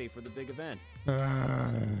Aerith's ready for the big event.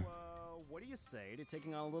 What do you say to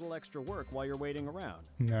taking on a little extra work while you're waiting around?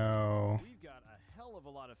 No. We've got a hell of a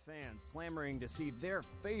lot of fans clamoring to see their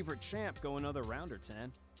favorite champ go another round or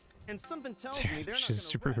 10. And something tells me they're not She's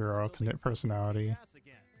superhero alternate personality. Now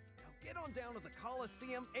get on down to the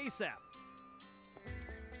Coliseum ASAP.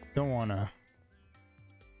 Don't wanna.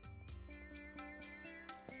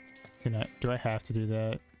 Do I have to do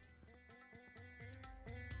that?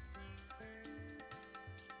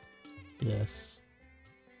 Yes.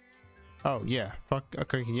 Oh yeah. Fuck.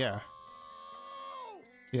 Okay. Yeah.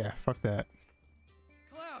 Yeah. Fuck that.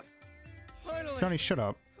 Cloud! Finally! Johnny, shut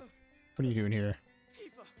up. What are you doing here?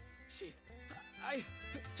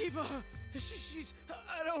 Tifa, she's,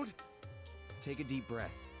 I don't... Take a deep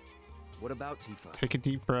breath. What about Tifa? Take a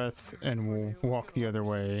deep breath and we'll walk the other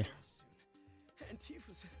way. And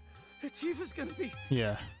Tifa's gonna be...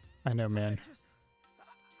 Yeah, I know, man.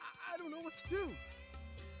 I don't know what to do.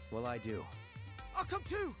 Well, I do. I'll come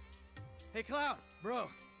too. Hey, Cloud, bro.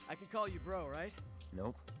 I can call you bro, right?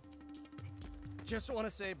 Nope. Just want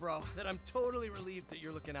to say, bro, that I'm totally relieved that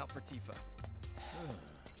you're looking out for Tifa.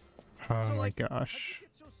 Oh So, my like, gosh. how'd you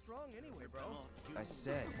get so strong anyway, bro? I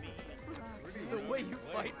said. The way you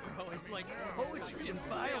fight, bro, is like poetry and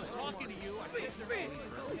violence. Talking to you,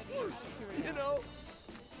 You know,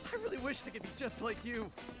 I really wish I could be just like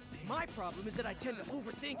you. My problem is that I tend to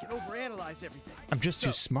overthink and overanalyze everything. I'm just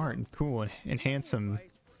too smart and cool and handsome.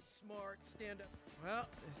 Smart, stand up. Well,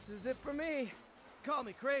 this is it for me. Call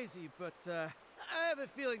me crazy, but I have a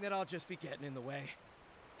feeling that I'll just be getting in the way.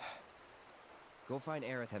 Go find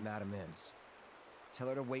Aerith at Madame M's. Tell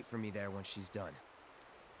her to wait for me there when she's done.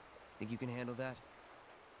 Think you can handle that?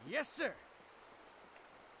 Yes, sir.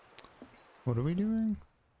 What are we doing?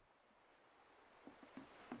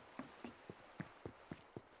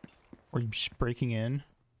 Are you just breaking in?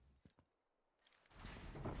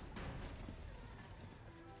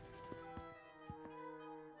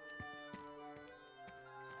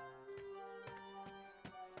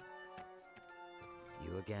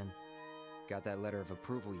 You again? Got that letter of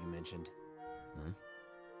approval you mentioned. Hmm?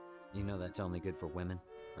 You know that's only good for women,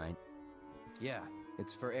 right? Yeah,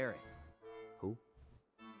 it's for Aerith. Who?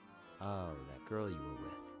 Oh, that girl you were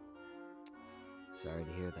with. Sorry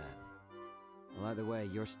to hear that. Well, either way,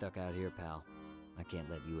 you're stuck out here, pal. I can't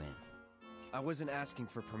let you in. I wasn't asking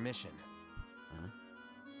for permission. Huh?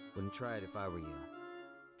 Wouldn't try it if I were you.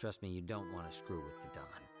 Trust me, you don't want to screw with the Don.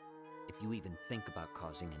 If you even think about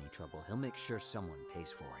causing any trouble, he'll make sure someone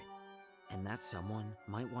pays for it. And that someone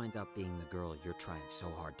might wind up being the girl you're trying so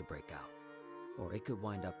hard to break out. Or it could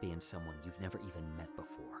wind up being someone you've never even met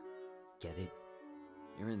before. Get it?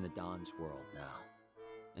 You're in the Don's world now.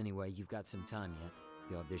 Anyway, you've got some time yet.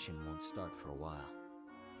 The audition won't start for a while.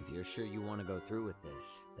 If you're sure you want to go through with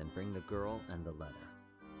this, then bring the girl and the letter.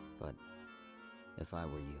 But if I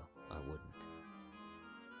were you, I wouldn't.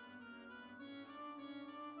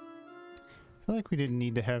 I feel like we didn't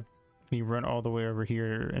need to have me run all the way over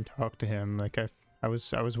here and talk to him. Like I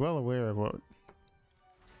was well aware of what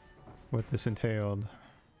this entailed.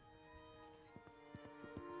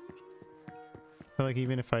 I feel like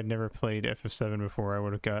even if I'd never played FF7 before, I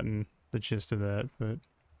would have gotten the gist of that, but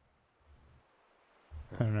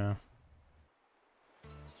I don't know.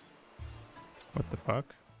 What the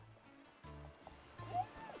fuck?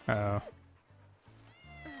 Oh.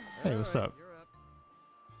 Hey, what's up? You're up.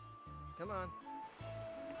 Come on.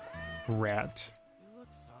 Rat. You look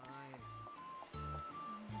fine.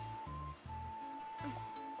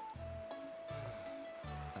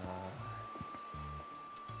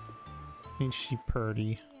 Ain't she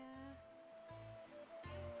purty?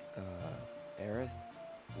 Aerith,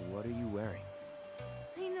 what are you wearing?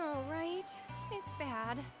 I know, right? It's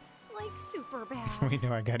bad. Like, super bad. We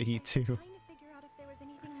know I gotta eat too. Trying to figure out if there was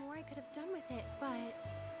anything more I could have done with it, but...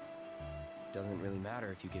 Doesn't really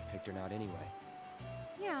matter if you get picked or not anyway.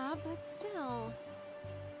 Yeah, but still.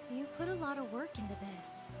 You put a lot of work into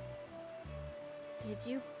this. Did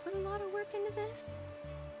you put a lot of work into this?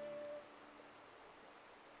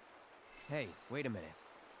 Hey, wait a minute.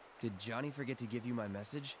 Did Johnny forget to give you my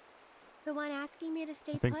message? The one asking me to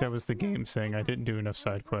stay I think put? that was the game saying I didn't do enough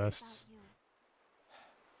side quests.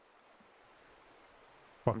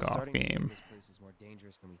 I'm Fuck off, starting to think game. this place is more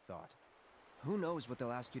dangerous than we thought. Who knows what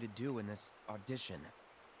they'll ask you to do in this audition?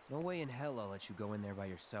 No way in hell I'll let you go in there by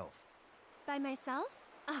yourself. By myself?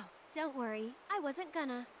 Oh, don't worry. I wasn't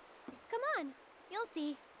gonna. Come on, you'll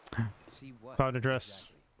see. See what? Cloud address.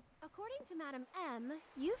 According to Madam M,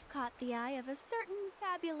 you've caught the eye of a certain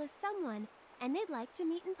fabulous someone, and they'd like to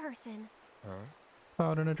meet in person. Huh?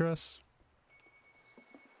 Cloud an address.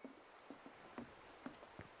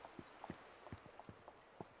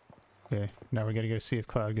 Okay, now we gotta go see if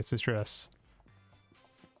Cloud gets his dress.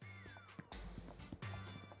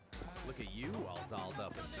 Look at you all dolled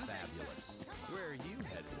up and fabulous. Where are you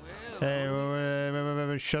headed? Hey,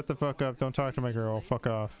 wait, shut the fuck up. Don't talk to my girl. Fuck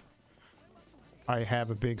off. I have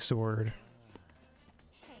a big sword.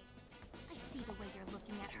 I see the way you're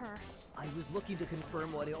looking at her. I was looking to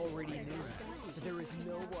confirm what I already knew. There is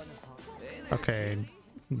no one. Okay,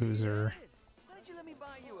 loser. Why don't you let me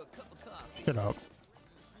buy you a cup of coffee? Shut up.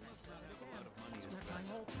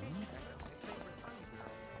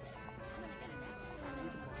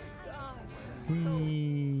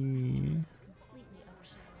 Whee.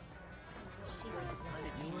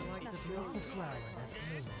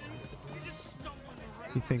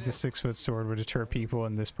 You think the 6-foot sword would deter people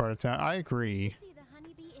in this part of town? I agree.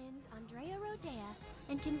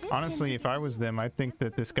 Honestly, if I was them, I'd think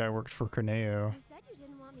that this guy worked for Corneo. You said you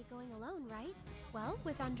didn't want me going alone, right? Well,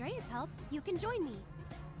 with Andrea's help, you can join me.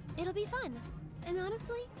 It'll be fun. And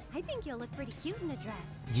honestly, I think you'll look pretty cute in a dress.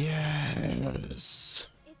 Yes.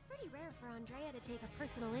 It's pretty rare for Andrea to take a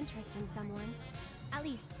personal interest in someone. At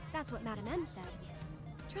least, that's what Madam M said.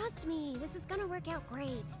 Trust me, this is gonna work out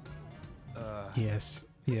great. Yes.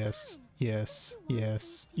 Yes. Yes.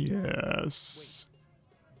 Yes. Yes.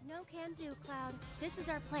 No can do, Cloud. This is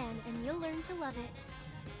our plan, and you'll learn to love it.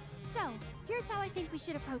 So, here's how I think we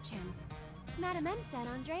should approach him. Madam M said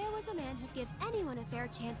Andrea was a man who'd give anyone a fair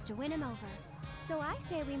chance to win him over. So I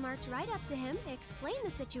say we march right up to him, explain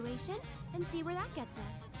the situation, and see where that gets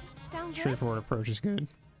us. Sound good? Straightforward approach is good.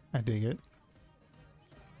 I dig it.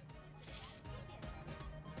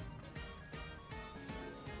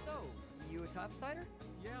 So, you a topsider?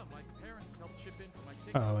 Yeah, my parents helped chip in for my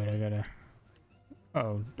ticket. Oh wait, I gotta.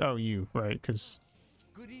 Oh, you right? Because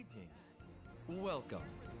Good evening. Welcome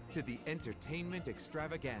to the entertainment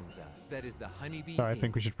extravaganza that is the Honeybee I Inn.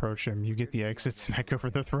 think we should approach him. You get the exits, and I go for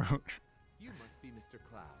the throat. You must be Mr.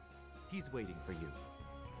 Cloud. He's waiting for you.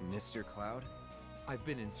 Mr. Cloud? I've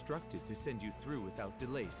been instructed to send you through without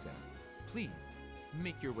delay, sir. Please,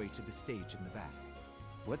 make your way to the stage in the back.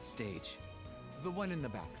 What stage? The one in the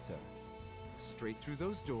back, sir. Straight through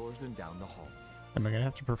those doors and down the hall. Am I gonna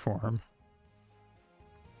have to perform?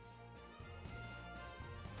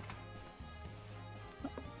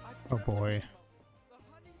 Oh boy.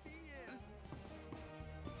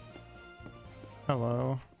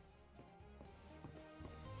 Hello.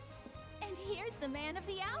 And here's the man of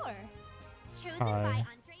the hour. Chosen Hi. by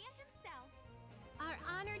Andrea himself, our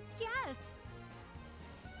honored guest.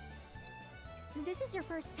 This is your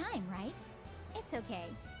first time, right? It's okay.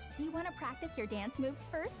 Do you want to practice your dance moves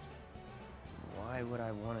first? Why would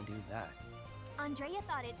I want to do that? Andrea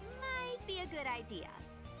thought it might be a good idea.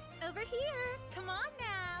 Over here. Come on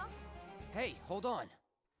now. Hey, hold on.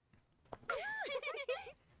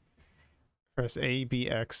 Press A, B,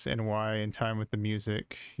 X, and Y in time with the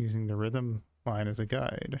music, using the rhythm line as a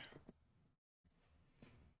guide.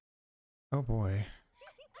 Oh boy.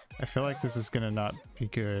 I feel like this is gonna not be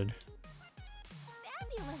good.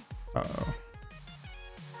 Fabulous. Uh-oh.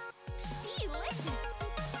 Delicious.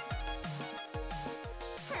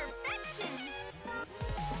 Perfection.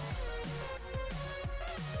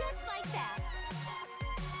 Just like that.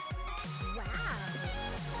 Wow.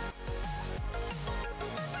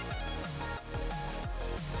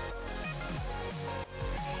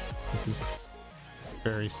 This is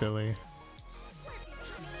very silly.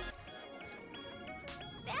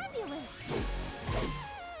 Fabulous.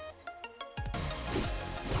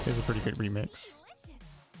 It's a pretty good remix.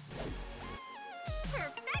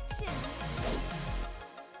 Perfection.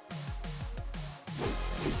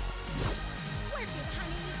 Work it,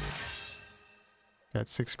 honey. Got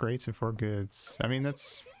 6 greats and 4 goods. I mean,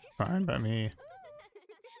 that's fine by me.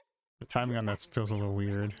 The timing on that feels a little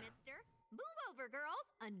weird. Move over, girls.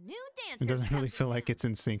 A new dancer. It doesn't really feel like it's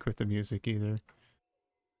in sync with the music either.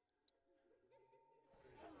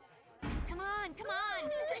 Come on, come on.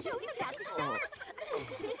 The show's about to start.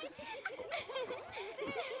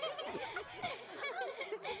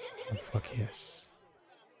 Oh, fuck yes.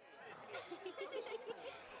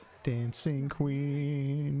 Dancing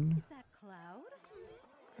Queen. Is that Cloud?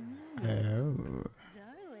 Oh.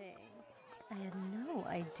 Darling, I had no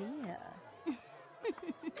idea. I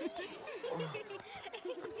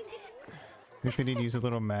think they need to use a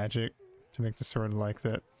little magic to make the sword like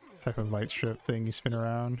that type of light strip thing you spin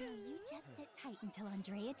around. You just sit tight until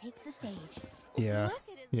Andrea takes the stage. Yeah.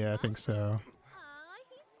 Yeah, I think so.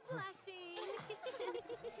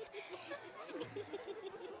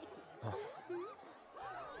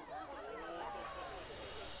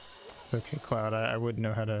 It's okay, Cloud. I wouldn't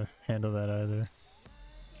know how to handle that either.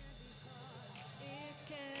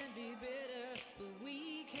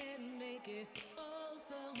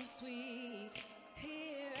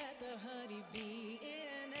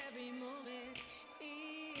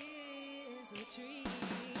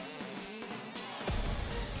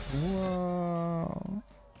 Whoa.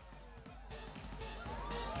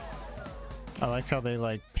 I like how they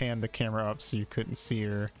like panned the camera up so you couldn't see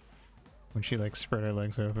her when she like spread her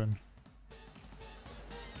legs open.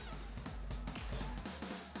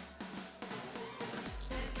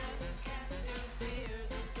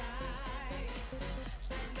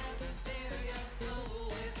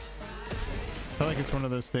 I feel like it's one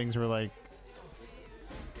of those things where like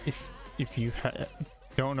if you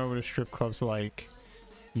don't know what a strip club's like,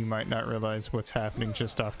 you might not realize what's happening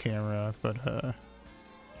just off camera, but I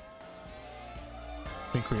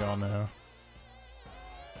think we all know.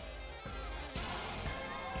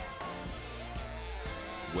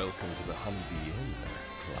 Welcome to the Humvee Inn,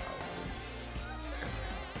 Cloud.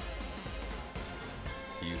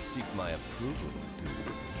 You seek my approval, do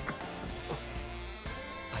you?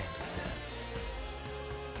 I understand.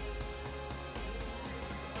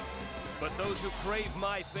 But those who crave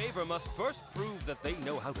my favor must first prove that they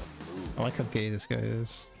know how to move. I like how gay this guy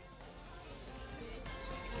is.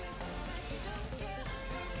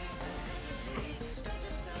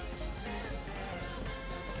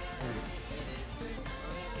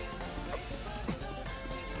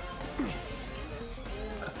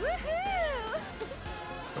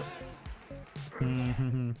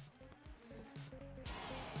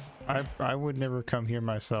 I would never come here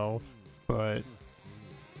myself, but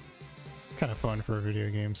kind of fun for a video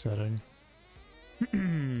game setting.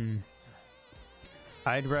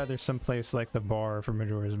 I'd rather someplace like the bar from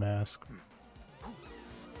Majora's Mask.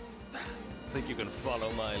 Think you can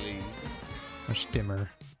follow my lead? Much dimmer.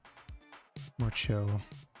 More chill.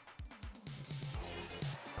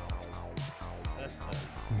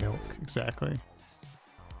 Milk, exactly.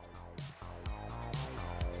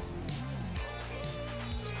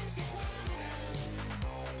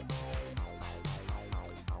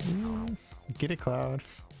 Get it, Cloud.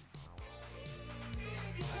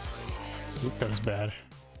 Oop, that was bad.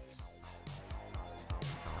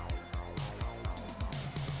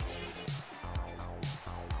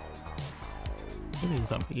 Maybe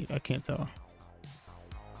he's on beat, I can't tell.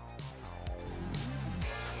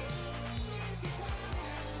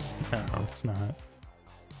 No, it's not.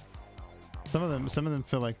 Some of them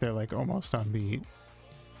feel like they're like almost on beat.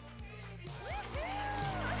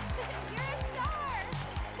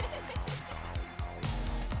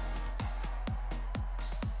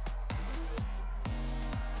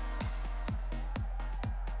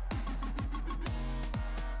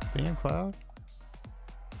 Damn, Cloud.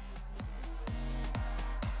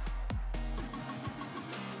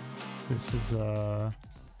 This is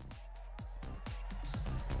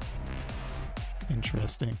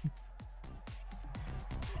interesting.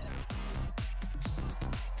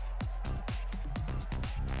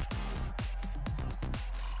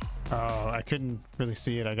 Oh, I couldn't really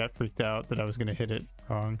see it. I got freaked out that I was gonna hit it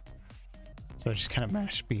wrong. So I just kind of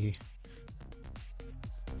mashed B.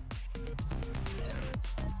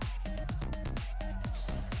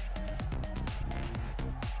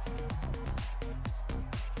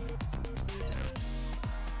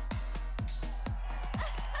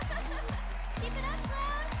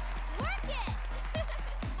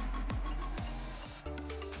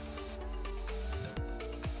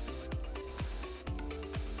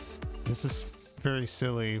 This is very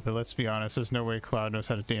silly, but let's be honest, there's no way Cloud knows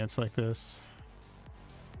how to dance like this.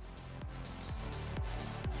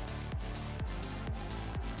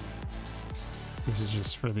 This is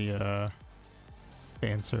just for the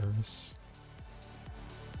fan service.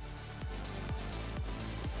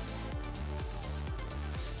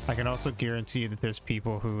 I can also guarantee that there's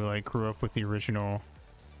people who like grew up with the original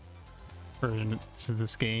version to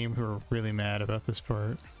this game who are really mad about this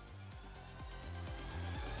part.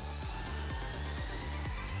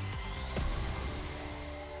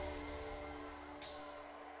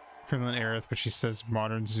 Kremlin Aerith, but she says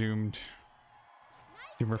modern zoomed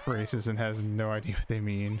humor phrases and has no idea what they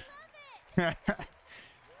mean.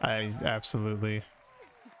 I absolutely.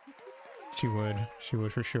 She would. She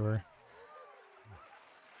would for sure.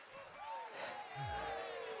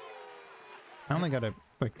 I only got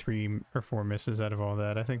like 3 or 4 misses out of all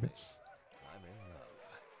that. I think that's... I'm in love.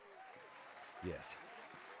 Yes.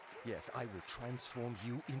 Yes, I will transform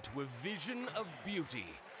you into a vision of beauty.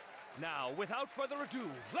 Now, without further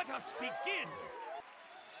ado, let us begin!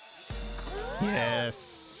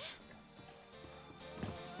 Yes!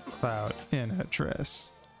 Cloud in a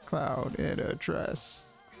dress. Cloud in a dress.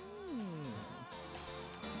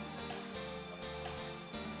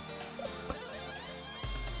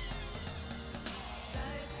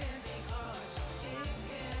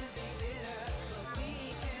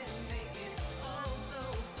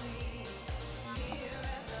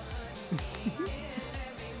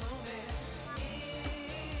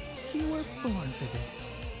 You were born for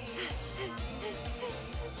this.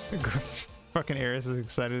 Fucking Eris is as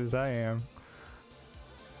excited as I am.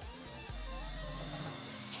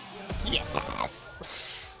 Yes!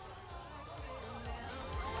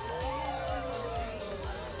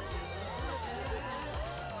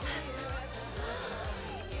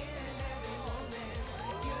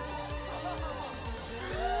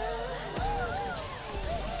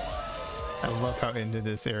 I love how into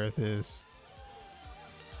this Aerith is.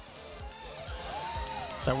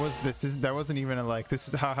 That wasn't even a like this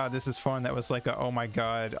is haha this is fun. That was like a oh my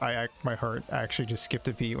god, my heart actually just skipped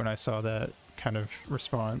a beat when I saw that kind of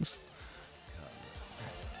response.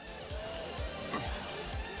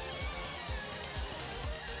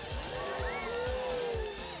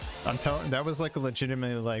 I'm telling, that was like a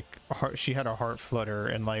legitimately like heart, she had a heart flutter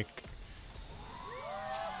and like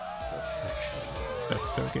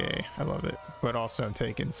that's so gay. I love it, but also I'm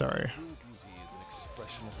taken. Sorry.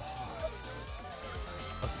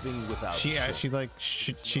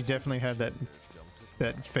 She definitely had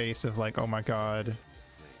that face of like, oh my god,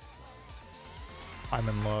 I'm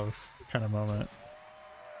in love kind of moment.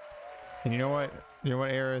 And you know what,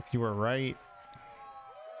 Aerith, you were right.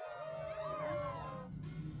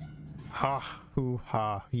 Ha hoo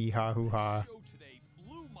ha hee ha hoo ha.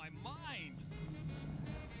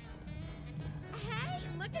 Hey,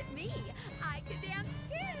 look at me! I can dance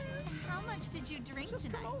too! How much did you drink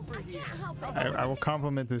tonight? I can't help it. I will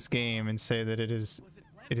compliment this game and say that it has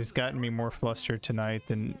gotten me more flustered tonight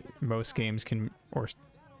than most games can, or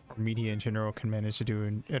media in general can manage to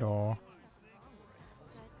do at all.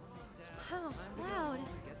 Oh, Cloud.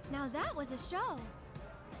 Now that was a show.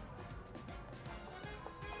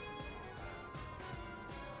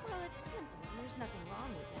 Well, it's simple. There's nothing wrong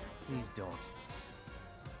with that. Please don't.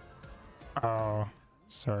 Oh,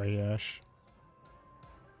 sorry, Yash.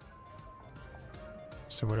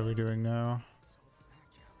 So what are we doing now?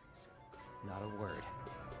 Not a word.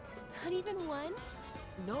 Not even one?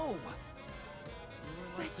 No!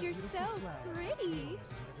 But you're so pretty.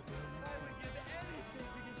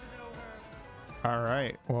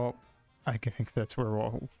 Alright, well, I think that's where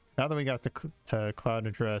we'll... Now that we got to Cloud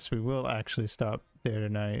address, we will actually stop there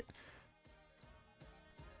tonight.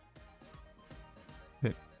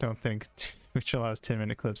 Don't think which allows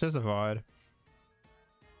 10-minute clips. There's a VOD.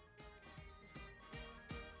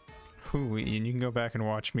 Ooh, and you can go back and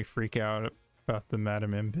watch me freak out about the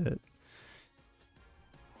Madam M bit.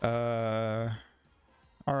 Alright,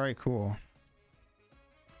 cool.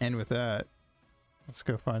 And with that, let's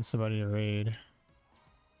go find somebody to raid.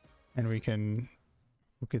 And we'll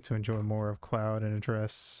get to enjoy more of Cloud and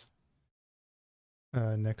address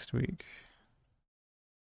next week.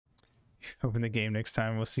 Open the game next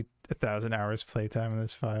time, we'll see 1,000 hours playtime in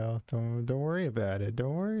this file. Don't worry about it.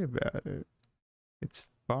 Don't worry about it. It's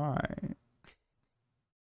fine.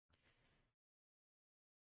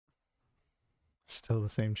 Still the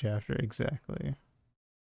same chapter, exactly.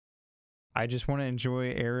 I just want to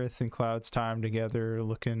enjoy Aerith and Cloud's time together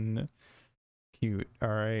looking cute.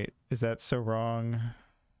 Alright, is that so wrong?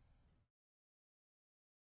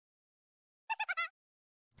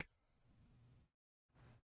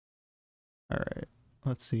 Alright,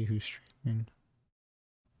 let's see who's streaming.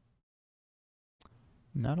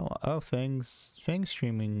 Not a lot. Oh, Fang's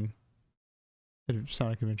streaming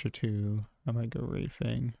Sonic Adventure 2. I might go raid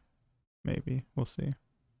Fang. Maybe. We'll see.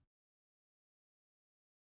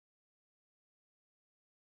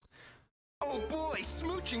 Oh boy,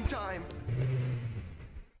 smooching time!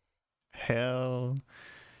 Hell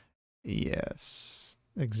yes.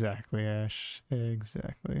 Exactly, Ash.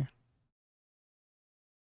 Exactly.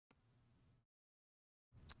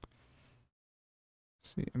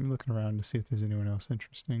 See, I'm looking around to see if there's anyone else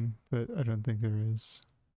interesting, but I don't think there is.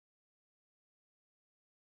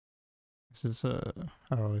 What's his,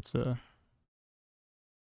 oh, it's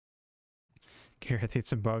Gareth ate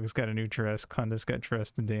some bugs, got a new dress. Clendis got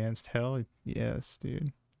dressed and danced. Hell yes,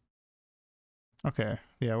 dude. Okay,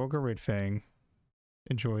 yeah, we'll go raid Fang.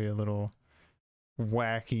 Enjoy a little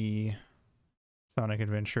wacky Sonic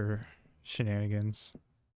Adventure shenanigans.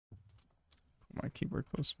 Put my keyboard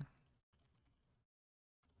closer.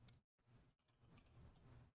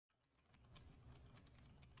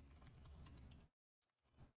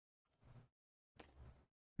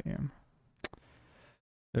 Bam.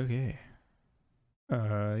 Okay.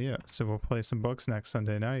 Yeah, so we'll play some Bugs next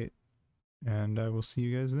Sunday night. And I will see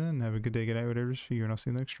you guys then. Have a good day, good night, whatever's for you, and I'll see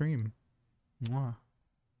you next stream. Mwah.